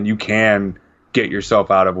decisions and you can get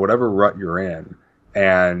yourself out of whatever rut you're in,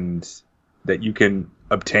 and that you can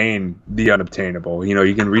obtain the unobtainable. You know,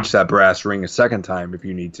 you can reach that brass ring a second time if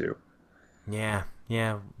you need to. Yeah.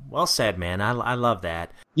 Well said, man. I love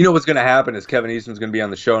that. You know what's going to happen is Kevin Eastman's going to be on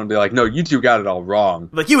the show and be like, no, you two got it all wrong.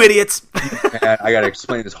 Like, you idiots. And I got to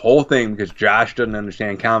explain this whole thing because Josh doesn't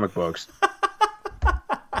understand comic books.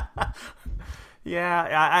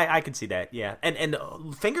 Yeah, I can see that. Yeah, and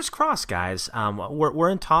fingers crossed, guys. We're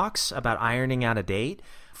in talks about ironing out a date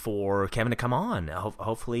for Kevin to come on.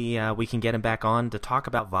 Hopefully, we can get him back on to talk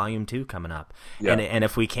about Volume 2 coming up. Yeah. And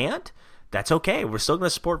if we can't, that's okay. We're still going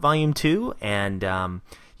to support Volume 2, and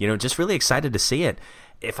you know, just really excited to see it.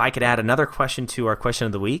 If I could add another question to our question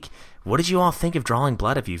of the week, what did you all think of Drawing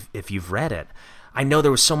Blood if you've read it? I know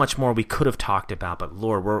there was so much more we could have talked about, but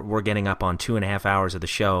Lord, we're getting up on 2.5 hours of the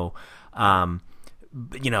show.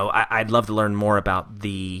 You know, I'd love to learn more about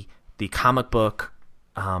the comic book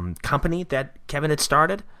company that Kevin had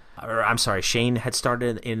started, or I'm sorry, Shane had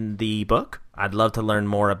started in the book. I'd love to learn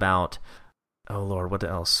more about, oh Lord, what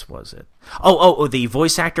else was it? Oh, the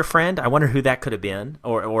voice actor friend. I wonder who that could have been,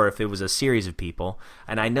 or if it was a series of people.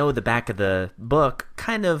 And I know the back of the book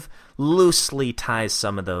kind of loosely ties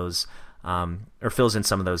some of those, or fills in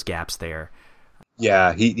some of those gaps there.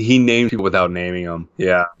 Yeah, he named people without naming them.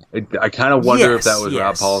 Yeah, I kind of wonder if that was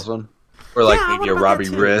Rob Paulson, or like maybe a Robbie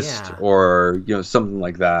Rist, or you know, something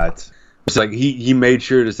like that. It's like he made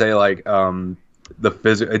sure to say like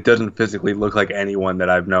it doesn't physically look like anyone that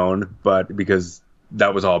I've known, but because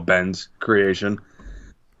that was all Ben's creation.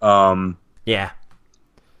 Yeah.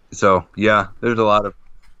 So yeah, there's a lot of.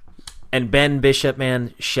 And Ben Bishop,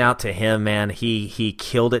 man, shout to him, man. He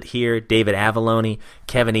killed it here. David Avalone,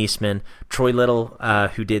 Kevin Eastman, Troy Little,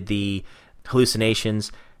 who did the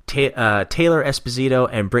hallucinations, Taylor Esposito,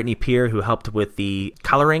 and Brittany Peer, who helped with the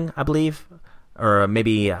coloring, I believe. Or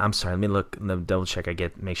maybe, I'm sorry, let me double check.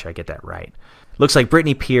 Make sure I get that right. Looks like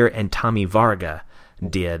Brittany Peer and Tommy Varga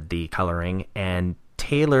did the coloring, and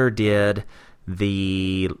Taylor did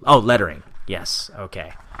the lettering. Yes,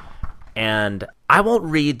 okay. And I won't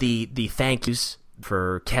read the thank yous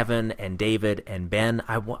for Kevin and David and Ben.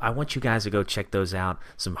 I want you guys to go check those out.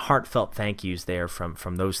 Some heartfelt thank yous there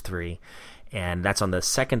from those three. And that's on the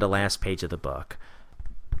second to last page of the book.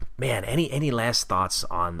 Man, any last thoughts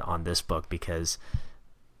on this book? Because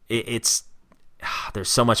it's there's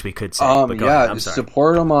so much we could say. But go ahead. I'm sorry.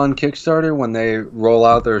 Support them on Kickstarter when they roll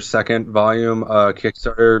out their second volume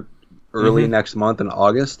Kickstarter early next month in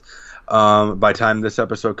August. By the time this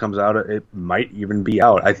episode comes out, it might even be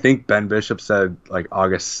out. I think Ben Bishop said like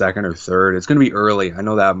August 2nd or 3rd. It's going to be early. I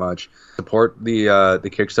know that much. Support the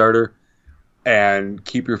Kickstarter and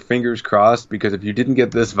keep your fingers crossed, because if you didn't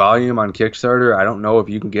get this volume on Kickstarter, I don't know if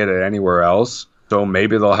you can get it anywhere else. So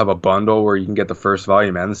maybe they'll have a bundle where you can get the first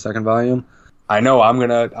volume and the second volume. I know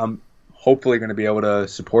I'm hopefully going to be able to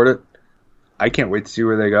support it. I can't wait to see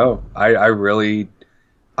where they go.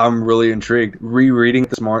 I'm really intrigued. Rereading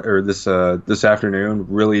this morning or this afternoon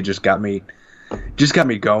really just got me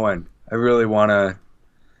going. I really want to.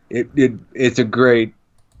 It's a great,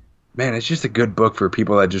 man. It's just a good book for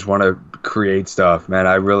people that just want to create stuff, man.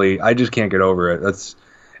 I just can't get over it.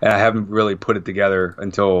 And I haven't really put it together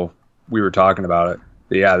until we were talking about it.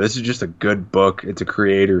 yeah, this is just a good book. It's a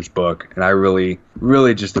creator's book, and I really,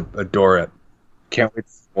 really just adore it. Can't wait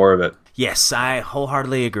to see more of it. Yes, I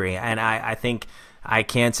wholeheartily agree, and I think I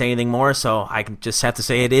can't say anything more, so I can just have to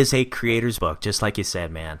say it is a creator's book, just like you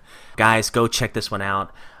said, man. Guys, go check this one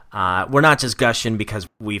out. We're not just gushing because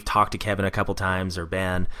we've talked to Kevin a couple times or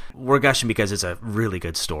Ben. We're gushing because it's a really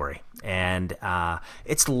good story, and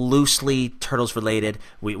it's loosely Turtles related.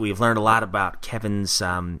 We've learned a lot about Kevin's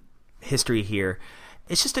history here.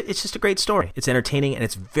 It's just a great story. It's entertaining, and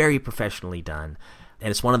it's very professionally done. And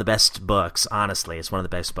it's one of the best books, honestly. It's one of the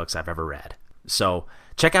best books I've ever read. So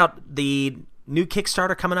check out the new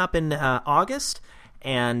Kickstarter coming up in August.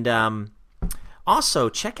 And also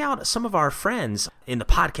check out some of our friends in the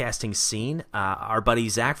podcasting scene. Our buddy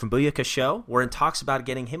Zach from Booyaka Show. We're in talks about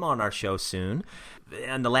getting him on our show soon.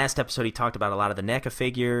 In the last episode, he talked about a lot of the NECA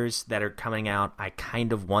figures that are coming out. I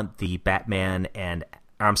kind of want the Batman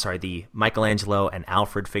the Michelangelo and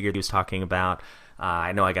Alfred figure he was talking about.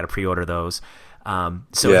 I know I got to pre-order those.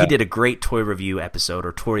 He did a great toy review episode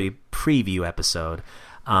or toy preview episode.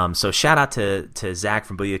 So shout out to Zach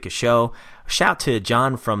from Booyaka Show. Shout out to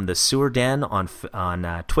John from the Sewer Den on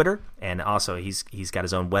Twitter, and also he's got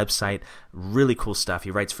his own website. Really cool stuff.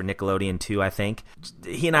 He writes for Nickelodeon too, I think.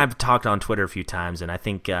 He and I have talked on Twitter a few times, and I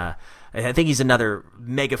think he's another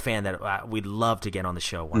mega fan that we'd love to get on the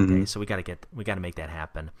show one day. So we got to make that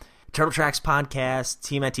happen. Turtle Tracks podcast,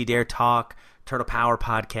 TMNT Dare Talk, Turtle Power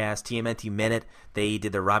podcast, TMNT Minute. They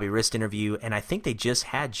did the Robbie Rist interview, and I think they just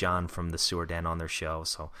had John from the Sewer Den on their show.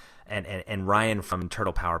 So, and Ryan from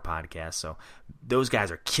Turtle Power podcast. So those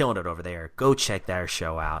guys are killing it over there. Go check their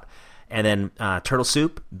show out. And then Turtle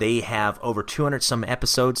Soup, they have over 200 some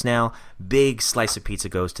episodes now. Big slice of pizza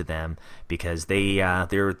goes to them because they're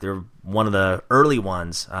one of the early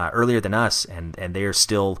ones, earlier than us, and they're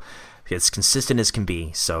still as consistent as can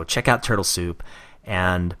be. So check out Turtle Soup.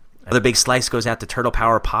 And another big slice goes out to Turtle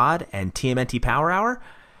Power Pod and TMNT Power Hour.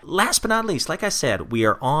 Last but not least, like I said, we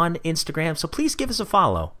are on Instagram, so please give us a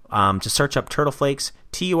follow. Just search up Turtle Flakes,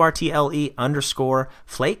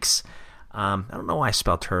 TURTLE_flakes. I don't know why I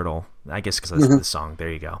spelled turtle. I guess because that's the song.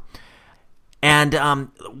 There you go. And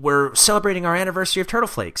we're celebrating our anniversary of Turtle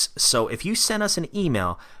Flakes. So if you send us an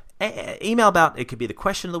email about, it could be the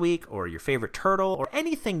question of the week or your favorite turtle or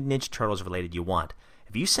anything Ninja Turtles related you want.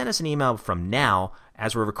 If you send us an email from now,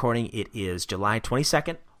 as we're recording, it is July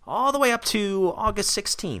 22nd, all the way up to August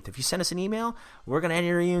 16th. If you send us an email, we're going to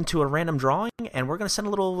enter you into a random drawing, and we're going to send a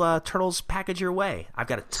little Turtles package your way. I've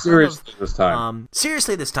got a ton Seriously this time.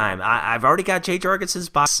 Seriously this time. I've already got Jay Jorgensen's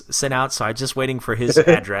box sent out, so I'm just waiting for his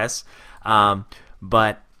address.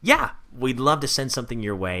 But, yeah, we'd love to send something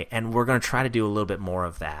your way, and we're going to try to do a little bit more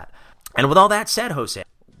of that. And with all that said, Jose,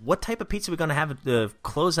 what type of pizza are we going to have to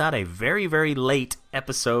close out a very, very late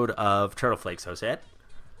episode of Turtle Flakes, Jose?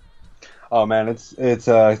 Oh man, it's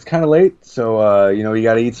kind of late, so you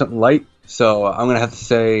got to eat something light. So I'm gonna have to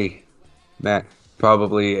say, Matt,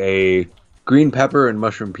 probably a green pepper and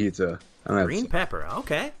mushroom pizza. Green pepper,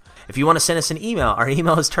 okay. If you want to send us an email, our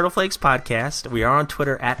email is TurtleFlakesPodcast. We are on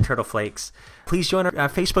Twitter at TurtleFlakes. Please join our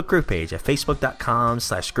Facebook group page at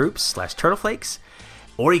facebook.com/groups/TurtleFlakes.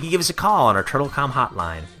 Or you can give us a call on our TurtleCom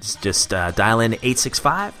hotline. Just dial in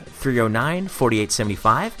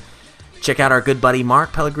 865-309-4875. Check out our good buddy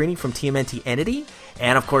Mark Pellegrini from TMNT Entity.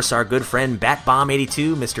 And, of course, our good friend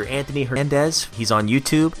BatBomb82, Mr. Anthony Hernandez. He's on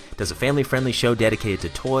YouTube, does a family-friendly show dedicated to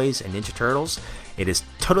toys and Ninja Turtles. It is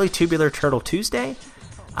Totally Tubular Turtle Tuesday.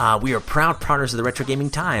 We are proud partners of the Retro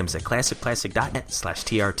Gaming Times at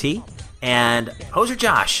classicplastic.net/TRT. And, Hoser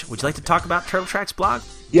Josh, would you like to talk about Turtle Tracks blog?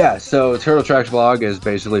 Yeah, so Turtle Tracks blog is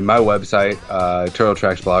basically my website,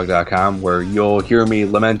 turtletracksblog.com, where you'll hear me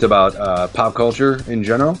lament about pop culture in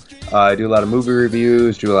general. I do a lot of movie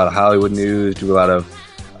reviews, do a lot of Hollywood news, do a lot of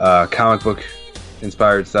comic book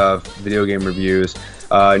inspired stuff, video game reviews.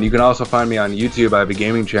 And you can also find me on YouTube. I have a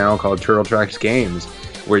gaming channel called Turtle Tracks Games,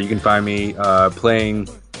 where you can find me playing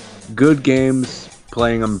good games,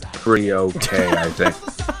 playing them pretty okay, I think.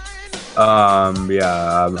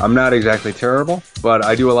 I'm not exactly terrible, but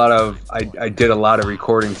I do I did a lot of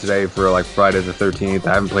recording today for like Friday the 13th.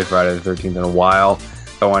 I haven't played Friday the 13th in a while,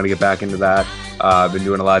 so I wanted to get back into that. I've been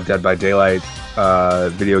doing a lot of Dead by Daylight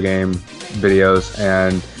video game videos,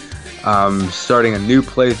 and I'm starting a new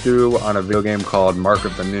playthrough on a video game called Mark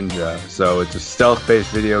of the Ninja. So it's a stealth-based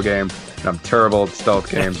video game, and I'm terrible at stealth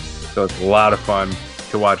games, so it's a lot of fun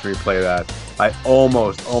to watch me play that. I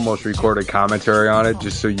almost recorded commentary on it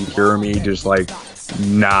just so you hear me just like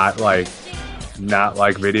not not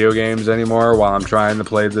like video games anymore while I'm trying to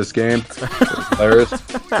play this game. It's hilarious.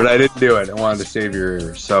 But I didn't do it. I wanted to save your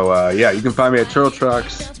ears. So, yeah, you can find me at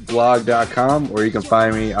turtletrucksblog.com, or you can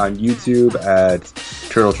find me on YouTube at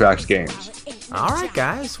Turtle Tracks Games. All right,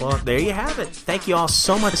 guys. Well, there you have it. Thank you all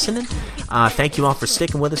so much for listening. Thank you all for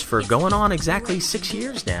sticking with us for going on exactly 6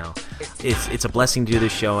 years now. It's a blessing to do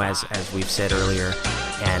this show, as we've said earlier,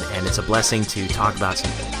 and it's a blessing to talk about some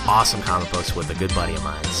awesome comic books with a good buddy of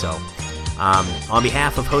mine. So, on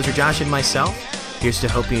behalf of Hoser Josh and myself, here's to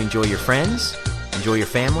hope you enjoy your friends, enjoy your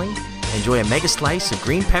family, enjoy a mega slice of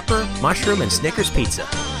green pepper, mushroom, and Snickers pizza.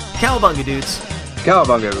 Cowabunga, dudes.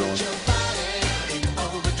 Cowabunga, everyone.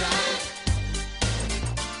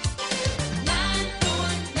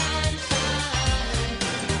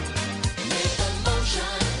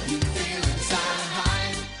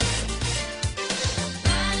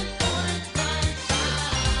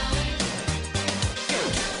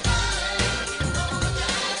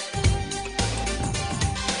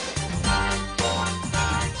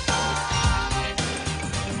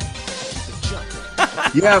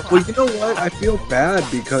 Yeah, well, you know what? I feel bad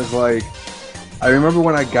because, like, I remember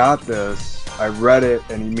when I got this, I read it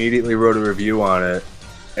and immediately wrote a review on it,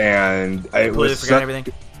 and it was everything.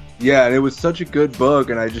 Yeah, and it was such a good book,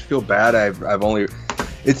 and I just feel bad. I've only,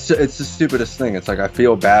 it's the stupidest thing. It's like I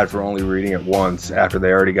feel bad for only reading it once after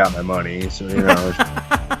they already got my money. So you know.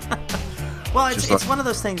 Well, it's one of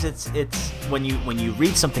those things. It's when you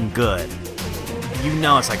read something good. You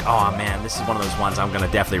know, it's like, oh man, this is one of those ones I'm gonna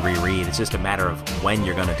definitely reread. It's just a matter of when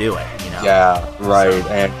you're gonna do it, you know? Yeah, right. So,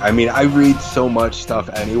 and I mean, I read so much stuff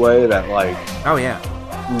anyway that, like, oh yeah,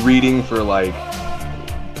 reading for like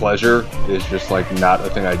pleasure is just like not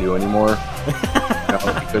a thing I do anymore. You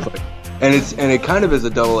know, because, like, and it kind of is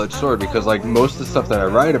a double-edged sword because, like, most of the stuff that I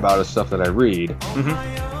write about is stuff that I read,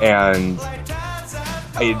 and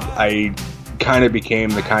I kind of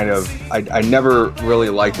became the kind of I never really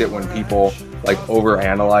liked it when people like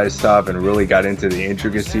overanalyze stuff and really got into the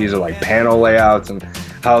intricacies of like panel layouts and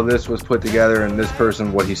how this was put together, and this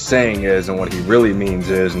person, what he's saying is and what he really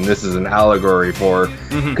means is, and this is an allegory for,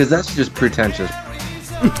 because that's just pretentious.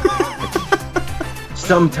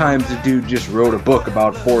 Sometimes the dude just wrote a book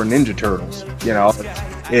about 4 Ninja Turtles, you know.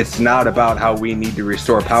 It's not about how we need to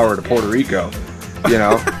restore power to Puerto Rico, you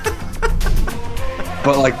know.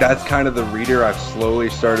 But, like, that's kind of the reader I've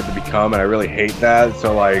slowly started to become, and I really hate that.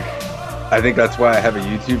 So, like, I think that's why I have a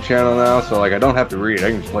YouTube channel now. So, like, I don't have to read.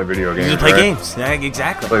 I can just play video games. You can play games. Yeah,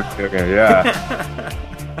 exactly. Play video games, yeah.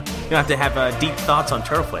 You don't have to have deep thoughts on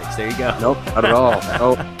Turtle Flakes. There you go. Nope, not at all.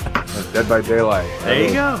 Nope. Dead by Daylight. There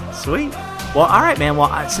you go. Sweet. Well, all right, man.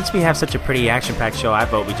 Well, since we have such a pretty action-packed show, I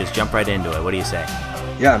vote we just jump right into it. What do you say?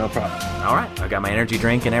 Yeah, no problem. All right. I got my energy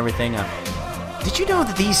drink and everything. Did you know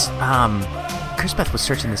that these... Chris Beth was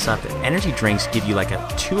searching this up. Energy drinks give you like a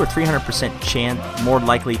 200 or 300% more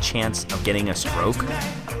likely chance of getting a stroke.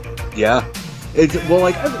 Yeah, it's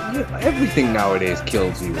like everything nowadays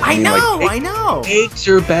kills you. I know. Eggs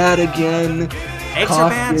are bad again. Eggs are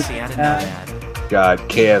bad. See, I didn't know that. Got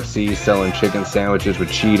KFC selling chicken sandwiches with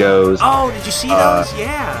Cheetos. Oh, did you see those?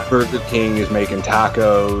 Yeah. Burger King is making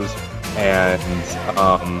tacos, and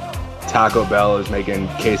Taco Bell is making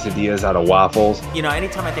quesadillas out of waffles. You know,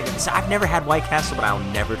 anytime I think of this, I've never had White Castle, but I'll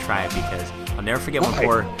never try it because I'll never forget when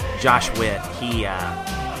poor Josh Witt, he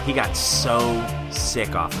got so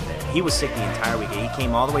sick off of it. He was sick the entire week. He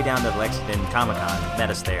came all the way down to Lexington Comic-Con, met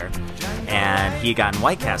us there, and he had gotten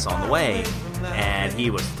White Castle on the way, and he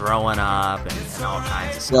was throwing up and all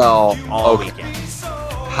kinds of stuff all weekend.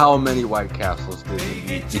 How many White Castles did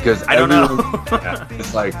he eat? Because I don't know.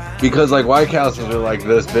 It's like, because like White Castles are like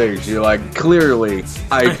this big. So you're like, clearly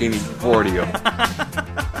I can eat 40 of them.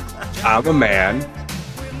 I'm a man.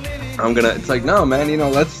 It's like, no, man, you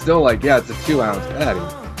know, that's still like, yeah, it's a 2-ounce patty.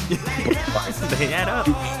 They add up.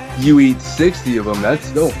 You eat 60 of them, that's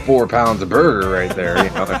still 4 pounds of burger right there.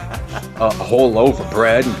 You know, a whole loaf of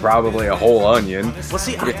bread and probably a whole onion. Well,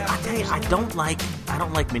 see, I tell you, I don't like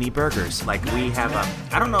mini burgers. Like, we have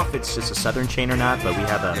I don't know if it's just a Southern chain or not, but we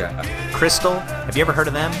have a Crystal. Have you ever heard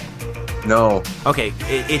of them? No. Okay,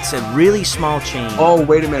 it's a really small chain. Oh,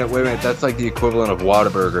 wait a minute. That's like the equivalent of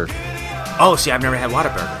Whataburger. Oh, see, I've never had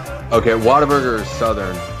Whataburger. Okay, Whataburger is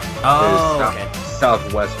Southern. Oh, okay.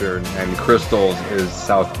 Southwestern, and Crystals is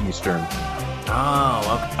Southeastern.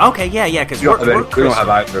 Oh, okay, yeah, because we don't have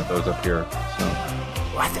either of those up here. So,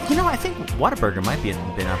 well, I think Whataburger might be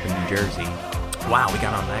been up in New Jersey. Wow, we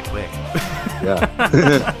got on that quick. Yeah.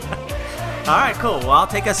 All right, cool. Well, I'll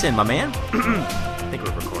take us in, my man. I think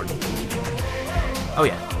we're recording. Oh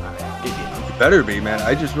yeah. All right. You better be, man.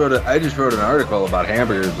 I just wrote an article about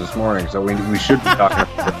hamburgers this morning, so we should be talking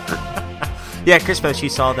about burgers. Yeah, Crispo, she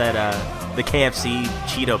saw that the KFC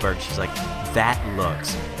Cheeto burger. She's like, that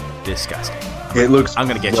looks disgusting. It looks. I'm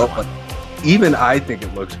gonna get you one. Even I think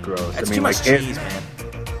it looks gross. That's too much cheese, man.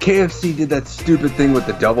 KFC did that stupid thing with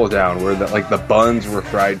the Double Down, where the buns were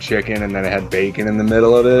fried chicken and then it had bacon in the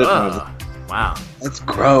middle of it. Wow, that's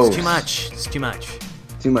gross. It's too much. It's too much.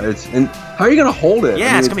 Too much. And how are you gonna hold it?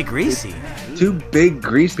 Yeah, it's gonna be greasy. Two big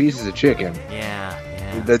grease pieces of chicken.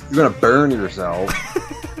 Yeah. That you're gonna burn yourself.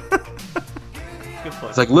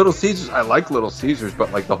 It's like Little Caesars. I like Little Caesars,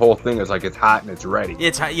 but like the whole thing is like it's hot and it's ready.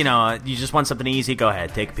 It's you just want something easy. Go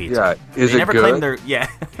ahead, take a pizza. Yeah, is it good?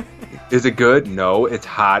 Is it good? No, it's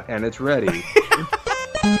hot and it's ready.